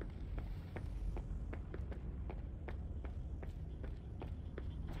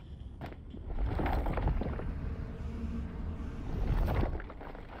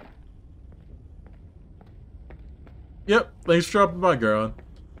 Yep, thanks for dropping by, girl.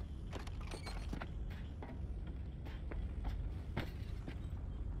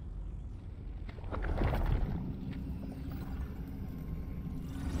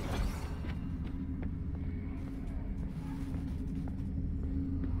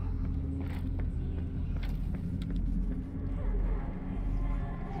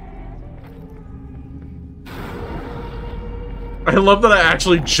 I love that I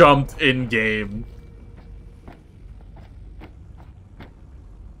actually jumped in-game.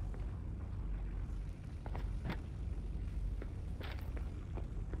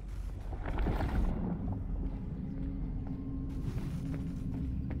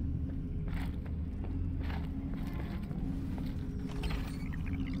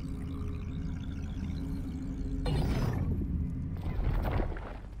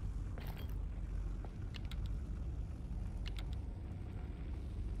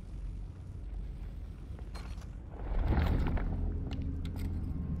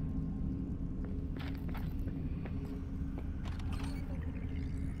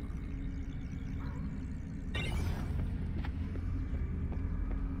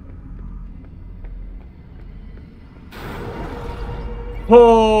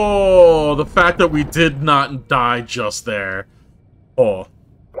 Oh, the fact that we did not die just there. Oh.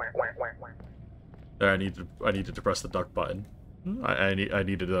 I needed to press the duck button. I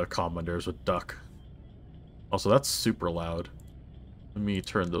needed to calm my nerves with duck. Also, that's super loud. Let me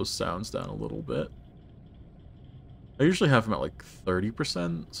turn those sounds down a little bit. I usually have them at like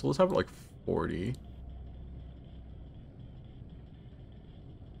 30%, so let's have it like 40.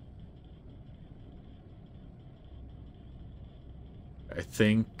 I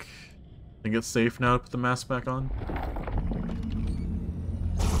think it's safe now to put the mask back on.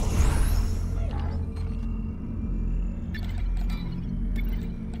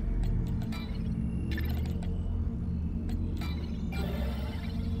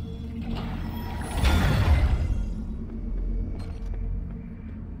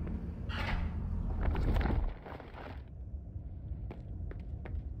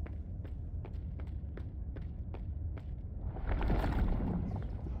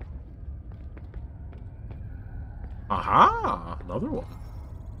 Aha! Another one.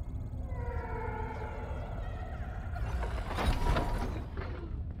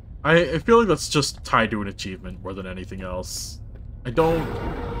 I feel like that's just tied to an achievement more than anything else. I don't...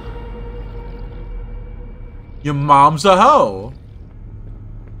 Your mom's a hoe!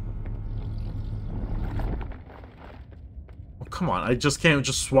 Oh, come on, I just can't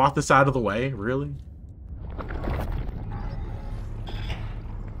just swat this out of the way? Really?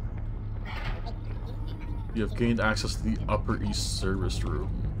 You have gained access to the Upper East Service Room.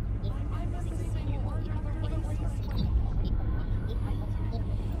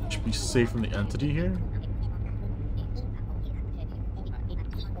 Should be safe from the entity here.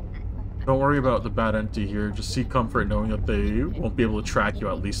 Don't worry about the bad entity here. Just seek comfort knowing that they won't be able to track you,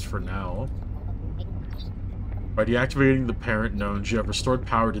 at least for now. By deactivating the parent nodes, you have restored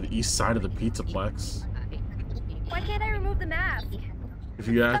power to the east side of the Pizzaplex. Why can't I remove the mask? If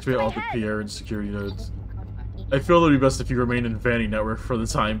you activate all the PR and security nodes, I feel it would be best if you remain in Vanny Network for the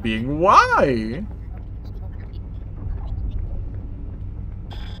time being. Why?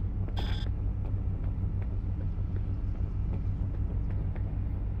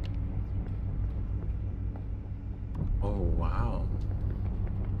 Oh, wow.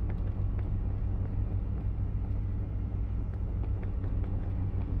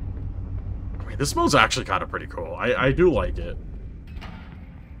 This mode's actually kind of pretty cool. I do like it.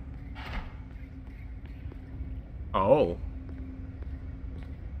 Oh.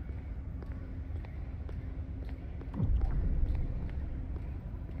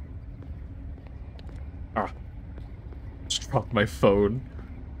 Ah. Just dropped my phone.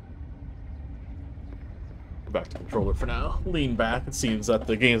 Go back to the controller for now. Lean back. It seems that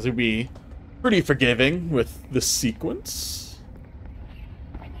the games would be pretty forgiving with this sequence.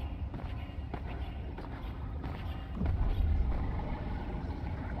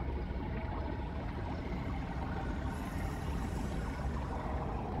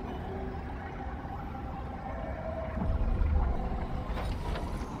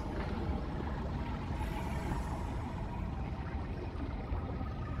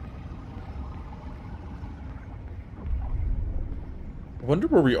 I wonder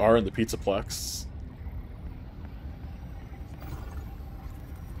where we are in the Pizzaplex.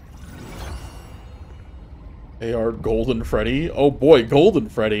 AR Golden Freddy? Oh boy, Golden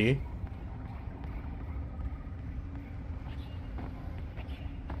Freddy.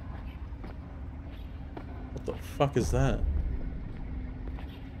 What the fuck is that?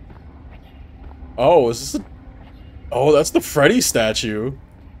 Oh, is this a... Oh, that's the Freddy statue.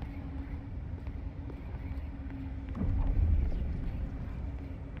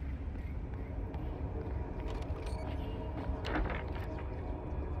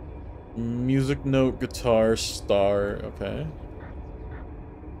 Music note, guitar, star, okay.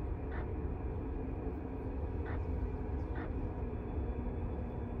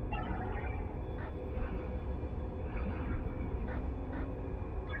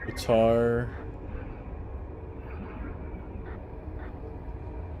 Guitar.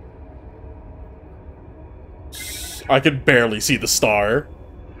 I could barely see the star.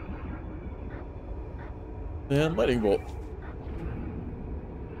 And lightning bolt.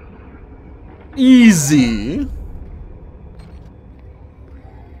 Easy.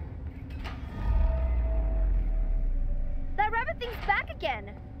 That rabbit thing's back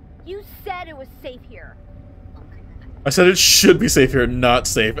again. You said it was safe here. I said it should be safe here, not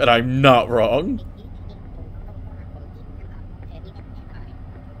safe, and I'm not wrong.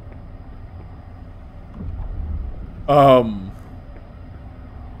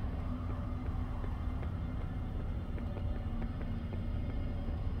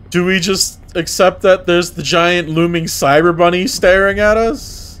 Do we just accept that there's the giant looming cyber bunny staring at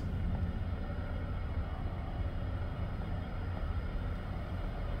us?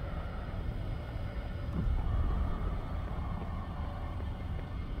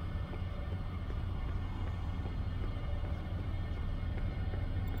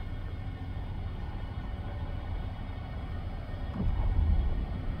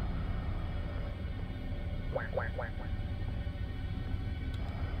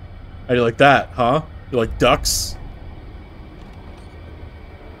 How do you like that, huh? You like ducks?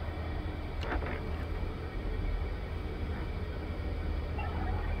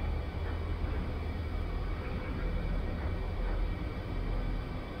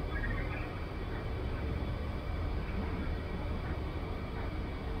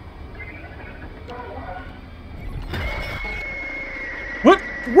 What?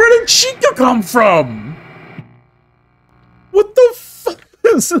 Where did Chica come from? What the fuck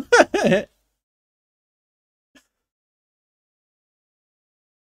is that?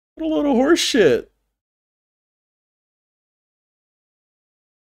 What a load of horse shit.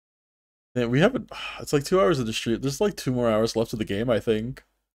 Man, we haven't... It's like 2 hours of the street. There's like 2 more hours left of the game, I think.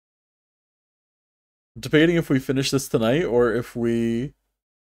 I'm debating if we finish this tonight or if we...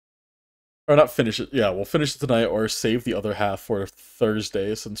 Or not finish it. Yeah, we'll finish it tonight or save the other half for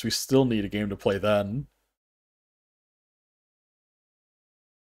Thursday since we still need a game to play then.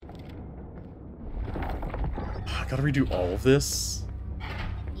 I gotta redo all of this.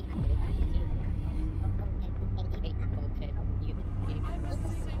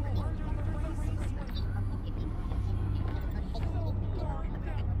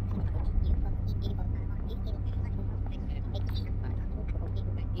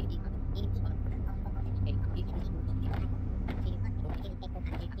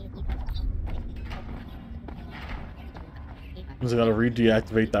 I gotta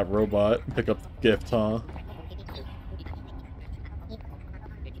re-deactivate that robot and pick up the gift, huh?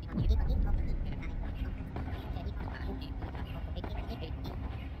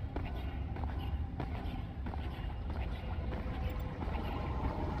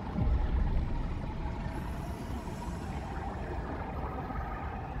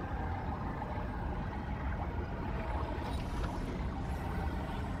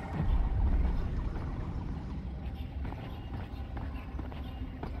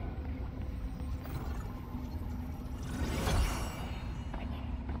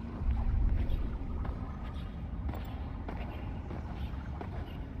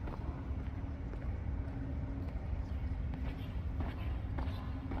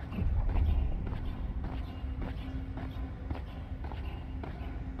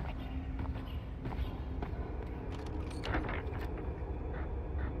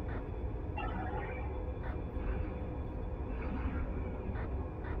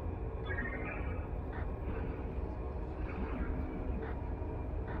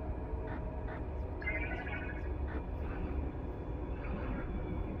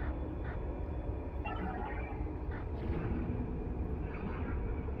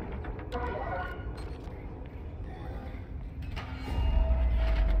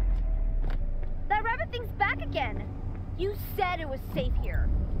 back again? You said it was safe here.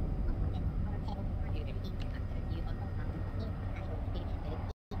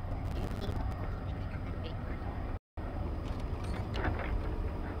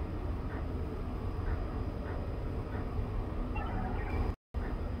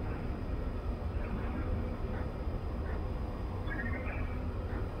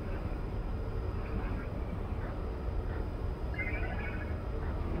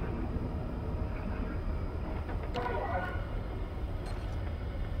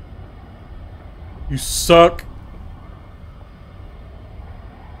 You suck.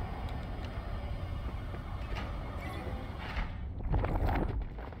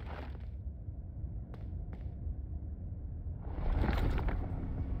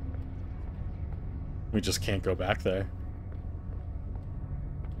 We just can't go back there.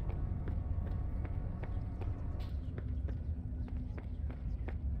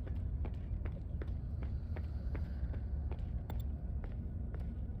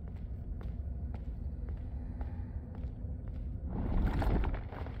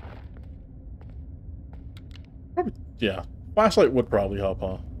 Probably, yeah. Flashlight would probably help,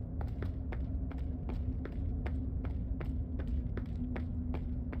 huh?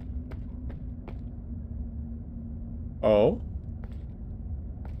 Oh?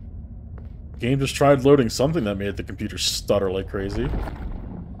 Game just tried loading something that made the computer stutter like crazy.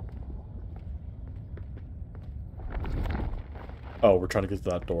 Oh, we're trying to get to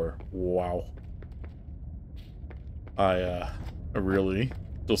that door. Wow. I really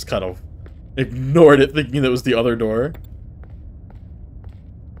just kind of ignored it, thinking that was the other door.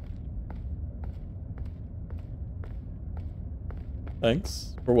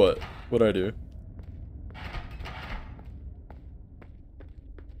 Thanks. For what? What'd I do?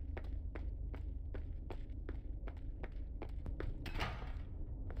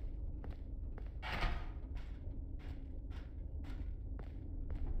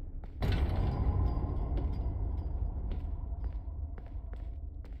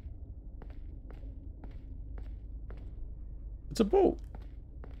 It's a boat.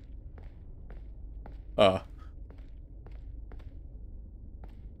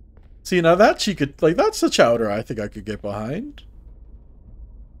 See, now that she could, like, that's the chowder I think I could get behind.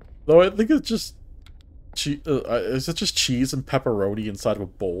 Though I think it's just, is it just cheese and pepperoni inside of a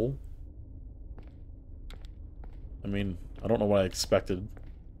bowl? I mean, I don't know what I expected.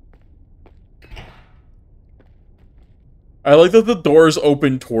 I like that the doors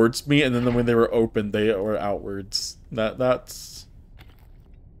open towards me, and then when they were open, they were outwards. That's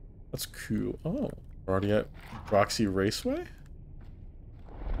cool. Oh, we're already at Roxy Raceway?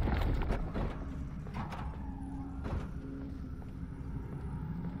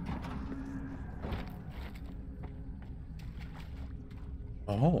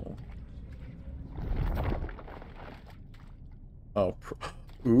 Oh. Oh,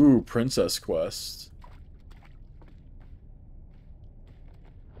 ooh, Princess Quest.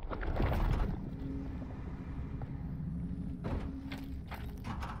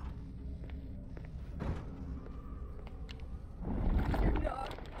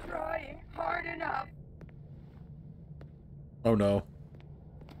 Oh no.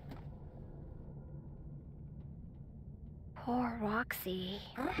 Poor Roxy.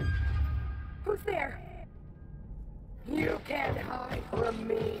 Huh? Who's there? You can't hide from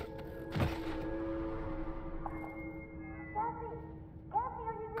me.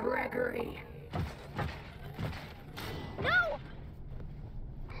 Gregory. No!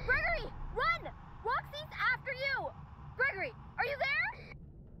 Gregory, run! Roxy's after you! Gregory, are you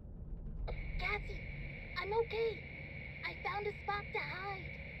there? Cassie, I'm okay. I found a spot to hide.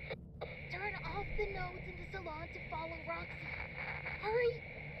 Turn off the nodes in the salon to follow Roxy. Hurry!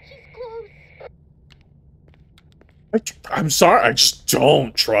 She's close. I'm sorry, I just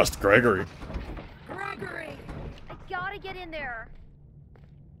don't trust Gregory. Gregory! I gotta get in there.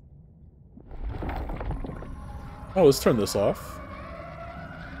 Oh, let's turn this off.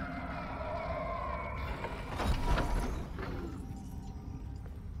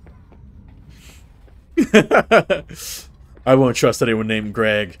 I won't trust anyone named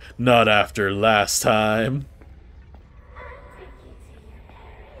Greg, not after last time.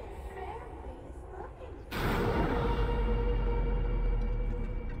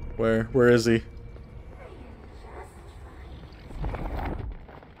 Where is he?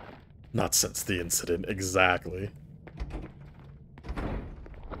 Not since the incident, exactly.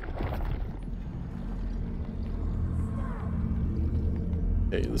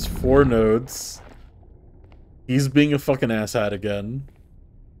 Okay, there's 4 nodes. He's being a fucking asshat again.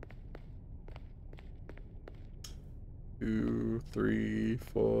 2, 3,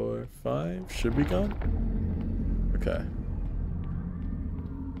 4, 5. Should be gone. Okay.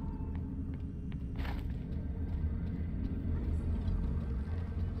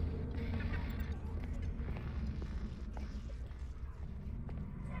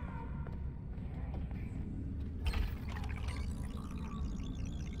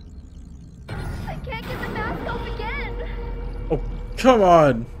 I can't get the mask off again. Oh, come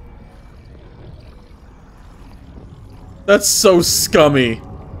on. That's so scummy.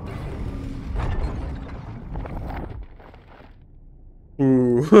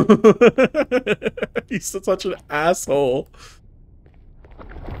 Ooh. He's such an asshole.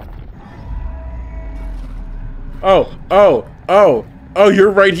 Oh,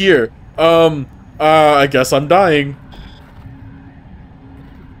 you're right here. I guess I'm dying.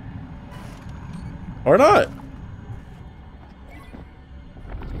 Or not.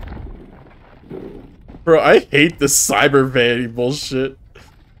 Bro, I hate this cyber vanity bullshit.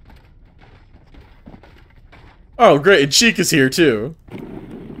 Oh, great, and Cheek is here too.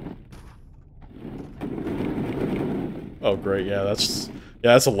 Oh, great, yeah,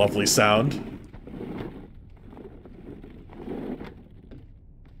 that's a lovely sound.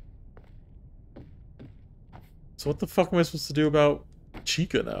 So what the fuck am I supposed to do about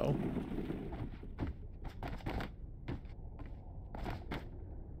Chica now?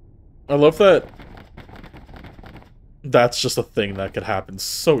 I love that that's just a thing that could happen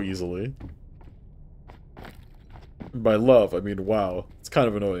so easily. And by love, I mean wow. It's kind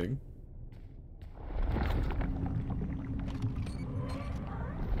of annoying.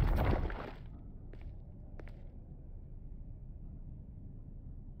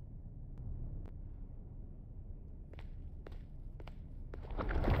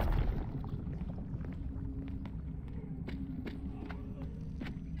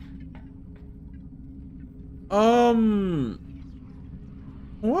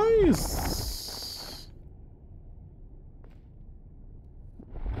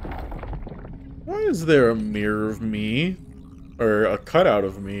 Why is there a mirror of me? Or a cutout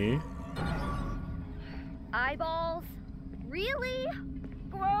of me? Eyeballs? Really?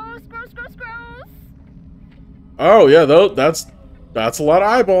 Gross, gross, gross, gross. Oh yeah, though that's a lot of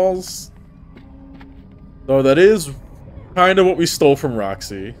eyeballs. Though that is kind of what we stole from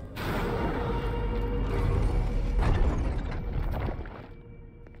Roxy.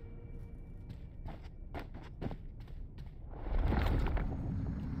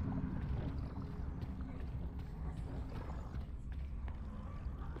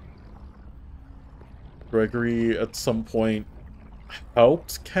 Gregory at some point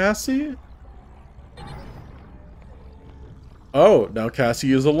helped Cassie? Oh, now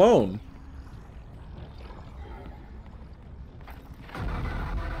Cassie is alone.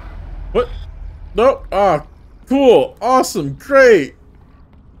 What? No. Ah, cool. Awesome. Great.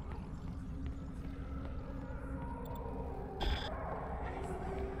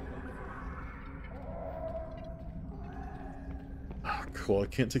 Oh, cool. I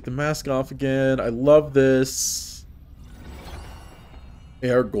can't take the mask off again. I love this.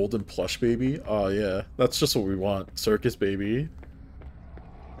 AR golden plush baby. Oh, yeah. That's just what we want. Circus baby.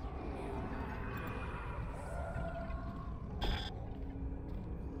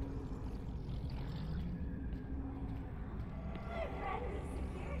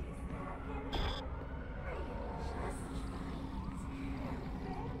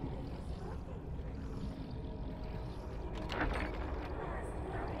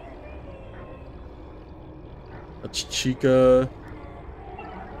 That's Chica.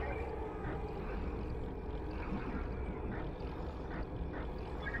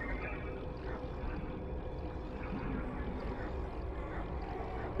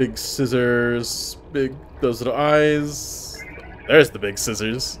 Big scissors. Big, those are the eyes. There's the big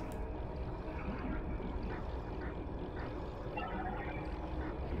scissors.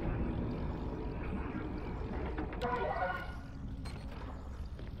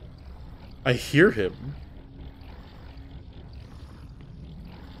 I hear him.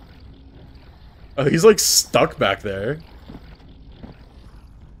 Oh, he's like stuck back there.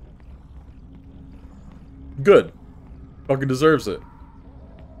 Good. Fucking deserves it.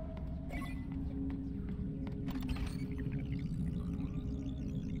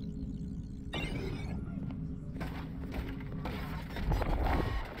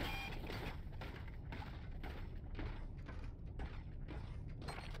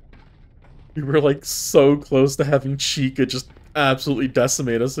 We were like so close to having Chica just absolutely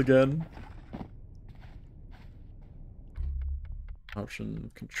decimate us again.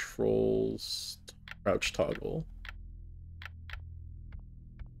 Option controls crouch toggle.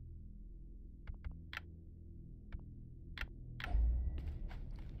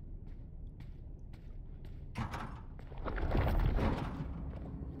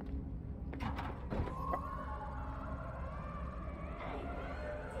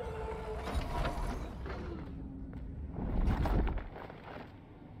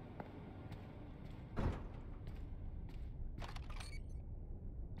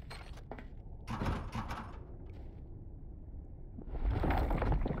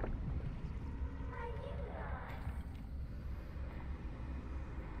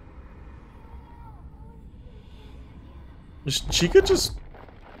 She could just...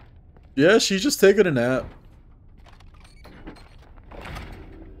 Yeah, she's just taking a nap.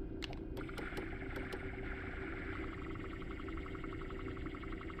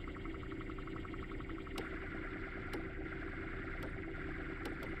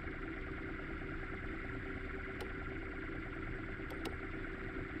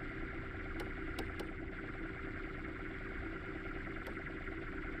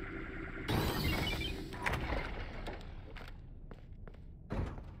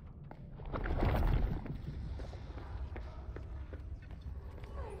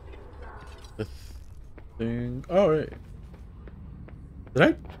 Oh, wait. Did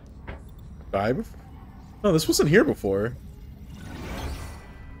I die before? No, this wasn't here before.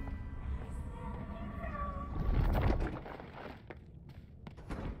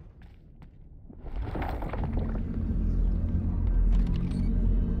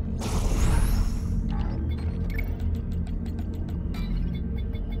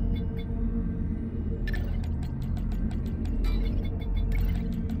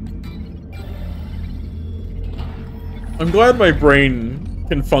 I'm glad my brain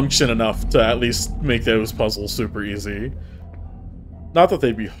can function enough to at least make those puzzles super easy. Not that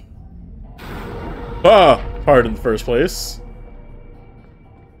they'd be hard in the first place.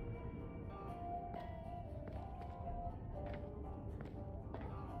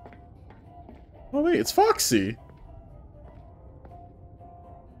 Oh wait, it's Foxy.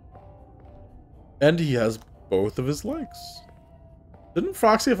 And he has both of his legs. Didn't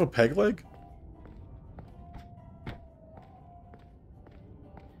Foxy have a peg leg?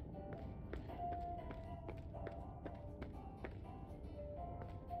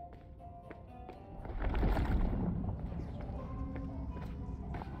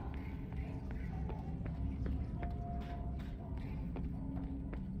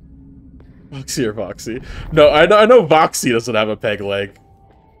 Foxy or Foxy? No, I know Voxy doesn't have a peg leg.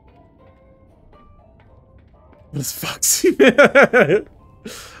 What is Foxy?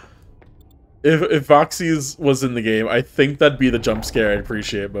 If Foxy's was in the game, I think that'd be the jump scare I'd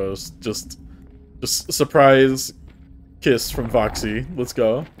appreciate most. Just surprise kiss from Foxy. Let's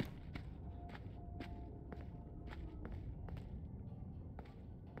go.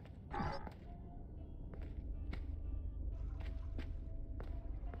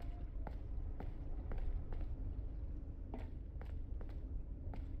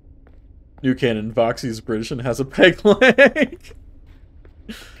 New canon, Voxy's British and has a peg leg.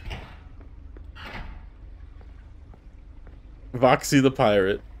 Voxy the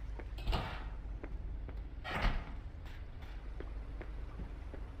pirate.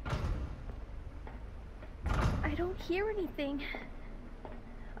 I don't hear anything.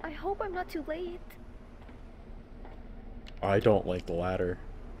 I hope I'm not too late. I don't like the ladder.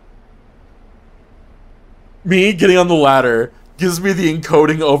 Me getting on the ladder gives me the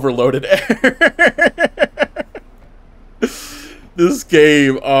encoding overloaded error. This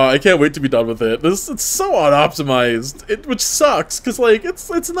game, I can't wait to be done with it. It's so unoptimized, which sucks because like it's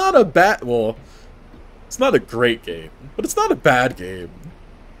not a bad, well, it's not a great game, but it's not a bad game.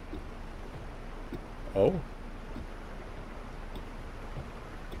 Oh.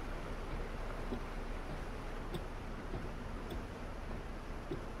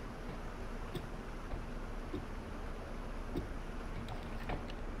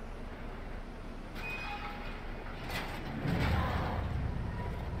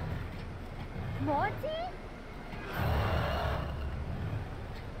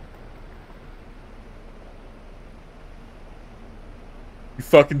 You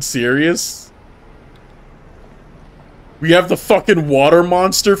fucking serious? We have the fucking water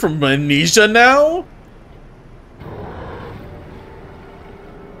monster from Amnesia now?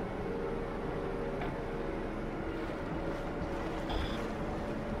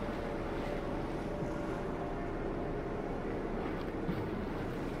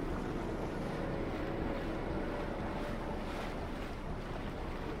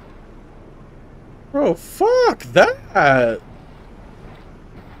 Bro, fuck that!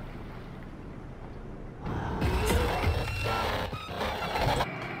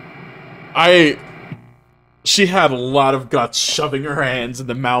 She had a lot of guts shoving her hands in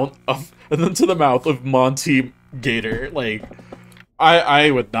the mouth of, and into the mouth of Monty Gator. Like, I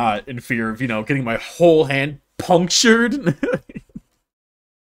would not, in fear of, you know, getting my whole hand punctured.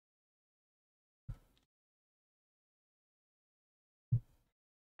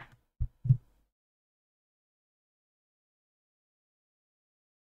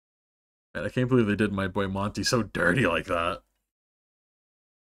 Man, I can't believe they did my boy Monty so dirty like that.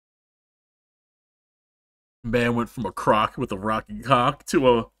 Man went from a croc with a rocking cock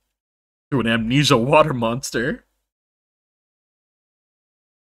to an amnesia water monster.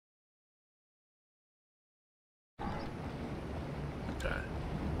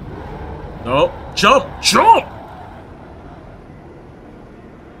 No. Jump! Jump!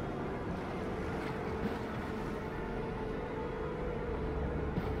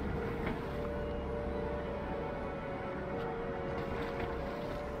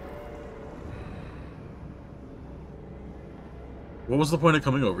 What was the point of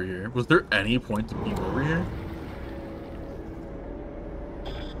coming over here? Was there any point to being over here?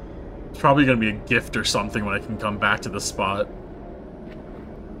 It's probably gonna be a gift or something when I can come back to the spot.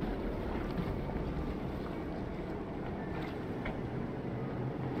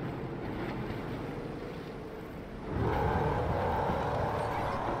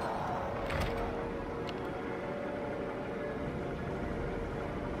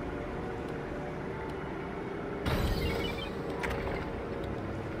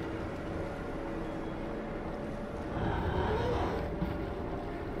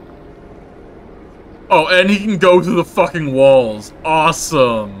 Oh, and he can go through the fucking walls.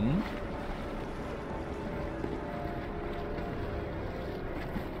 Awesome.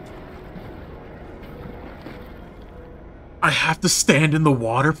 I have to stand in the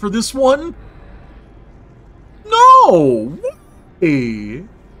water for this one? No! Why?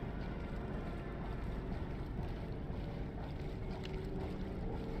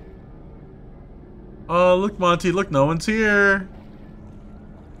 Oh, look, Monty, look, no one's here.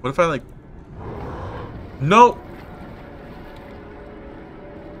 What if I, like... Nope.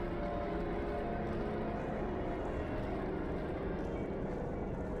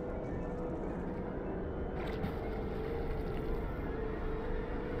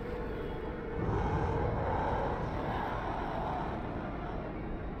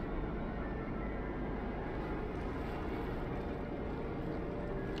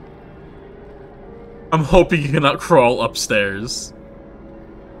 I'm hoping you cannot crawl upstairs.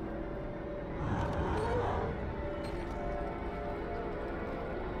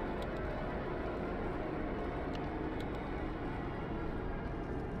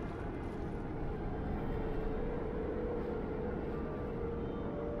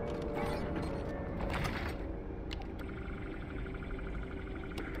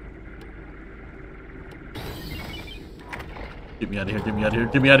 Get me out of here, get me out of here,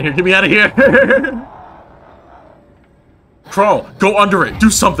 get me out of here, get me out of here! Crawl! Go under it!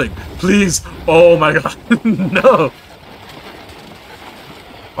 Do something! Please! Oh my god! No!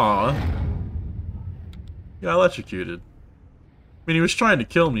 Aw. Yeah, electrocuted. I mean, he was trying to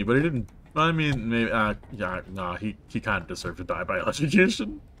kill me, but he didn't... I mean, maybe... yeah, nah, he kind of deserved to die by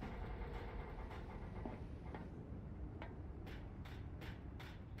electrocution.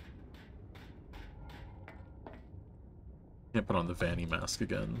 Can't put on the Vanny mask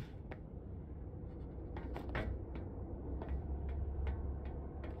again.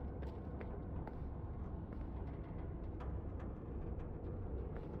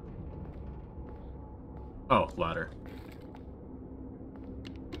 Oh, ladder.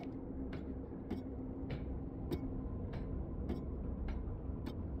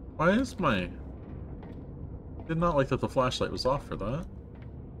 Why is my... Did not like that the flashlight was off for that.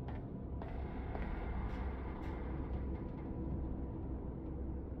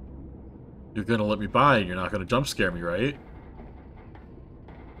 You're gonna let me by and you're not gonna jump scare me, right?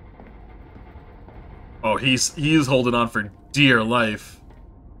 Oh, he is holding on for dear life.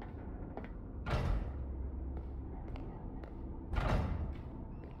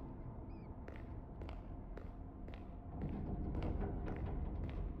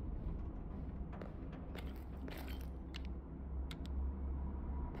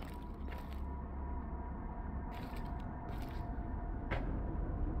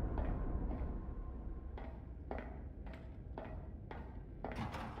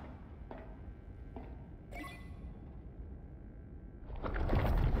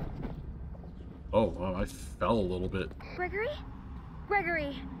 Oh, wow, I fell a little bit. Gregory?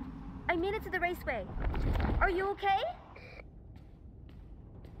 Gregory! I made it to the raceway. Are you okay?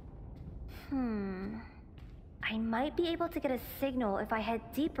 I might be able to get a signal if I head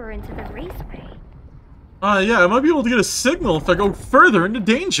deeper into the raceway. Yeah, I might be able to get a signal if I go further into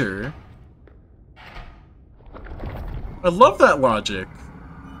danger. I love that logic.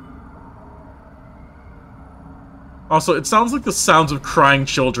 Also, it sounds like the sounds of crying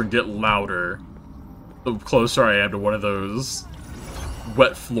children get louder the closer I am to one of those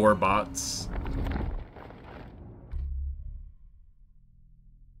wet floor bots.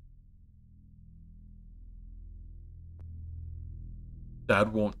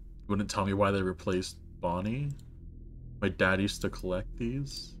 Dad wouldn't tell me why they replaced Bonnie. My dad used to collect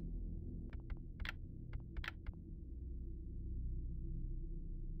these.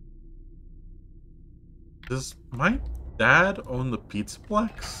 Does my dad own the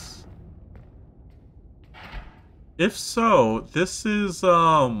Pizzaplex? If so, this is,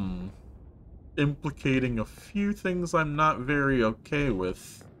 implicating a few things I'm not very okay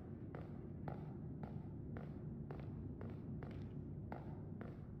with.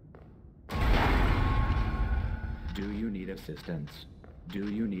 Do you need assistance?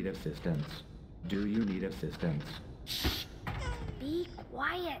 Do you need assistance? Do you need assistance? Be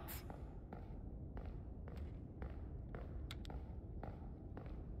quiet.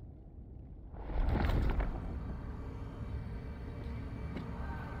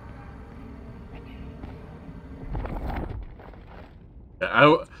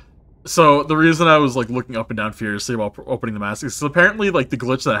 So the reason I was like looking up and down furiously while opening the mask is apparently like the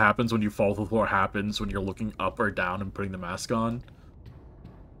glitch that happens when you fall to the floor happens when you're looking up or down and putting the mask on.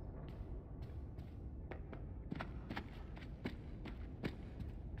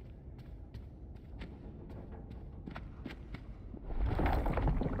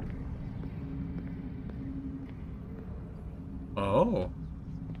 Oh.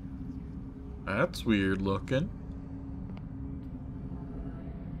 That's weird looking.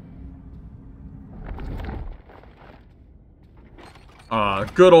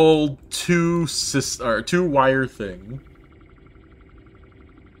 Good old two wire thing.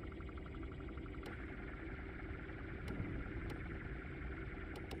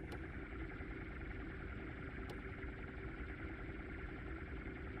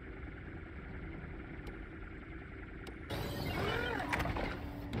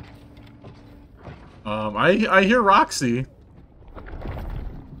 I hear Roxy.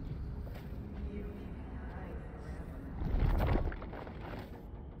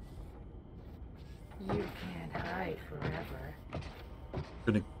 You can't hide forever.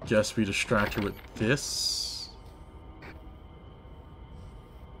 Gonna guess we distract her with this.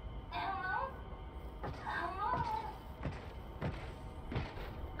 Hello? Hello?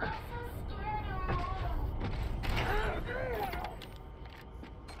 I'm so scared.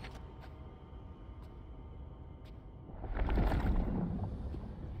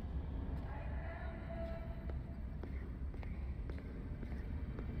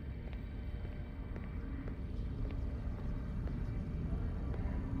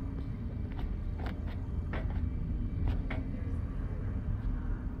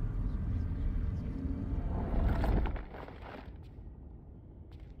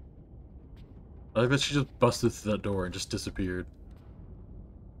 I like that she just busted through that door and just disappeared.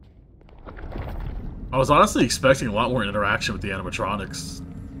 I was honestly expecting a lot more interaction with the animatronics.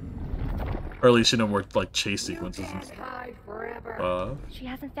 Or at least, you know, more, like, chase sequences and stuff. Hide forever. She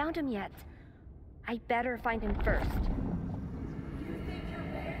hasn't found him yet. I better find him first.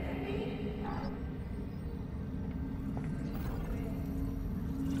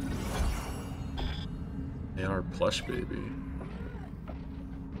 And our plush baby.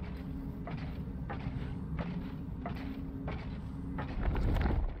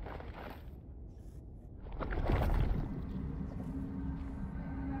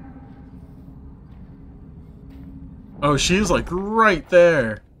 Oh, she's like right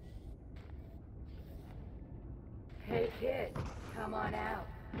there. Hey kid, come on out.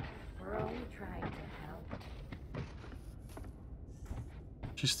 We're only trying to help.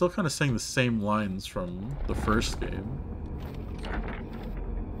 She's still kind of saying the same lines from the first game.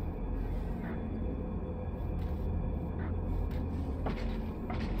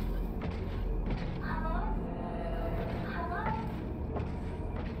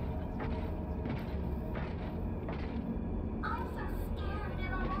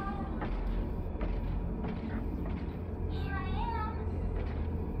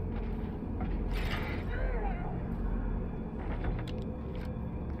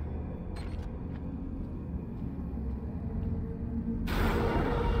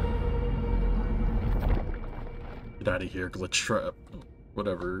 Get out of here, glitch trap.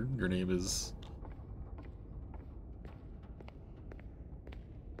 Whatever your name is.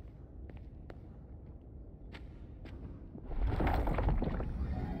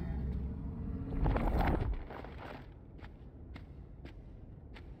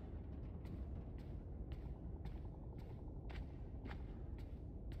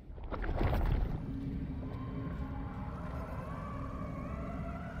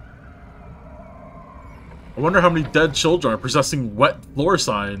 I wonder how many dead children are possessing wet floor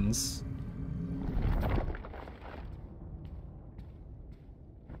signs.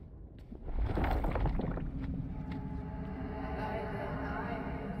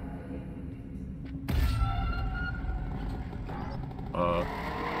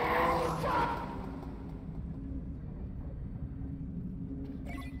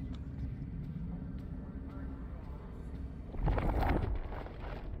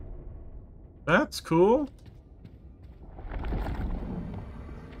 That's cool.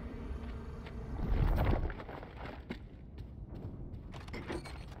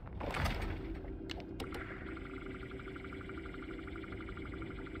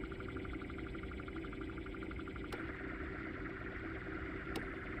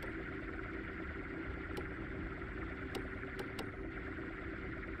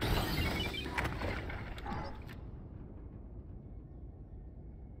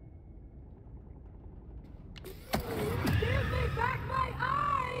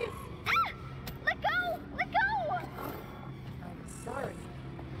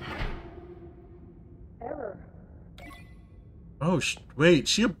 Oh, wait,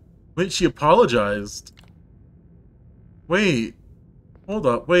 she apologized. Wait. Hold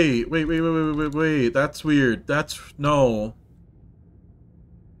up. Wait. That's weird. No.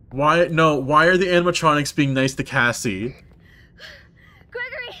 Why are the animatronics being nice to Cassie?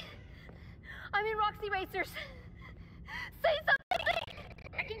 Gregory! I'm in Roxy Racers. Say something!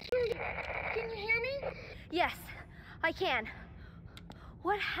 I can hear you. Can you hear me? Yes, I can.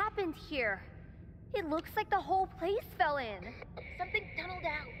 What happened here? It looks like the whole place fell in. Something tunneled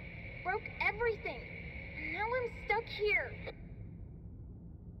out. Broke everything. And now I'm stuck here.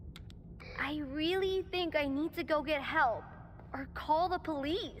 I really think I need to go get help. Or call the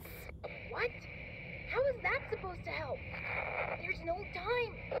police. What? How is that supposed to help? There's no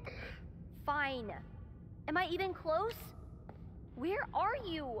time. Fine. Am I even close? Where are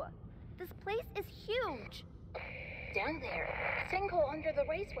you? This place is huge. Down there. Sinkhole under the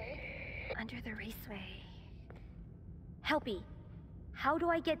raceway. Under the raceway. Helpy, how do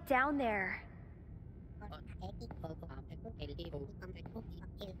I get down there? I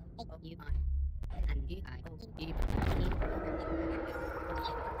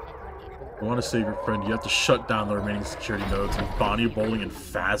want to save your friend. You have to shut down the remaining security nodes and Bonnie Bowling and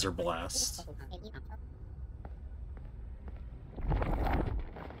Phaser Blast.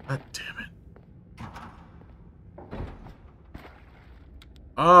 God damn it.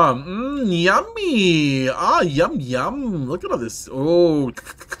 Yummy! Ah, yum. Look at all this. Oh,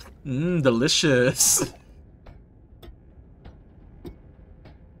 delicious.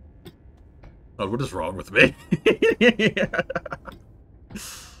 Oh, what is wrong with me?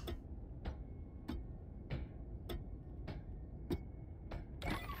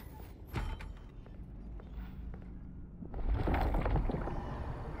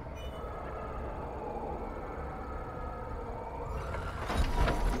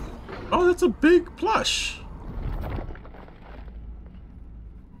 Oh, that's a big plush.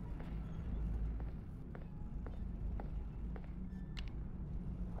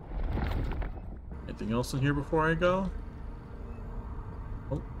 Anything else in here before I go?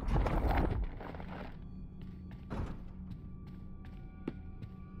 Oh.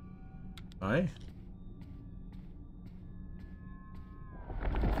 Hi.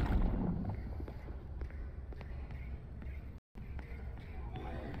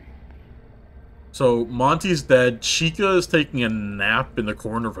 So, Monty's dead, Chica is taking a nap in the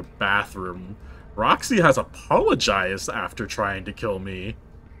corner of a bathroom. Roxy has apologized after trying to kill me.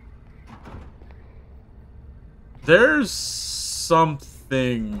 There's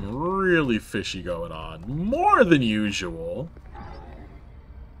something really fishy going on. More than usual.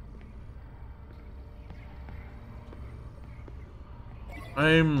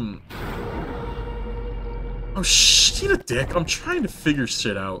 Oh, shit, a dick. I'm trying to figure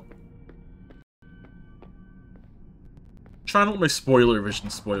shit out. Trying to let my spoiler vision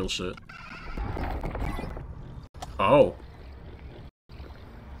spoil shit. Oh.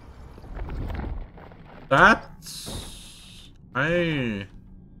 God, I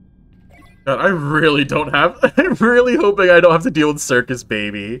really don't have... I'm really hoping I don't have to deal with Circus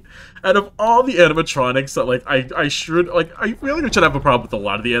Baby. Out of all the animatronics that, like, I should... Like, I feel like I should have a problem with a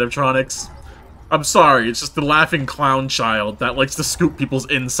lot of the animatronics. I'm sorry, it's just the laughing clown child that likes to scoop people's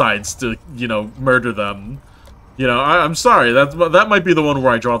insides to, you know, murder them. You know, I'm sorry, that might be the one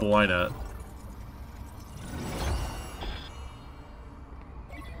where I draw the line at.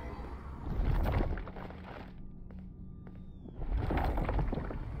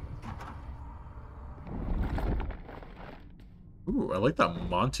 Ooh, I like that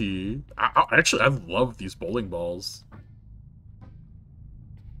Monty. Actually, I love these bowling balls.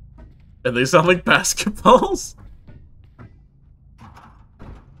 And they sound like basketballs?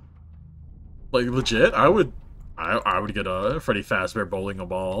 Like, legit, I would get a Freddy Fazbear bowling a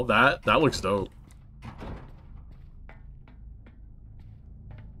ball. That looks dope.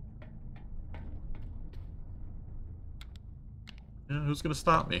 Yeah, who's gonna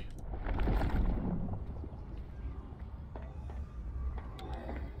stop me?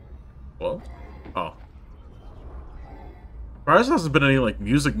 Well, oh. Surprised there hasn't been any, like,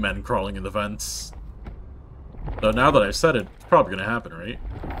 music men crawling in the vents. Though now that I've said it, it's probably gonna happen, right?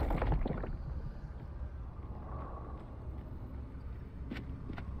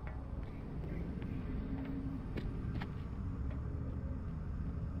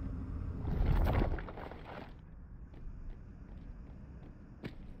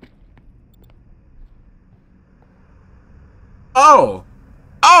 Oh!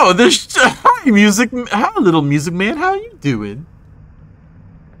 Oh, there's... Hi, hi, little music man. How you doing?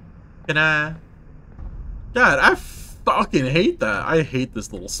 Can I... God, I fucking hate that. I hate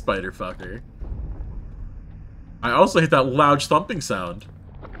this little spider fucker. I also hate that loud thumping sound.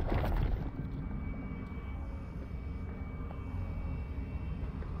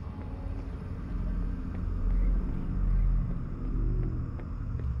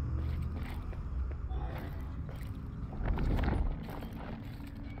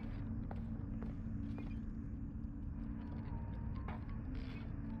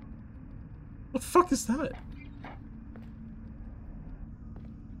 What the fuck is that?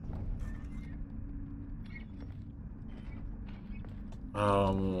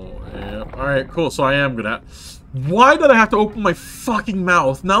 Yeah. Alright, cool. So I am gonna... Why did I have to open my fucking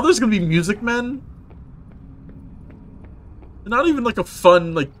mouth? Now there's gonna be music men? Not even like a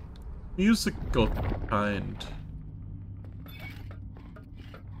fun, like, musical kind.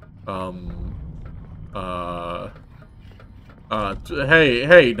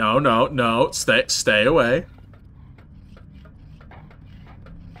 Hey, no, stay away.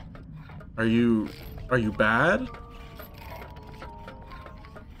 Are you bad?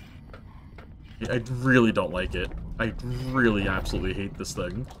 I really don't like it. I really absolutely hate this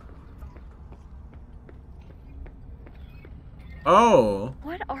thing. Oh.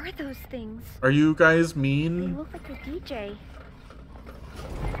 What are those things? Are you guys mean? They look like a DJ.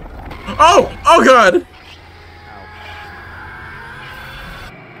 Oh! Oh god!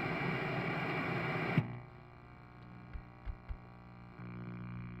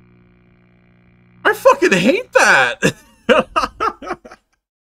 I fucking hate that!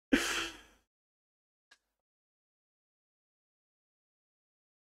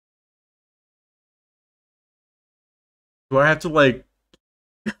 Do I have to like...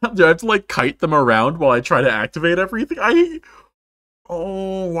 Do I have to like kite them around while I try to activate everything?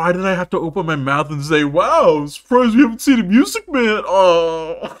 Oh, why did I have to open my mouth and say, wow, surprised we haven't seen a music man?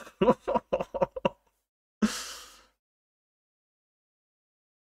 Oh.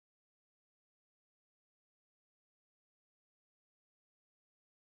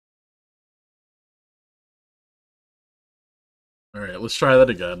 Alright, let's try that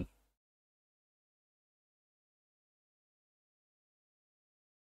again.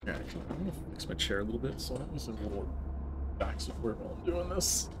 Yeah, actually, I'm gonna fix my chair a little bit so I have a little back support while I'm doing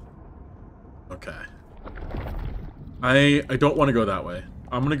this. Okay. I don't want to go that way.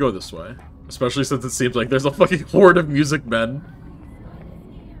 I'm gonna go this way. Especially since it seems like there's a fucking horde of music men.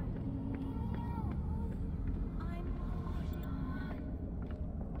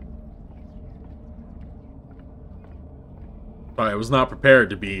 I was not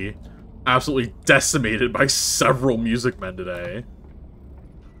prepared to be absolutely decimated by several music men today.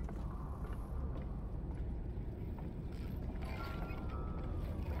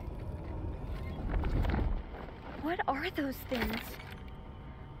 What are those things?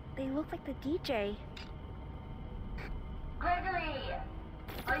 They look like the DJ. Gregory,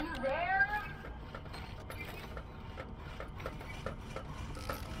 are you there?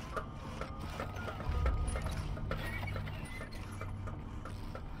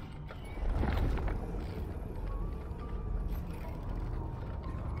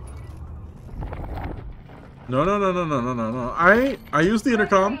 No. I use the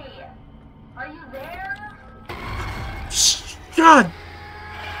intercom. Are you there? God!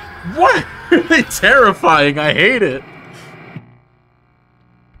 What? Are they terrifying? I hate it.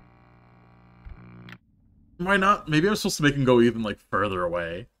 Why not? Maybe I'm supposed to make him go even, like, further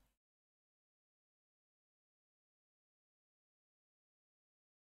away.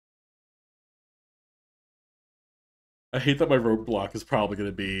 I hate that my roadblock is probably going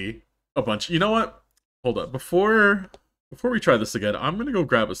to be a bunch. You know what? Hold up. Before we try this again, I'm going to go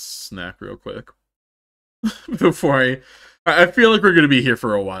grab a snack real quick. Before I feel like we're going to be here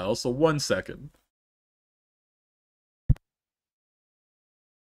for a while, so 1 second.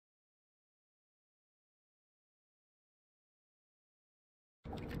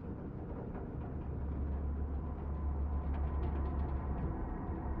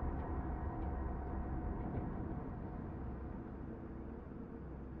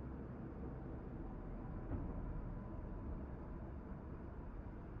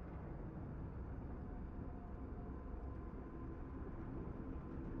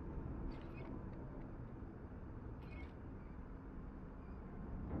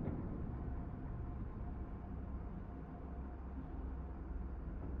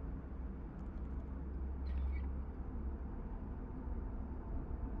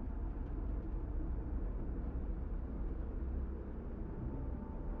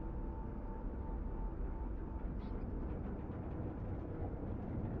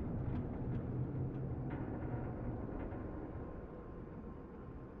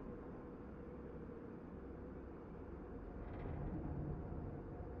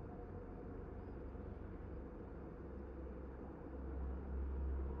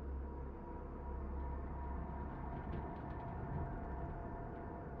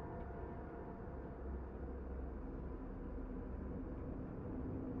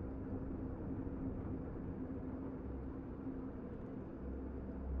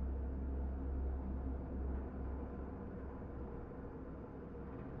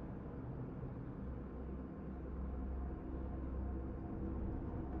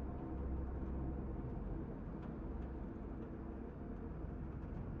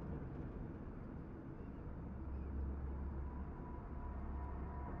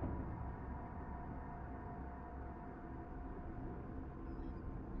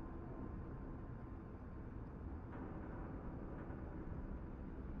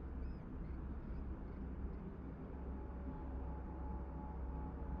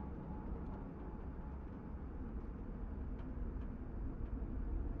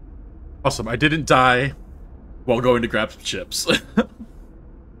 Awesome, I didn't die while going to grab some chips.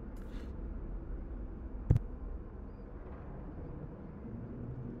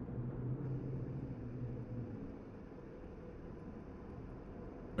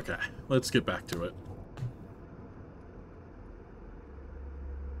 Okay, let's get back to it.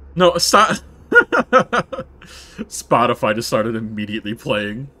 No, stop! Spotify just started immediately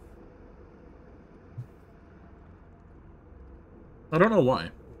playing. I don't know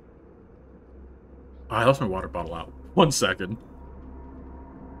why. I left my water bottle out. 1 second.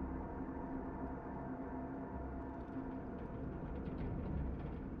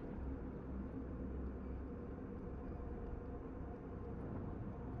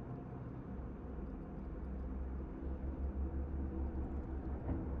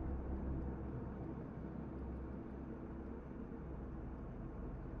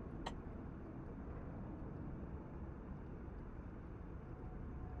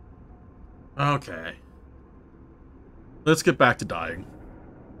 Okay. Let's get back to dying.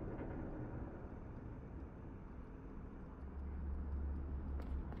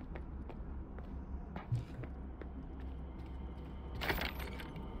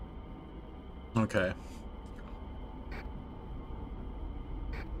 Okay.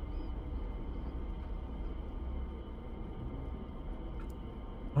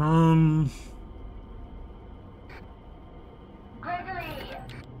 Gregory,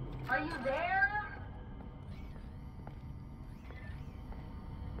 are you there?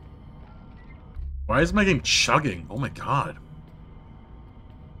 Why is my game chugging? Oh my god.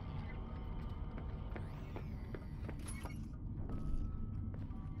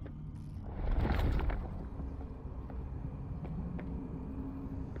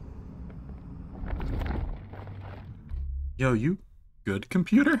 Yo, you good,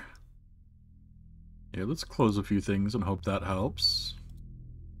 computer? Yeah, let's close a few things and hope that helps.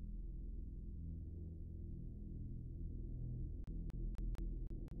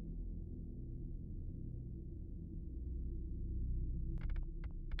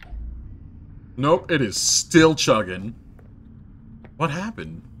 Nope, it is still chugging. What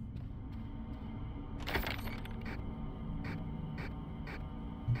happened?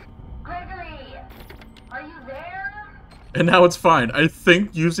 Gregory, are you there? And now it's fine. I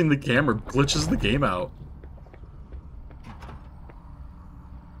think using the camera glitches the game out.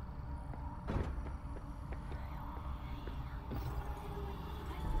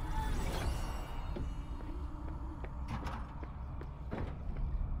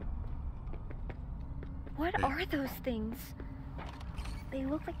 What are those things? They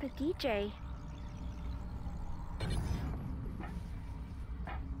look like the DJ.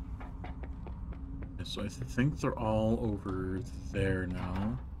 So I think they're all over there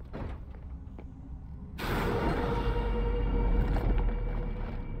now.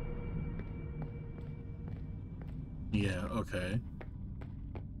 Yeah, okay.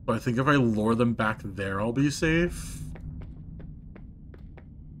 But I think if I lure them back there, I'll be safe.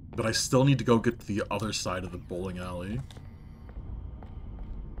 But I still need to go get to the other side of the bowling alley.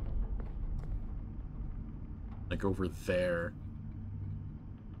 Like over there.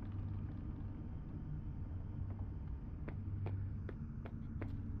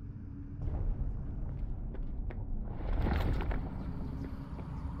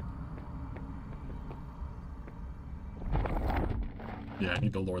 Yeah, I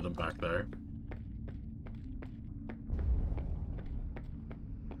need to lure them back there.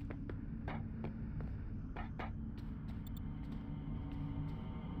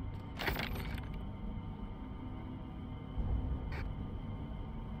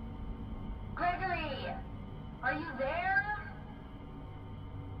 Gregory, are you there?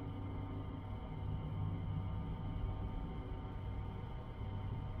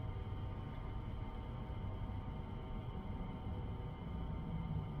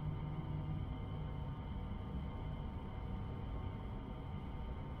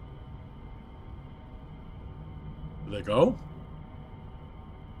 Did they go?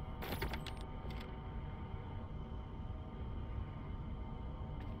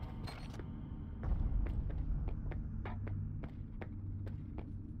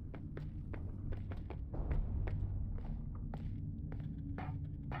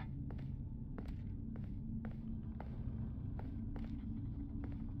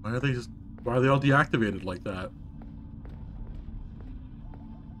 Why are they all deactivated like that?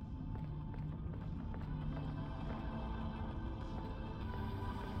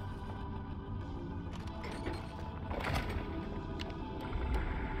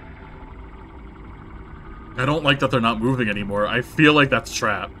 I don't like that they're not moving anymore. I feel like that's a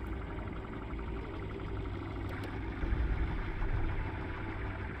trap.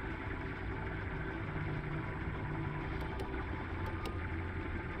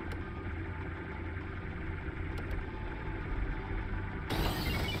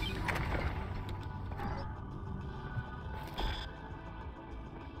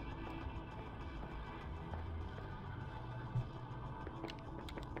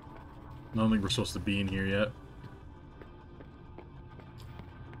 I don't think we're supposed to be in here yet.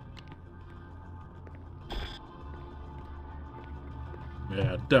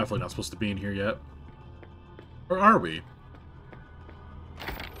 Yeah, definitely not supposed to be in here yet. Or are we?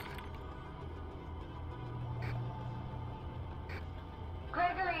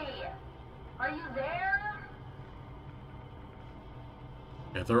 Gregory, are you there?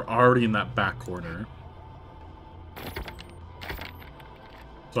 Yeah, they're already in that back corner.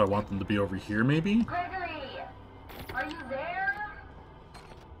 So I want them to be over here, maybe? Gregory, are you there?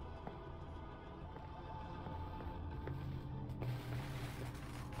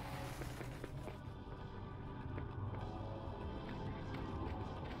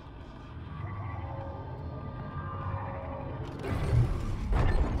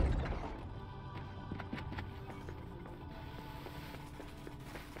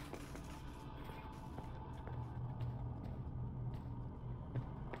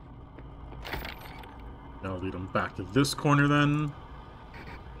 Now lead them back to this corner then.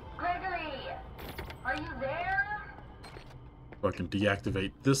 Gregory, are you there? So I can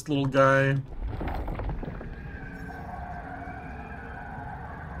deactivate this little guy.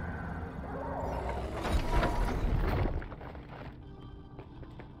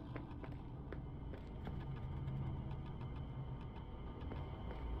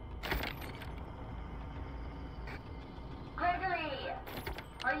 Gregory,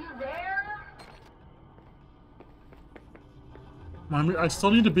 are you there? I mean, I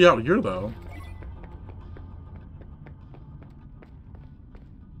still need to be out here, though.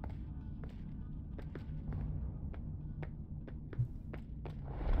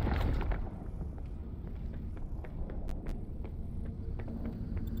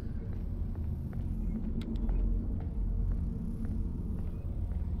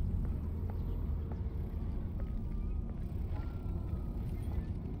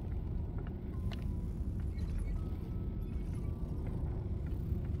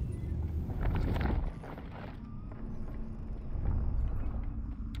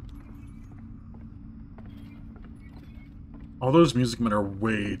 All those music men are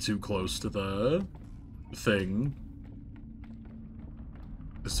way too close to the thing.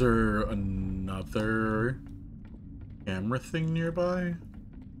 Is there another camera thing nearby?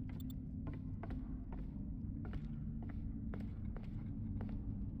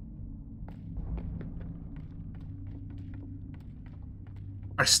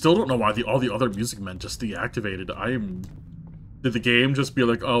 I still don't know why all the other music men just deactivated. Did the game just be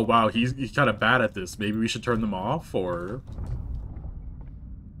like, oh wow, he's kind of bad at this. Maybe we should turn them off, or...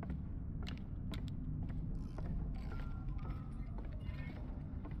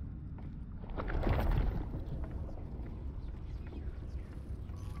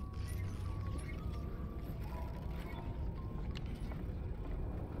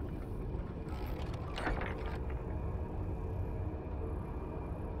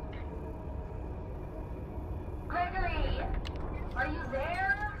 Gregory, are you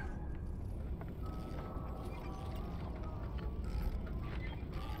there?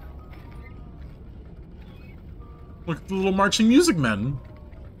 Look at the little marching music men.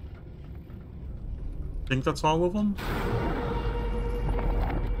 Think that's all of them?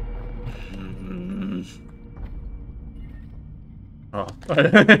 Oh, I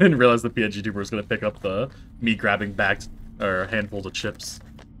didn't realize the PNG tuber was going to pick up me grabbing bags or handfuls of chips.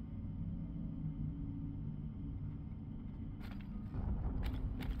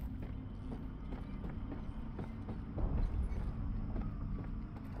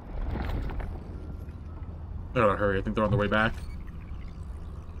 I gotta hurry, I think they're on the way back.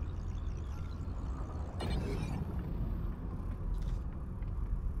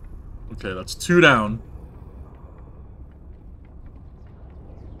 Okay, that's 2 down.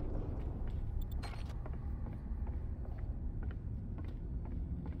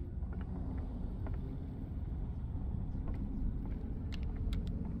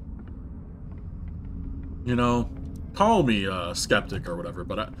 You know, call me a skeptic or whatever,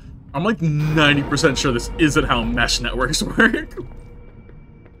 but I'm like 90% sure this isn't how mesh networks work.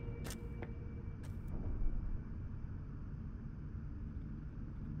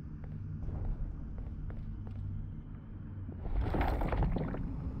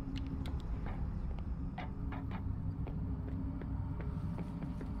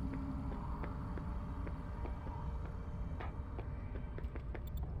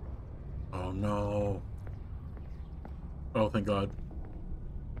 Oh no. Oh, thank God.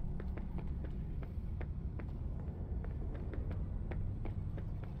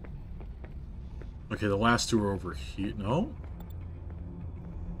 Okay, the last 2 are over here. No?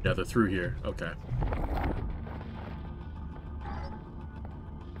 Yeah, they're through here. Okay.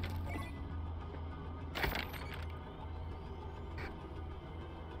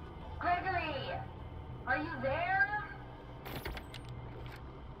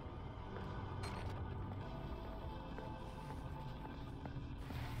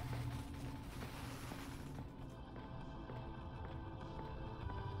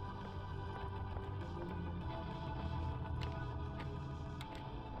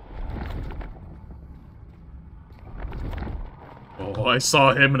 Oh, I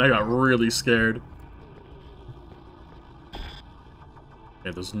saw him and I got really scared.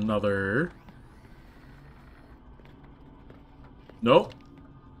 Okay, there's another. Nope.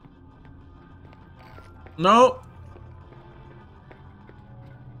 Nope.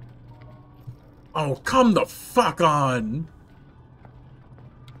 Oh, come the fuck on.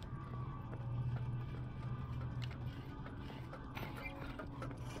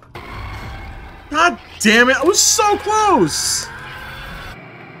 God damn it, I was so close!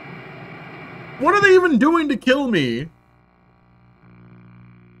 What are they even doing to kill me?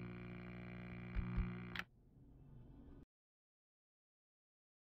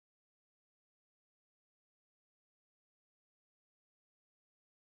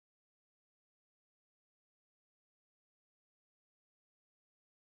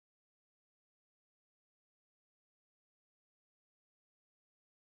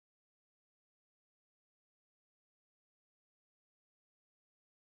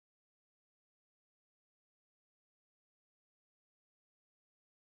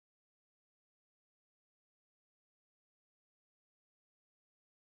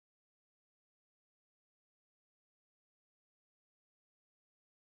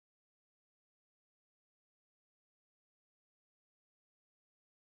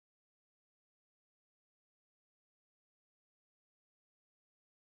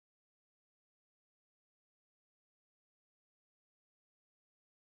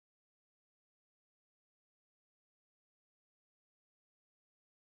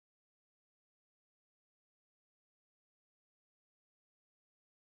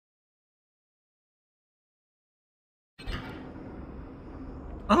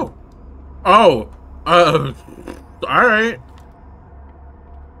 Oh. Oh. Alright.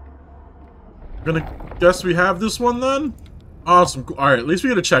 Gonna guess we have this one then? Awesome. Alright, at least we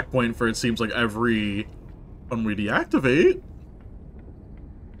get a checkpoint for it seems like every one we deactivate.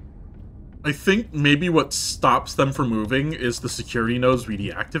 I think maybe what stops them from moving is the security nodes we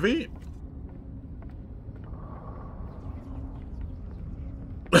deactivate.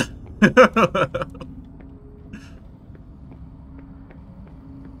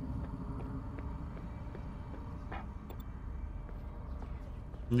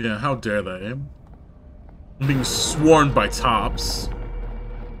 Yeah, how dare they? I'm being swarmed by tops.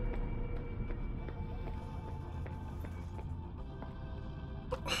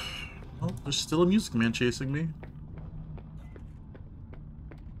 Oh, there's still a music man chasing me.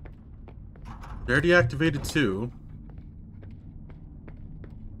 They're deactivated too.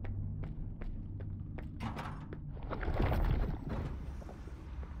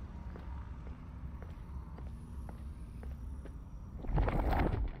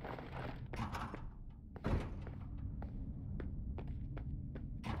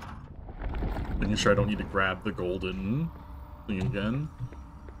 Making sure I don't need to grab the golden thing again.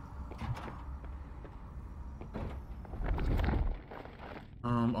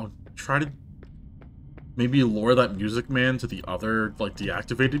 I'll try to maybe lure that music man to the other, like,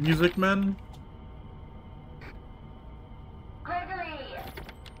 deactivated music men. Gregory,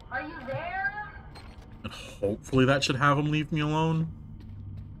 are you there? And hopefully that should have him leave me alone.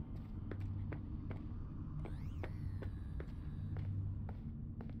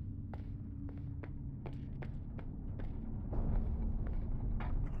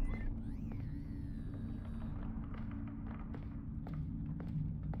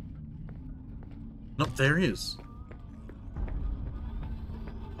 Nope, there he is.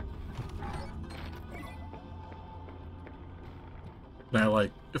 Now,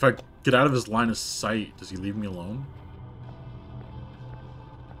 like, if I get out of his line of sight, does he leave me alone?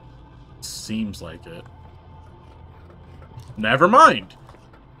 Seems like it. Never mind!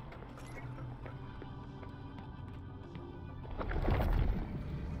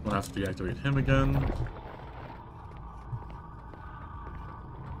 We'll have to deactivate him again.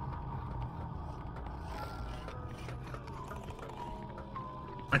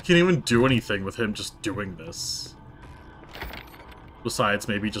 I can't even do anything with him just doing this. Besides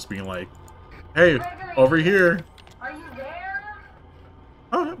maybe just being like, hey, Gregory, over here. Are you there?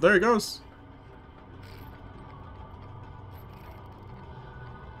 Oh, there he goes.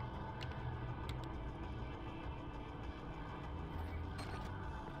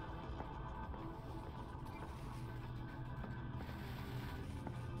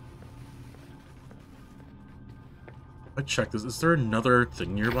 I check this. Is there another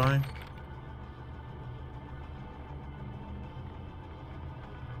thing nearby?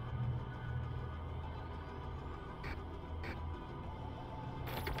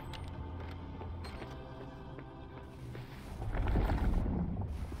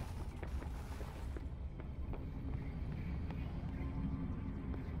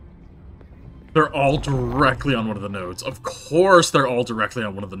 They're all directly on one of the nodes. Of course they're all directly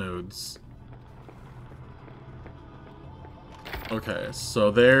on one of the nodes. Okay,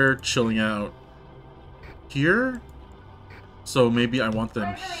 so they're chilling out here. So maybe I want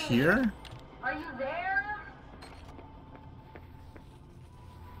them here? Are you there?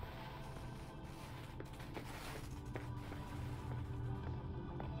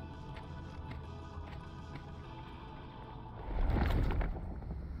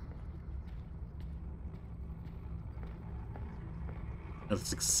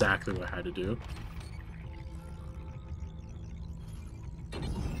 That's exactly what I had to do.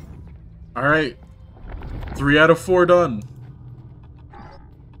 Alright. 3 out of 4 done.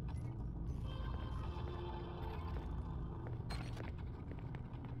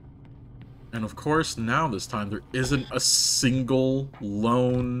 And of course, now this time, there isn't a single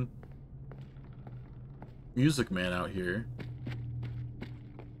lone music man out here.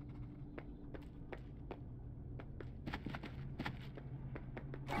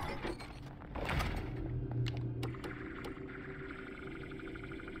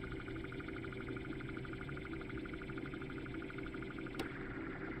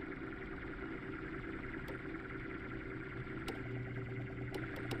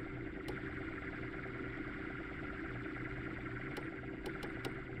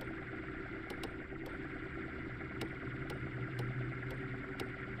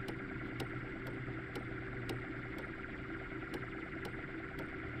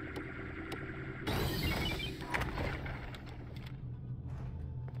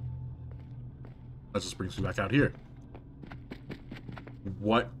 That just brings me back out here.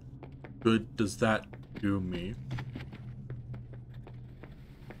 What good does that do me?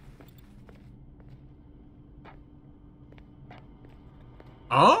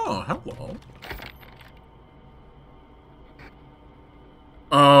 Oh, hello.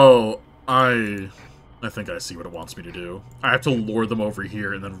 Oh, I think I see what it wants me to do. I have to lure them over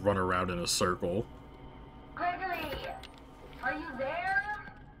here and then run around in a circle. Gregory, are you there?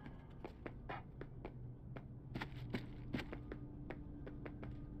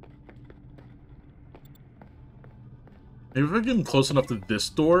 Maybe if I get them close enough to this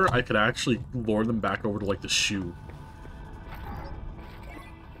door, I could actually lure them back over to, like, the shoe.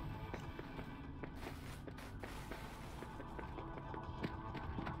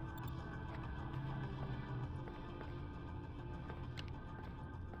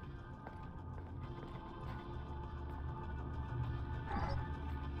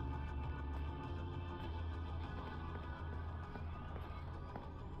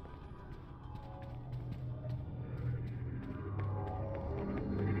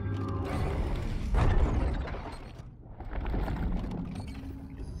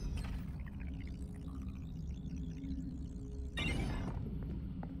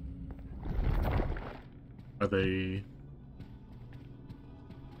 Are they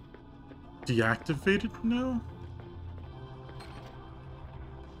deactivated now?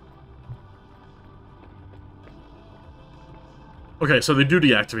 Okay, so they do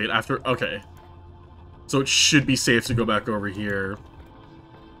deactivate after... Okay. So it should be safe to go back over here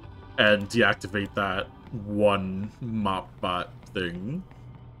and deactivate that one mop bot thing.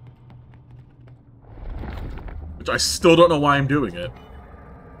 Which I still don't know why I'm doing it.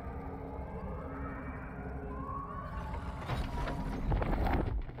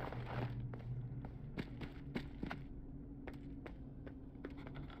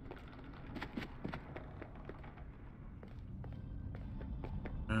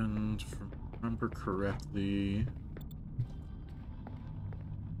 And if I remember correctly,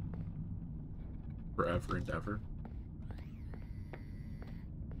 forever and ever.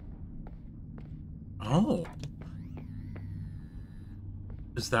 Oh,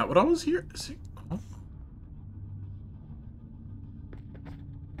 is that what I was here? Is it, oh.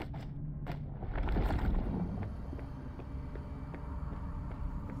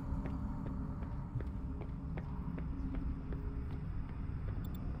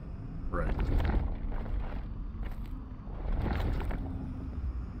 Right.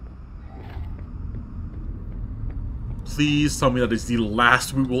 Please tell me that is the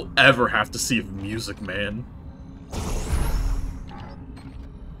last we will ever have to see of Music Man.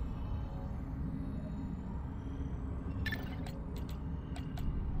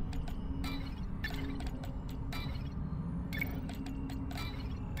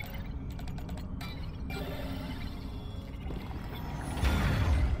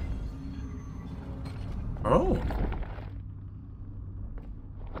 Oh.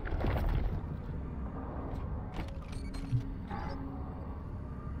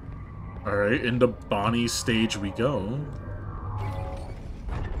 Alright, into Bonnie's stage we go.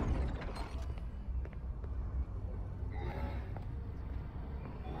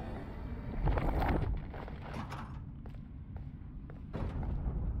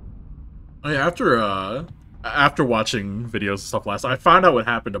 After watching videos and stuff last night, I found out what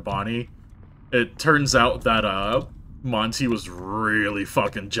happened to Bonnie. It turns out that Monty was really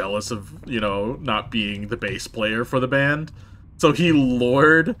fucking jealous of, you know, not being the bass player for the band. So he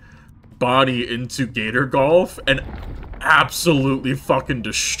lured Bonnie into Gator Golf and absolutely fucking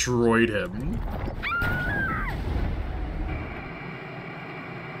destroyed him.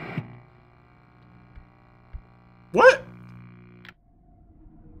 What?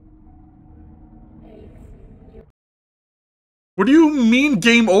 What do you mean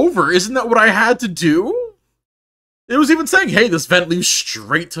game over? Isn't that what I had to do? It was even saying, hey, this vent leads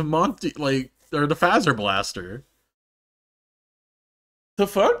straight to Monty, like, or the Phaser Blaster. The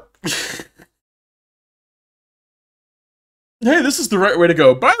fuck? Hey, this is the right way to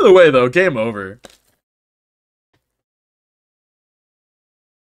go. By the way, though, game over.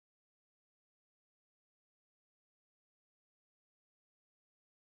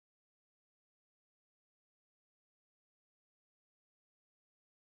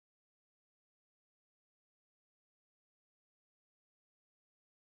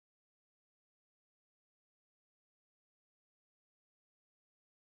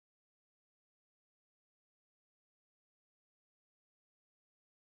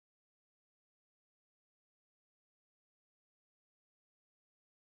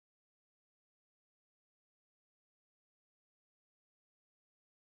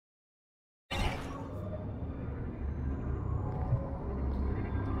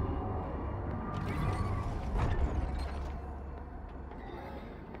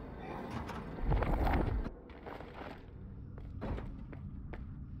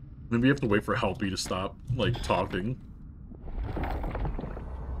 Maybe you have to wait for Helpy to stop, like, talking.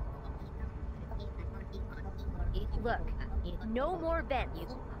 Look, no more vents.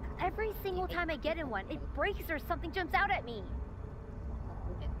 Every single time I get in one, it breaks or something jumps out at me.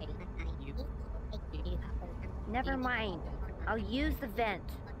 Never mind. I'll use the vent.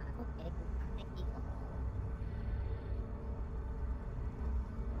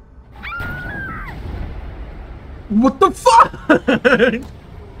 What the fuck?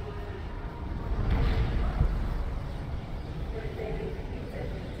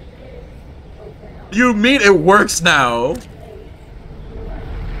 You mean it works now?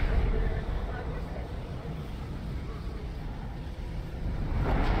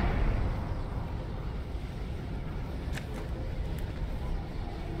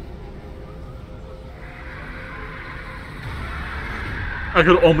 I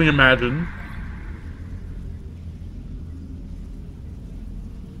could only imagine.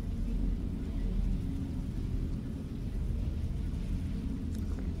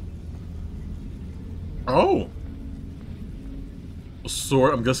 Oh.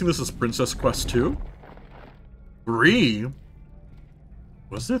 Sword. I'm guessing this is Princess Quest 2? 3?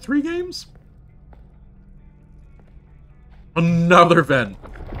 Was there 3 games? Another vent.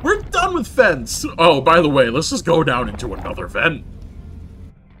 We're done with vents. Oh, by the way, let's just go down into another vent.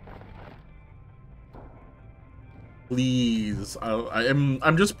 Please.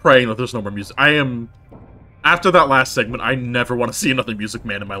 I'm just praying that there's no more music. After that last segment, I never want to see another Music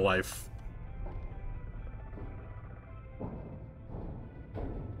Man in my life.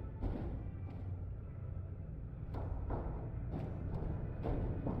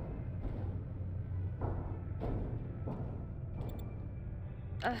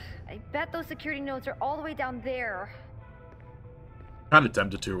 I bet those security nodes are all the way down there. Kind of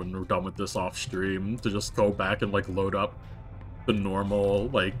tempted to, when we're done with this off stream, to just go back and like load up the normal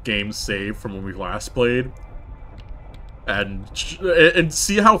like game save from when we last played, and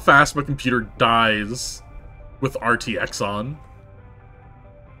see how fast my computer dies with RTX on.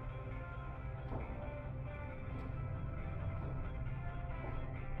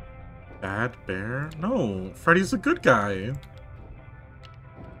 Bad bear? No, Freddy's a good guy.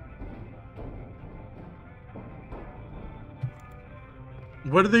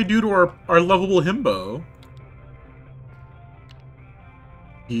 What did they do to our lovable himbo?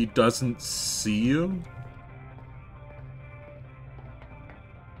 He doesn't see you?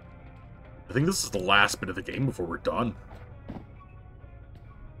 I think this is the last bit of the game before we're done.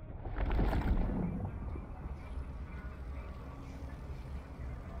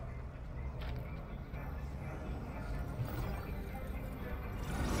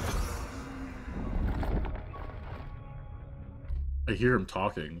 I hear him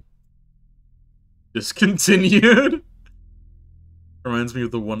talking. Discontinued? Reminds me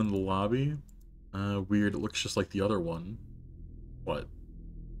of the one in the lobby. Weird, it looks just like the other one. What?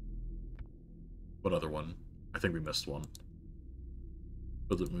 What other one? I think we missed one.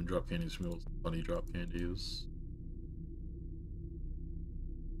 Was it Moondrop Candies from Bunny Drop Candies?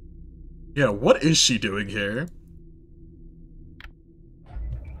 Yeah, what is she doing here?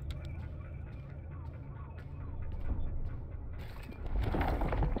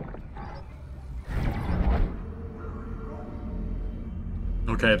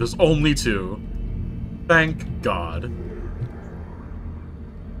 Okay, there's only 2. Thank God.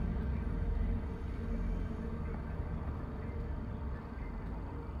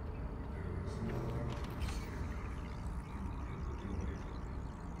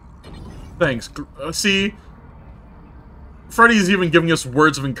 Thanks. See? Freddy's even giving us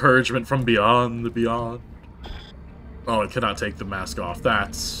words of encouragement from beyond the beyond. Oh, I cannot take the mask off.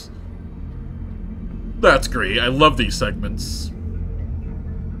 That's great. I love these segments.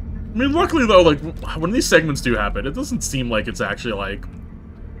 I mean, luckily, though, like, when these segments do happen, it doesn't seem like it's actually, like,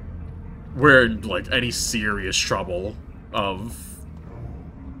 we're in, like, any serious trouble of,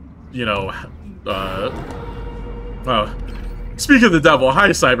 you know, oh. Speak of the devil, hi,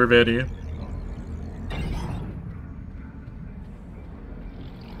 Cybervanny.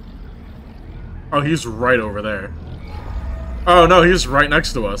 Oh, he's right over there. Oh, no, he's right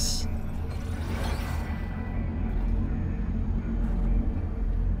next to us.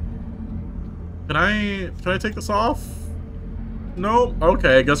 Can I take this off? Nope.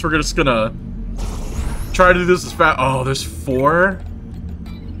 Okay, I guess we're just gonna try to do this as fast. Oh, there's 4?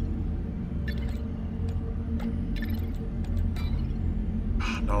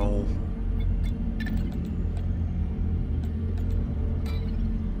 No.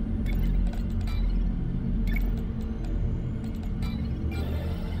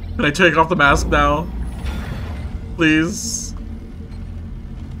 Can I take off the mask now? Please?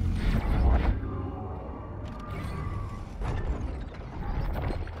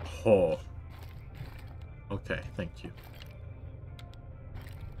 Oh. Okay, thank you.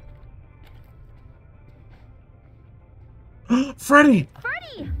 Freddy!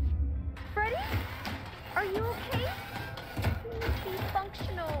 Freddy! Freddy? Are you okay? Be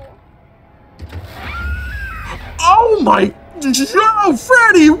functional. Oh my... Oh,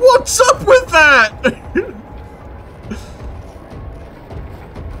 Freddy! What's up with that?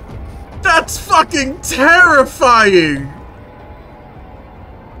 That's fucking terrifying!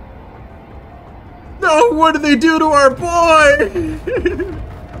 No, what did they do to our boy?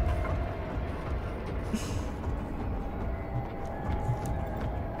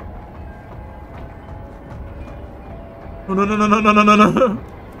 Oh, no, no, no, no, no, no, no, no.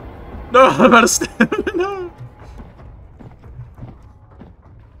 No, I'm out of stamina. No.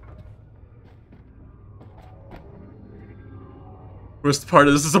 Worst part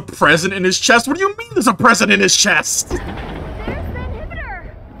is, there's a present in his chest. What do you mean there's a present in his chest? There's the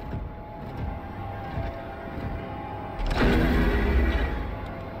inhibitor.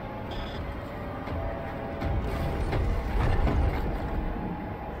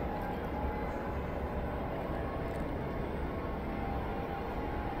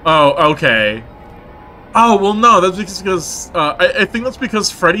 Oh, okay. Oh, well, no, that's because, I think that's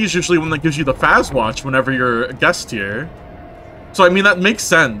because Freddy is usually one that gives you the Faz Watch whenever you're a guest here. So, I mean, that makes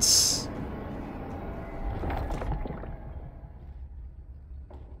sense.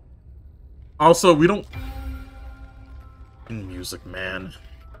 Also, we don't... Music, man.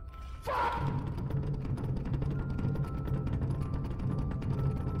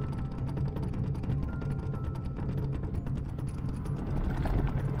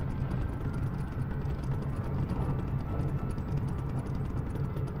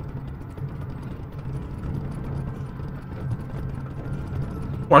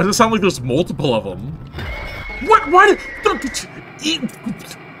 Why does it sound like there's multiple of them? What? Why did...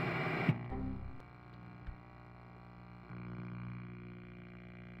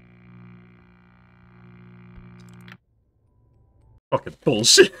 Fucking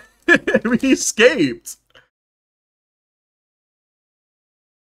bullshit. He escaped.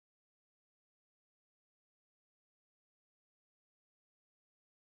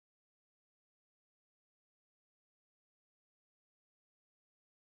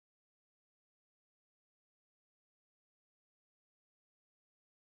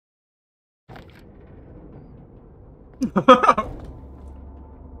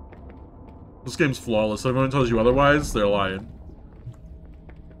 This game's flawless. If everyone tells you otherwise, they're lying.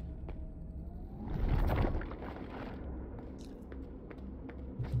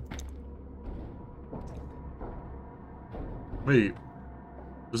 Wait.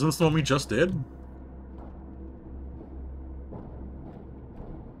 Isn't this the one we just did?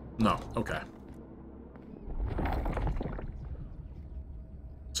 No. Okay.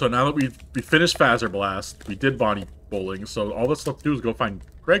 So now that we finished Phaser Blast, we did Bonnie Bowling, so all that's left to do is go find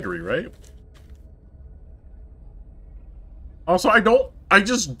Gregory, right? Also, I don't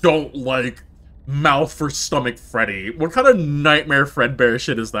just don't like mouth for stomach Freddy. What kind of nightmare Fredbear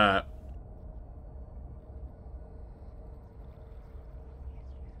shit is that?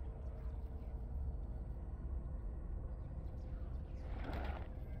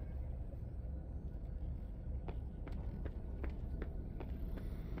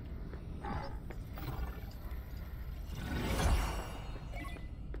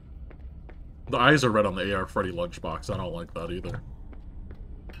 The eyes are red on the AR Freddy lunchbox. I don't like that either.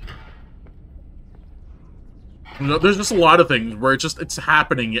 You know, there's just a lot of things where it's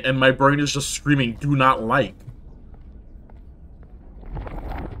happening and my brain is just screaming, do not like.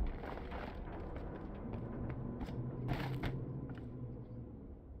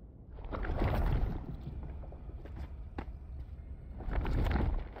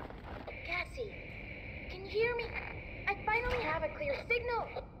 Cassie, can you hear me? I finally have a clear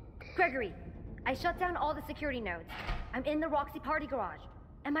signal. Gregory, I shut down all the security nodes. I'm in the Roxy party garage.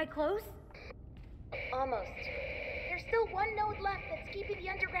 Am I close? Almost. There's still one node left that's keeping the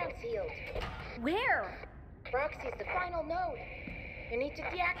underground sealed. Where? Roxy's the final node. You need to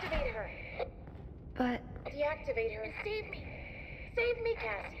deactivate her. But... Deactivate her and save me. Save me,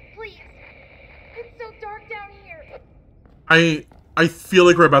 Cassie, please. It's so dark down here. I feel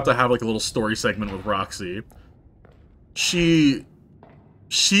like we're about to have like a little story segment with Roxy. She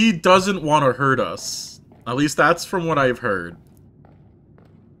doesn't want to hurt us. At least that's from what I've heard.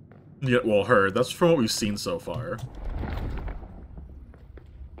 Yeah, well, heard. That's from what we've seen so far.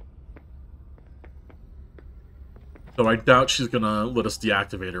 So I doubt she's gonna let us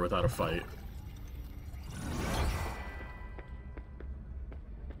deactivate her without a fight.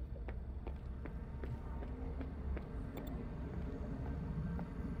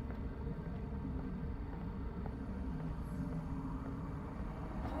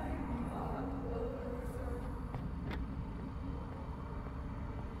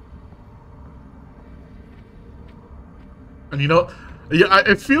 And you know, yeah,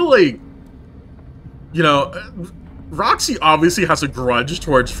 I feel like, you know, Roxy obviously has a grudge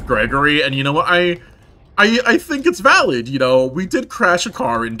towards Gregory, and you know what, I think it's valid, you know, we did crash a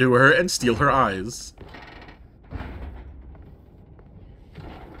car into her and steal her eyes.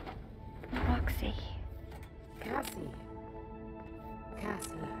 Roxy. Cassie.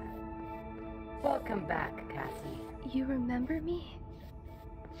 Cassie. Welcome back, Cassie. You remember me?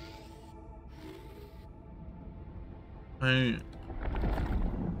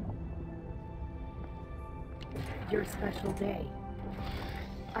 Your special day.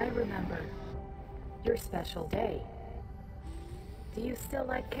 I remember. Your special day. Do you still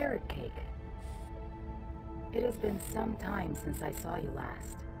like carrot cake? It has been some time since I saw you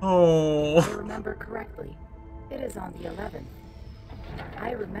last. Oh. I remember correctly. It is on the 11th.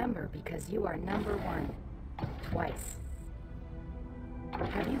 I remember because you are number 1. Twice.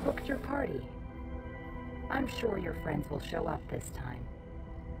 Have you booked your party? I'm sure your friends will show up this time.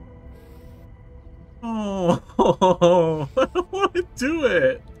 Oh, I don't want to do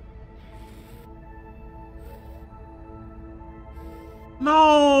it.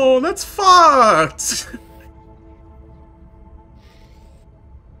 No, that's fucked.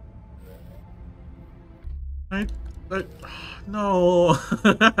 No.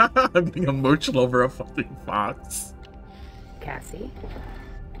 I'm getting emotional over a fucking fox. Cassie?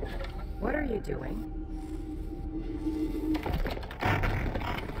 What are you doing?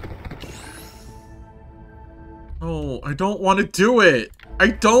 Oh, I don't want to do it. I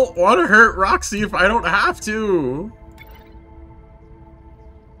don't want to hurt Roxy if I don't have to.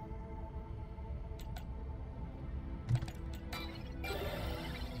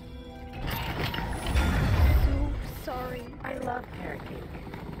 So sorry. I love carrot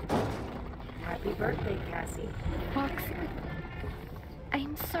cake. Happy birthday, Cassie. Roxy.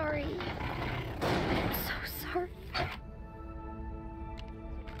 I'm sorry. I'm so sorry.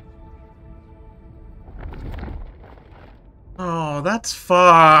 Oh, that's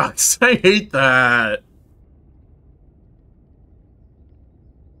fucked. I hate that.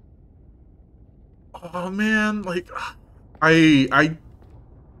 Oh man, like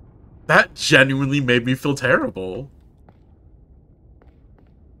that genuinely made me feel terrible.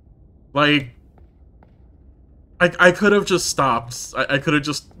 Like I could have just stopped. I could have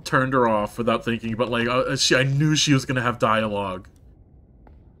just turned her off without thinking, but like I knew she was gonna have dialogue.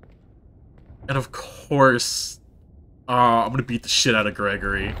 And of course, I'm gonna beat the shit out of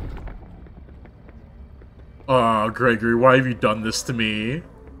Gregory. Oh, Gregory, why have you done this to me?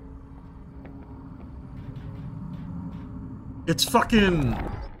 It's fucking...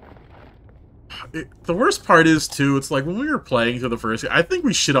 the worst part is, too, it's like, when we were playing through the first game, I think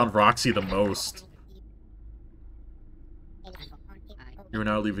we shit on Roxy the most. You're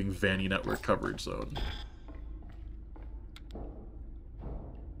now leaving Vanny network coverage zone.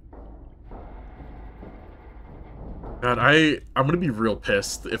 God, I'm gonna be real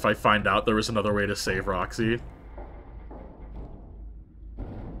pissed if I find out there was another way to save Roxy.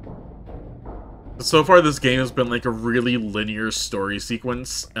 So far, this game has been like a really linear story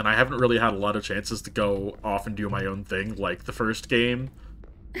sequence, and I haven't really had a lot of chances to go off and do my own thing, like the first game.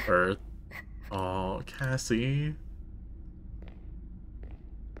 Or... oh, Cassie.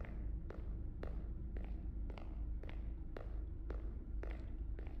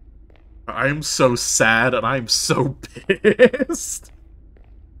 I'm so sad, and I'm so pissed.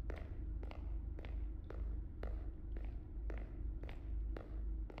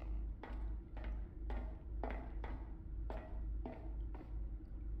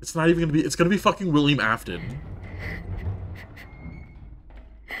 It's not even gonna be, it's gonna be fucking William Afton.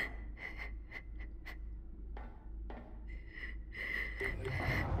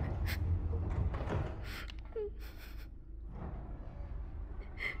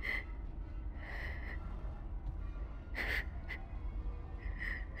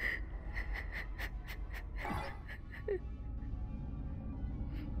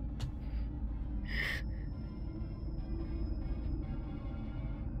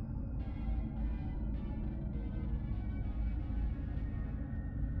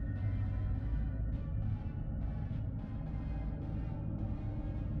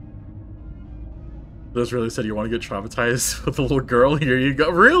 Liz really said you want to get traumatized with a little girl? Here you go.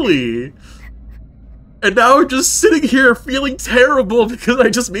 Really? And now I'm just sitting here feeling terrible because I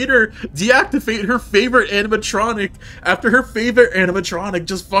just made her deactivate her favorite animatronic after her favorite animatronic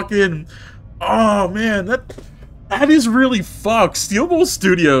just fucking... oh man, that is really fucked. Steel Bowl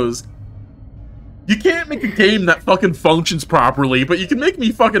Studios. You can't make a game that fucking functions properly, but you can make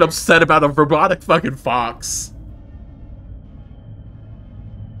me fucking upset about a robotic fucking fox.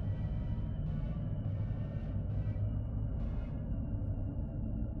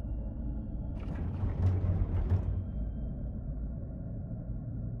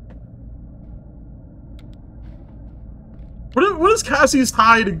 What is Cassie's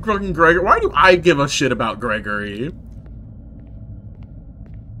tie to fucking Gregory? Why do I give a shit about Gregory?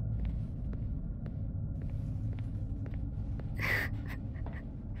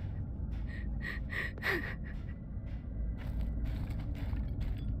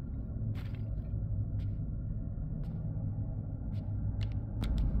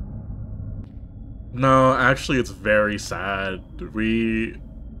 No, actually, it's very sad.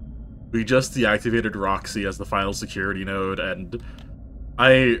 We just deactivated Roxy as the final security node, and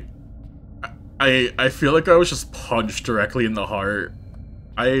I feel like I was just punched directly in the heart.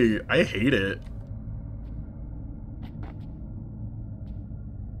 I hate it.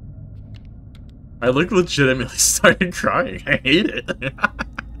 I like legitimately started crying. I hate it.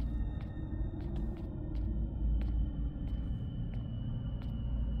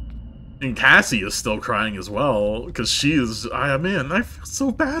 And Cassie is still crying as well, because she is... man, I feel so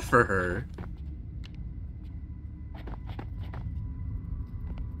bad for her.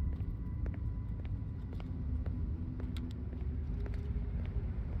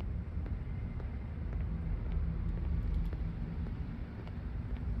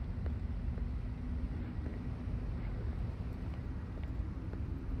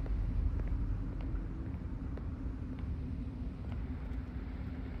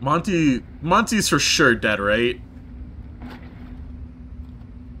 Monty's for sure dead, right?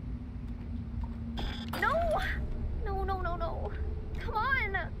 No! No. Come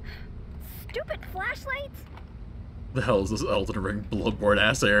on! Stupid flashlights! The hell is this Elden Ring Bloodborne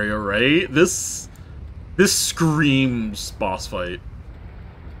ass area, right? This screams boss fight.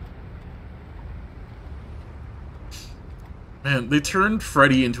 Man, they turned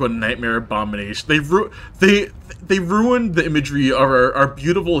Freddy into a nightmare abomination. They ruined the imagery of our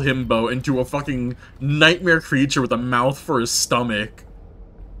beautiful himbo into a fucking nightmare creature with a mouth for his stomach.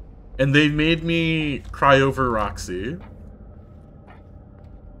 And they made me cry over Roxy.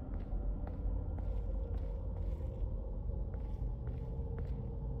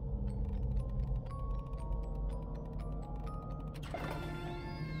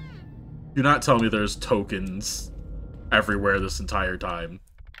 Do not tell me there's tokens everywhere this entire time.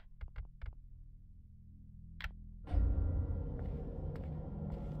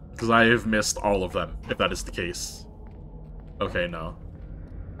 Because I have missed all of them, if that is the case. Okay, no.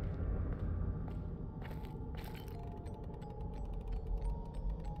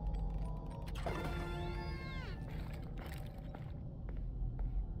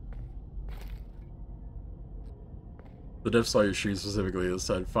 The dev saw your stream specifically and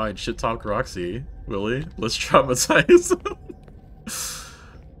said, fine, shit talk Roxy, Willie. Let's traumatize him.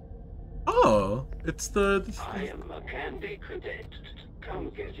 It's the... I am a candy cadet. Come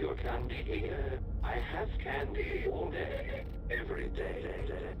get your candy here. I have candy all day, every day.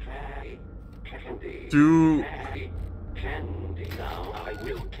 Candy. Candy. Now I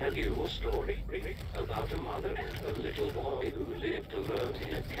will tell you a story about a mother and a little boy who lived alone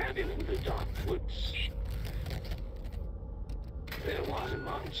in a cabin in the dark woods. There was a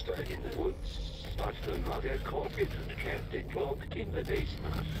monster in the woods, but the mother caught it and kept it locked in the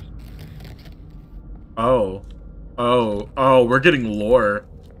basement. Oh, we're getting lore.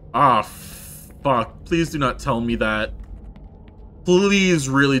 Ah, fuck. Please do not tell me that. Please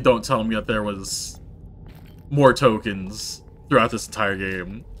really don't tell me that there was more tokens throughout this entire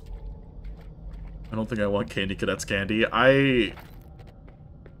game. I don't think I want Candy Cadet's candy.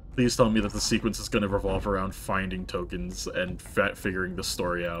 Please tell me that the sequence is going to revolve around finding tokens and figuring the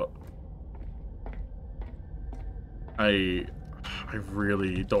story out. I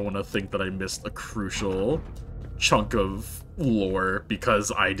really don't want to think that I missed a crucial chunk of lore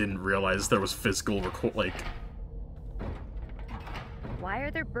because I didn't realize there was physical like... Why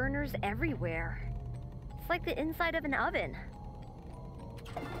are there burners everywhere? It's like the inside of an oven.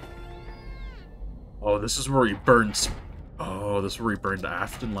 Oh, this is where he burns... Oh, this is where he burned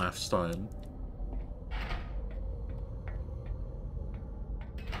Afton last time.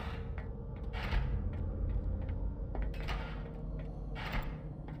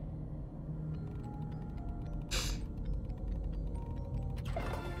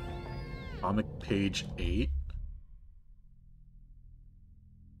 Comic page 8.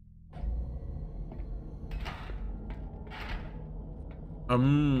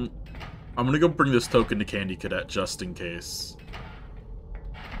 I'm gonna go bring this token to Candy Cadet just in case.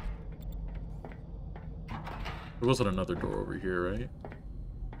 There wasn't another door over here, right?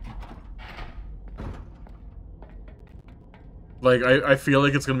 Like, I feel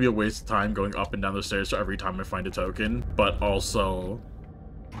like it's gonna be a waste of time going up and down the stairs every time I find a token, but also...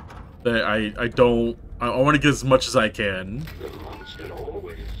 I want to get as much as I can. The monster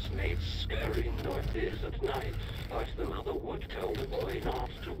always made scary noises at night, but the mother would tell the boy not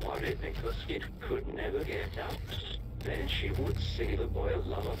to worry because it could never get out. Then she would sing the boy a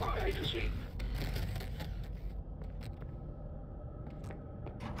lullaby to sleep.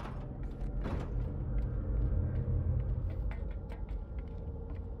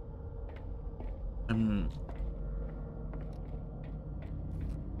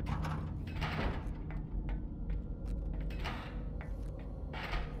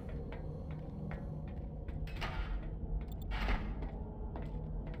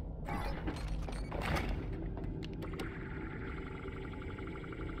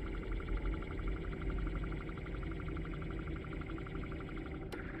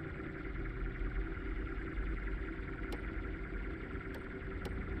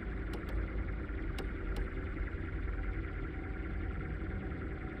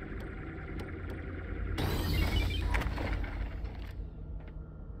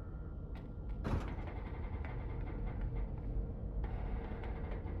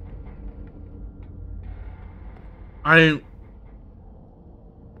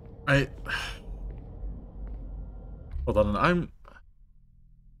 Hold on,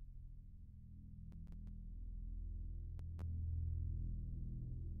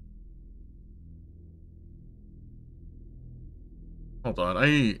 Hold on,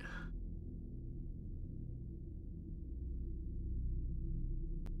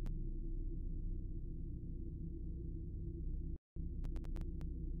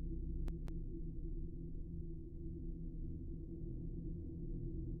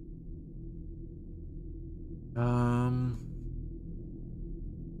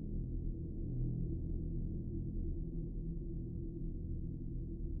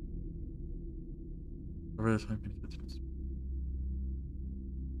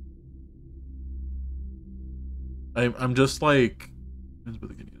 I'm just like,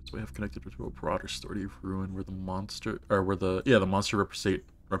 we have connected to a broader story of Ruin where the monster, or where the monster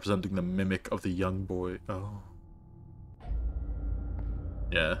representing the mimic of the young boy. Oh.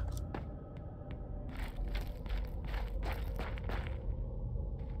 Yeah.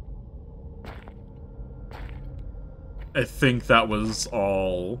 I think that was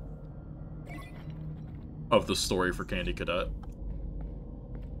all of the story for Candy Cadet.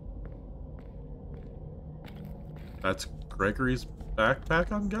 That's Gregory's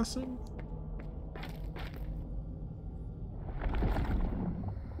backpack, I'm guessing?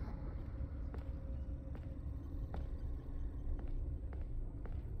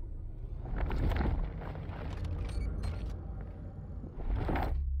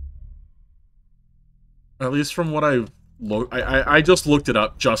 At least from what I've I just looked it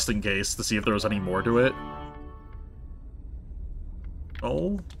up just in case to see if there was any more to it.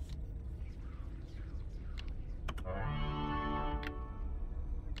 Oh.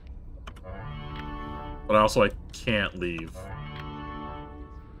 But also I can't leave.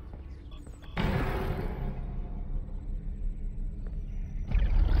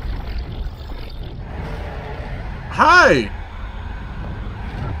 Hi!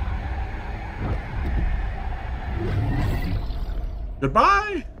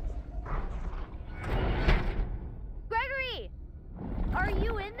 Goodbye! Gregory! Are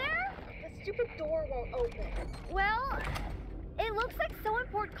you in there? The stupid door won't open. Well, it looks like someone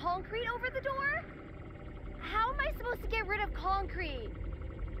poured concrete over the door. How am I supposed to get rid of concrete?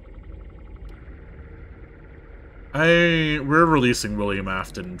 We're releasing William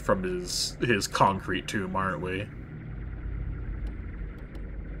Afton from his concrete tomb, aren't we?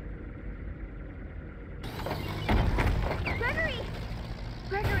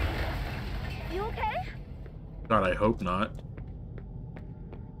 Gregory, you okay? God, I hope not.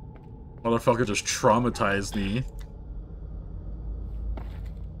 Motherfucker just traumatized me.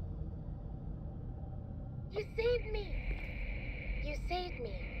 You saved me. You saved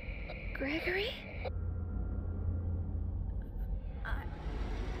me. Gregory?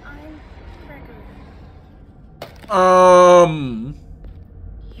 I'm Gregory.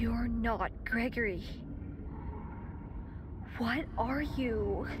 You're not Gregory. What are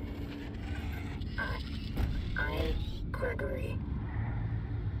you? I'm Gregory.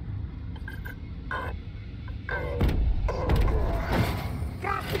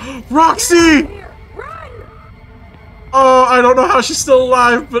 Roxy! Oh, I don't know how she's still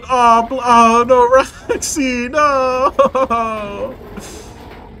alive, but oh no, Roxy, no!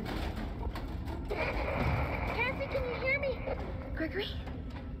 Cassie, can you hear me? Gregory?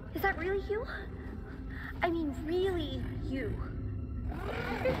 Is that really you? I mean, really you?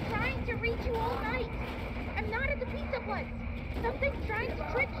 I've been trying to reach you all night. I'm not at the pizza place. Something's trying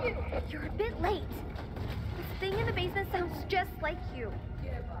to trick you. You're a bit late. This thing in the basement sounds just like you.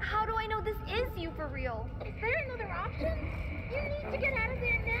 How do I know this is you for real? Is there another option? You need to get out of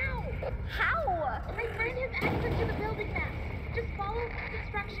there now. How? My friend has access to the building map. Just follow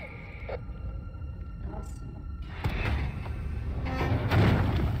instructions.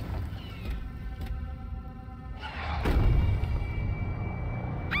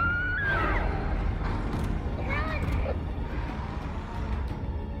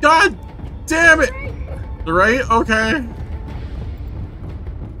 God damn it! Right? Okay.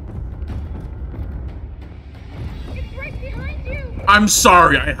 It's right behind you. I'm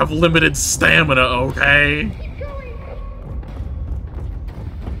sorry, I have limited stamina, okay? Keep going.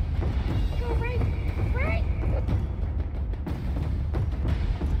 Go right. Right.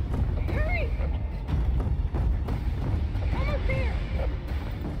 Hurry. Almost there.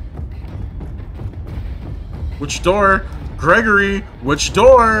 Which door? Gregory, which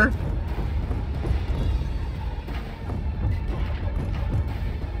door?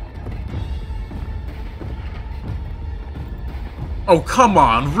 Oh, come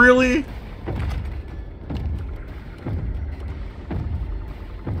on, really?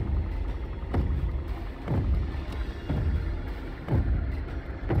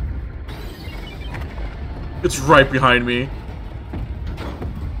 It's right behind me.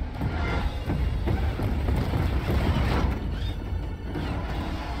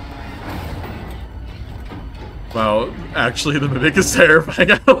 Well, actually, the Mimic is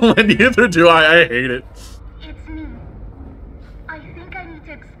terrifying. I don't want neither do I. I hate it. It's me. I think I need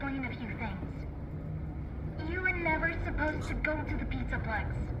to explain a few things. You were never supposed to go to the Pizzaplex.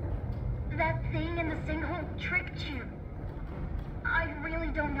 That thing in the sinkhole tricked you. I really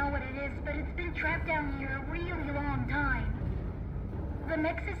don't know what it is, but it's been trapped down here a really long time. The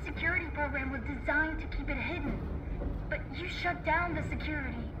Mex's security program was designed to keep it hidden, but you shut down the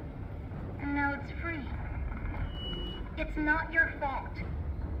security, and now it's free. It's not your fault.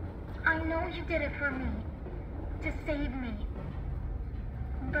 I know you did it for me, to save me,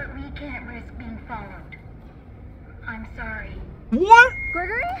 but we can't risk being followed. I'm sorry. What?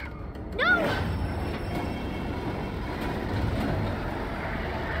 Gregory? No!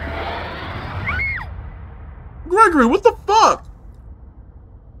 Gregory, what the fuck?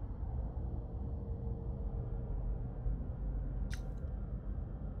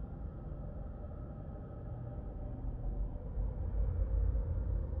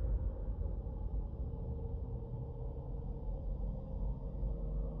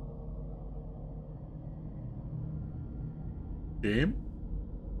 Game?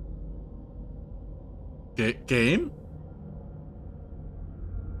 Game?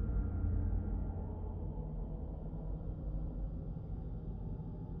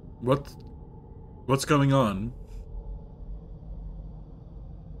 What's going on?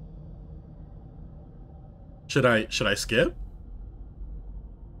 Should I skip?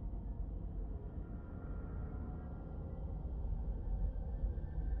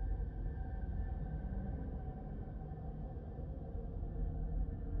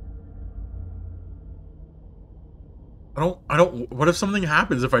 I don't, what if something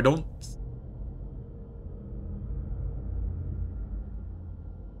happens if I don't?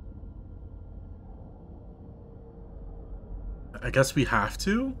 I guess we have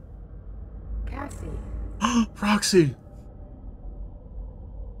to? Cassie. Roxy!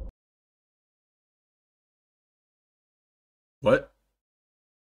 What?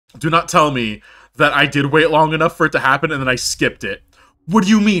 Do not tell me that I did wait long enough for it to happen and then I skipped it. What do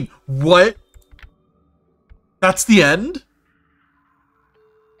you mean? What? That's the end?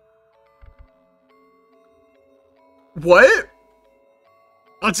 What?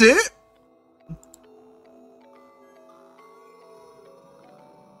 That's it?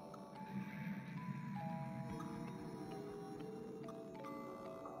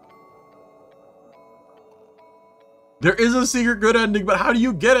 There is a secret good ending, but how do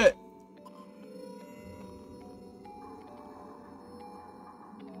you get it?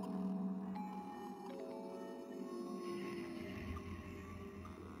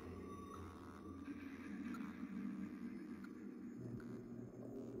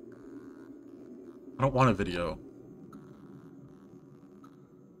 I don't want a video.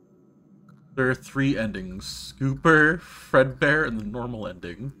 There are 3 endings. Scooper, Fredbear, and the normal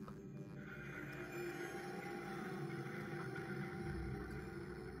ending.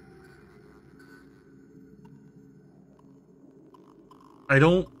 I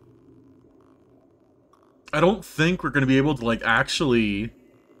don't think we're gonna be able to, like, actually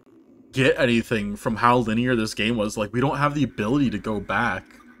get anything from how linear this game was. Like, we don't have the ability to go back.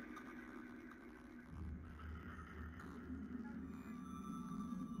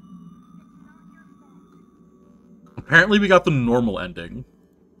 Apparently we got the normal ending.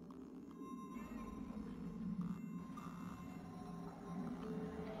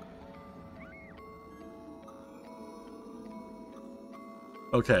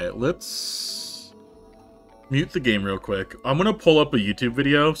 Okay, let's mute the game real quick. I'm gonna pull up a YouTube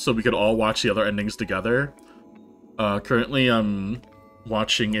video so we could all watch the other endings together. Currently I'm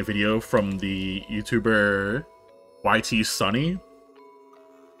watching a video from the YouTuber YT Sunny.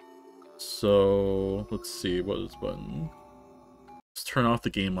 So, let's see, what is button? Let's turn off the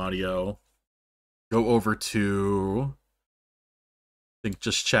game audio. Go over to, I think,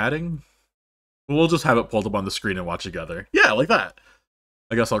 just chatting. We'll just have it pulled up on the screen and watch together. Yeah, like that.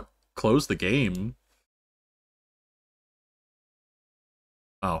 I guess I'll close the game.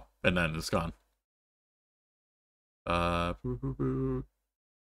 Oh, and then it's gone. Yeah,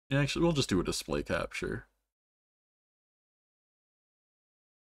 actually, we'll just do a display capture.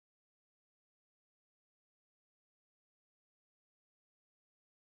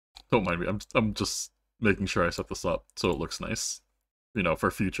 Don't mind me. I'm just making sure I set this up so it looks nice, you know,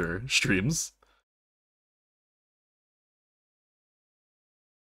 for future streams.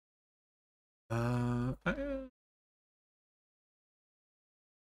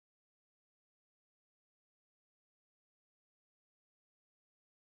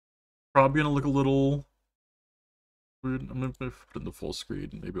 Probably gonna look a little weird. I'm gonna put it in the full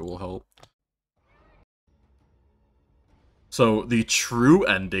screen. Maybe it will help. So the true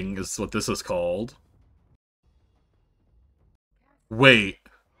ending is what this is called. Wait.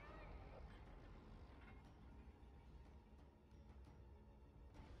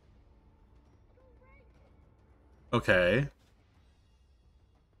 Okay.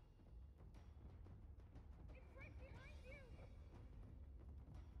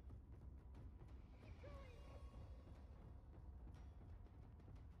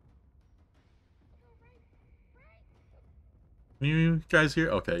 Can you guys hear?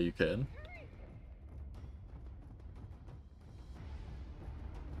 Okay, you can.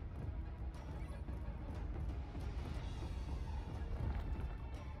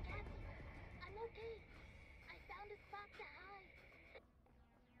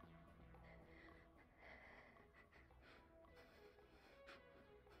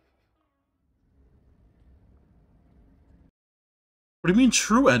 What do you mean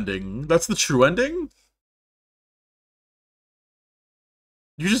true ending? That's the true ending?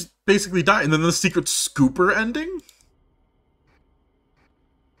 You just basically die, and then the secret scooper ending?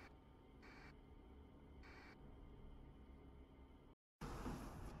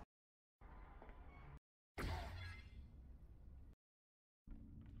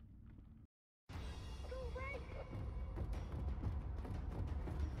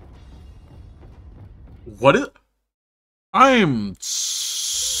 What is... I'm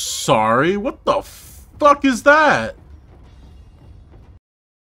sorry, what the fuck is that?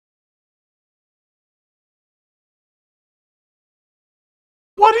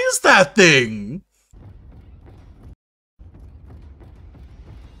 What is that thing?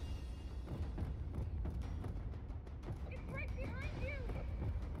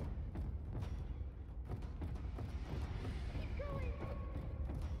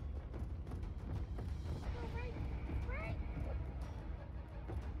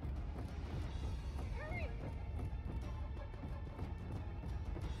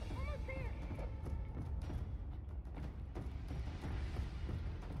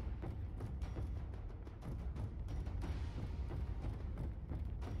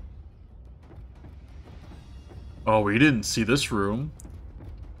 Oh, we didn't see this room.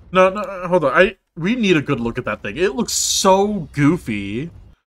 No, hold on. We need a good look at that thing. It looks so goofy.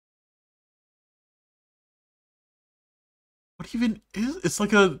 What even is... It's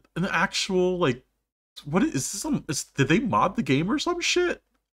like an actual, like... What is this? Did they mod the game or some shit?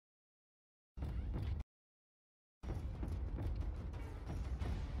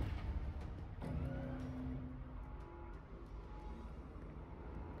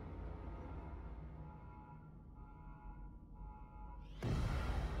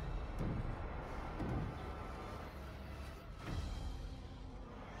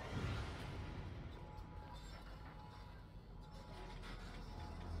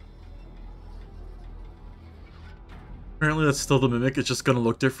 Apparently that's still the Mimic, it's just gonna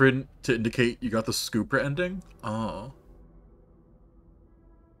look different to indicate you got the Scooper ending? Oh.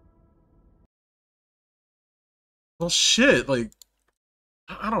 Well shit, like...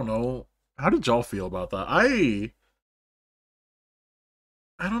 I don't know. How did y'all feel about that? I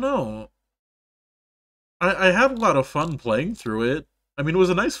don't know. I had a lot of fun playing through it. I mean, it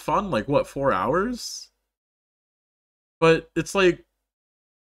was a nice fun, like, what, 4 hours? But it's like...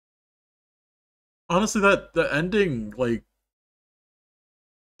 Honestly, the ending, like...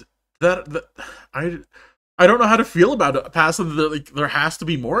 I don't know how to feel about it past the, like, there has to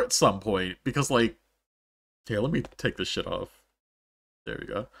be more at some point, because, like... Okay, let me take this shit off. There we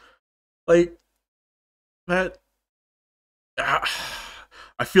go. Like, that...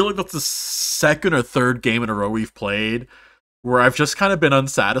 I feel like that's the second or third game in a row we've played where I've just kind of been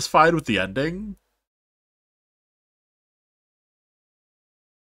unsatisfied with the ending.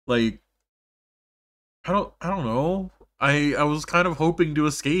 Like, I don't know. I was kind of hoping to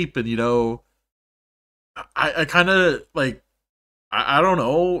escape, and you know, I kind of like, I don't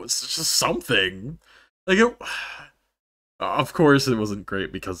know. It's just something. Like it. Of course, it wasn't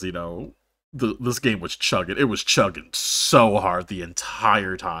great because you know, this game was chugging. It was chugging so hard the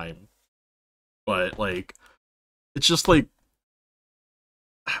entire time. But like, it's just like,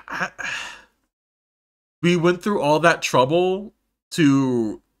 we went through all that trouble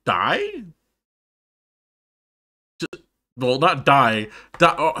to die. Well, not die.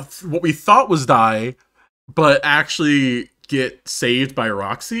 What we thought was die, but actually get saved by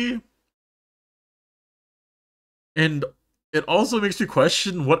Roxy. And it also makes me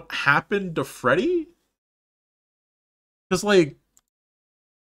question what happened to Freddy. Because, like,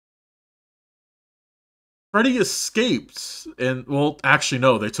 Freddy escaped. And, well, actually,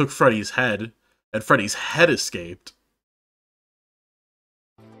 no, they took Freddy's head. And Freddy's head escaped.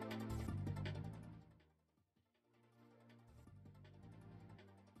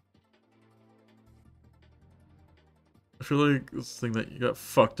 I feel like this thing that you got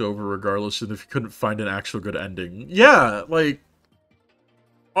fucked over regardless, and if you couldn't find an actual good ending. Yeah, like,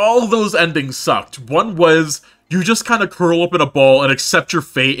 all those endings sucked. One was, you just kind of curl up in a ball and accept your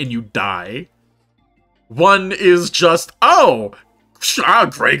fate and you die. One is just, oh,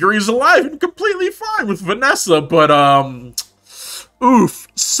 Gregory's alive and completely fine with Vanessa, but, oof,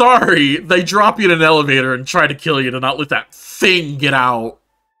 sorry, they drop you in an elevator and try to kill you to not let that thing get out.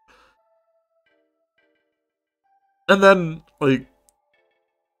 And then, like,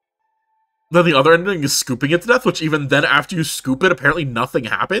 then the other ending is scooping it to death, which even then, after you scoop it, apparently nothing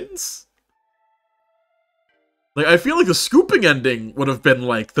happens? Like, I feel like the scooping ending would have been,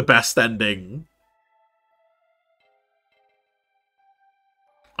 like, the best ending.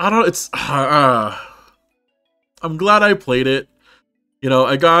 I don't know, it's... I'm glad I played it. You know,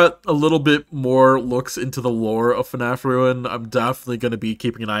 I got a little bit more looks into the lore of Fnaf Ruin. I'm definitely going to be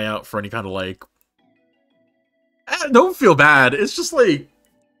keeping an eye out for any kind of, like... Don't feel bad. It's just like,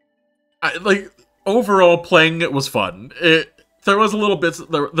 overall playing it was fun. There was a little bit.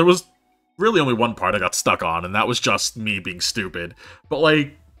 There was really only one part I got stuck on, and that was just me being stupid. But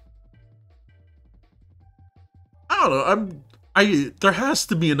like, I don't know. There has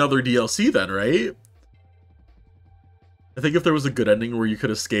to be another DLC then, right? I think if there was a good ending where you could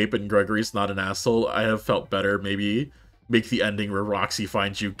escape and Gregory's not an asshole, I have felt better. Maybe make the ending where Roxy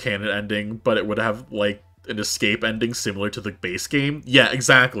finds you canon ending, but it would have, like, an escape ending similar to the base game. Yeah,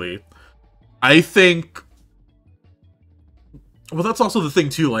 exactly. I think... Well, that's also the thing,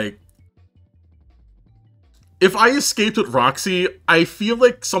 too, like... If I escaped with Roxy, I feel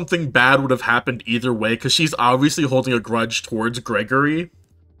like something bad would have happened either way, because she's obviously holding a grudge towards Gregory.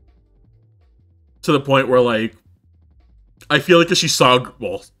 To the point where, like, I feel like if she saw,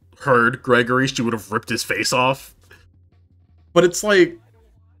 well, heard Gregory, she would have ripped his face off. But it's like,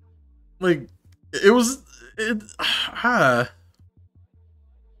 it was,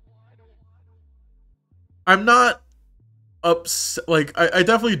 I'm not upset, like, I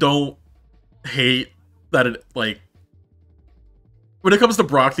definitely don't hate that it, like, when it comes to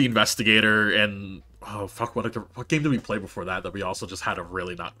Brock the Investigator and, oh fuck, what game did we play before that we also just had a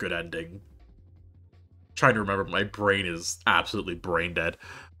really not good ending? Trying to remember, my brain is absolutely brain dead.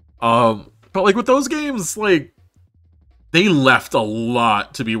 But like with those games, like, they left a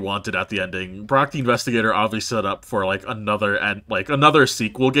lot to be wanted at the ending. Brock the Investigator obviously set up for like another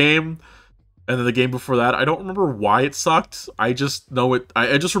sequel game, and then the game before that, I don't remember why it sucked. I just know it.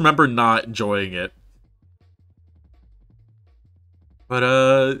 I just remember not enjoying it.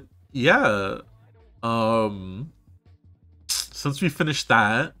 But yeah. Since we finished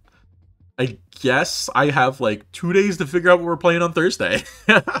that, I guess I have like 2 days to figure out what we're playing on Thursday.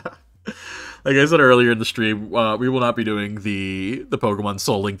 Like I said earlier in the stream, we will not be doing the Pokemon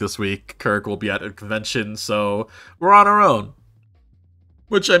Soul Link this week. Kirk will be at a convention, so we're on our own.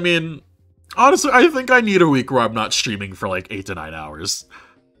 Which, I mean, honestly, I think I need a week where I'm not streaming for like 8 to 9 hours.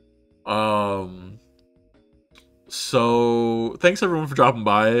 So thanks everyone for dropping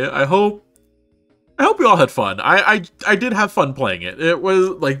by. I hope we all had fun. I did have fun playing it. It was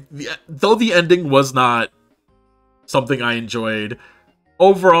like, though the ending was not something I enjoyed,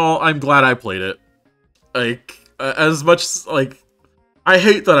 overall I'm glad I played it. Like, as much, like, I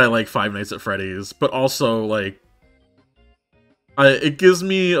hate that I like Five Nights at Freddy's, but also, like, it gives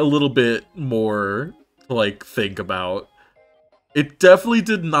me a little bit more to, like, think about. It definitely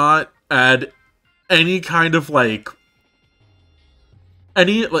did not add any kind of, like,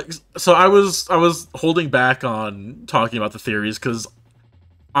 so I was holding back on talking about the theories, because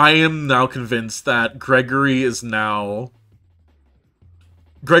I am now convinced that Gregory is an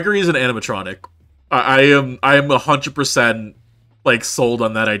animatronic. I am 100% like sold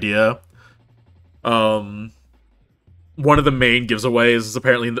on that idea. One of the main giveaways is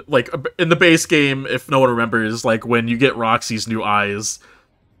apparently in the base game, if no one remembers, like when you get Roxy's new eyes,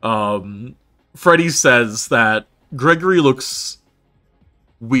 Freddy says that Gregory looks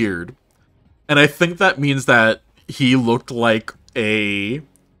weird, and I think that means that he looked like an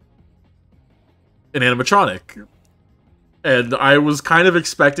animatronic. And I was kind of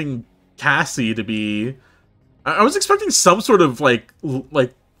expecting Cassie to be... I was expecting some sort of, like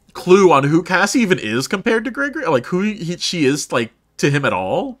clue on who Cassie even is compared to Gregory. Like, who she is, like, to him at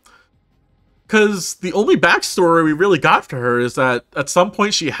all. Because the only backstory we really got for her is that at some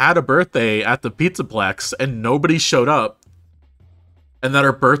point she had a birthday at the Pizzaplex and nobody showed up. And that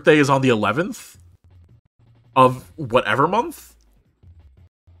her birthday is on the 11th of whatever month.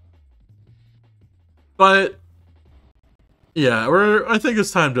 But... yeah, I think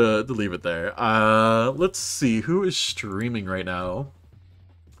it's time to leave it there. Let's see, who is streaming right now?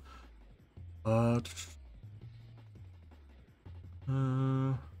 Raph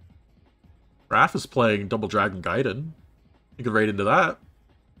is playing Double Dragon Gaiden. You could raid into that.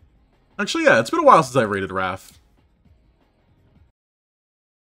 Actually, yeah, it's been a while since I raided Raph.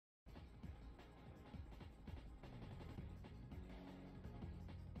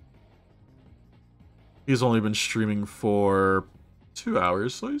 He's only been streaming for 2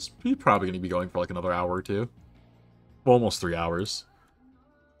 hours, so he's probably going to be going for like another hour or two. Well, almost 3 hours.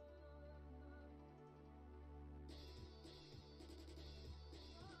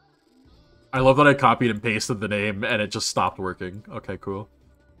 I love that I copied and pasted the name and it just stopped working. Okay, cool.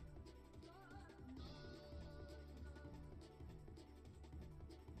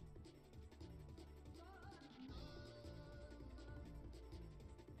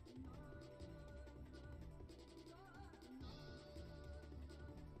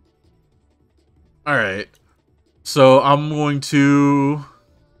 Alright, so I'm going to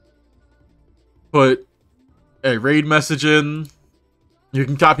put a raid message in. You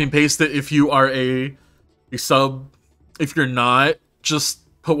can copy and paste it if you are a sub. If you're not, just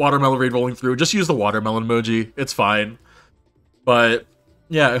put watermelon raid rolling through. Just use the watermelon emoji. It's fine. But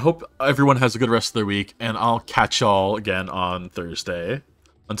yeah, I hope everyone has a good rest of their week, and I'll catch y'all again on Thursday.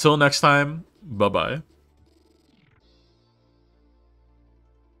 Until next time, bye-bye.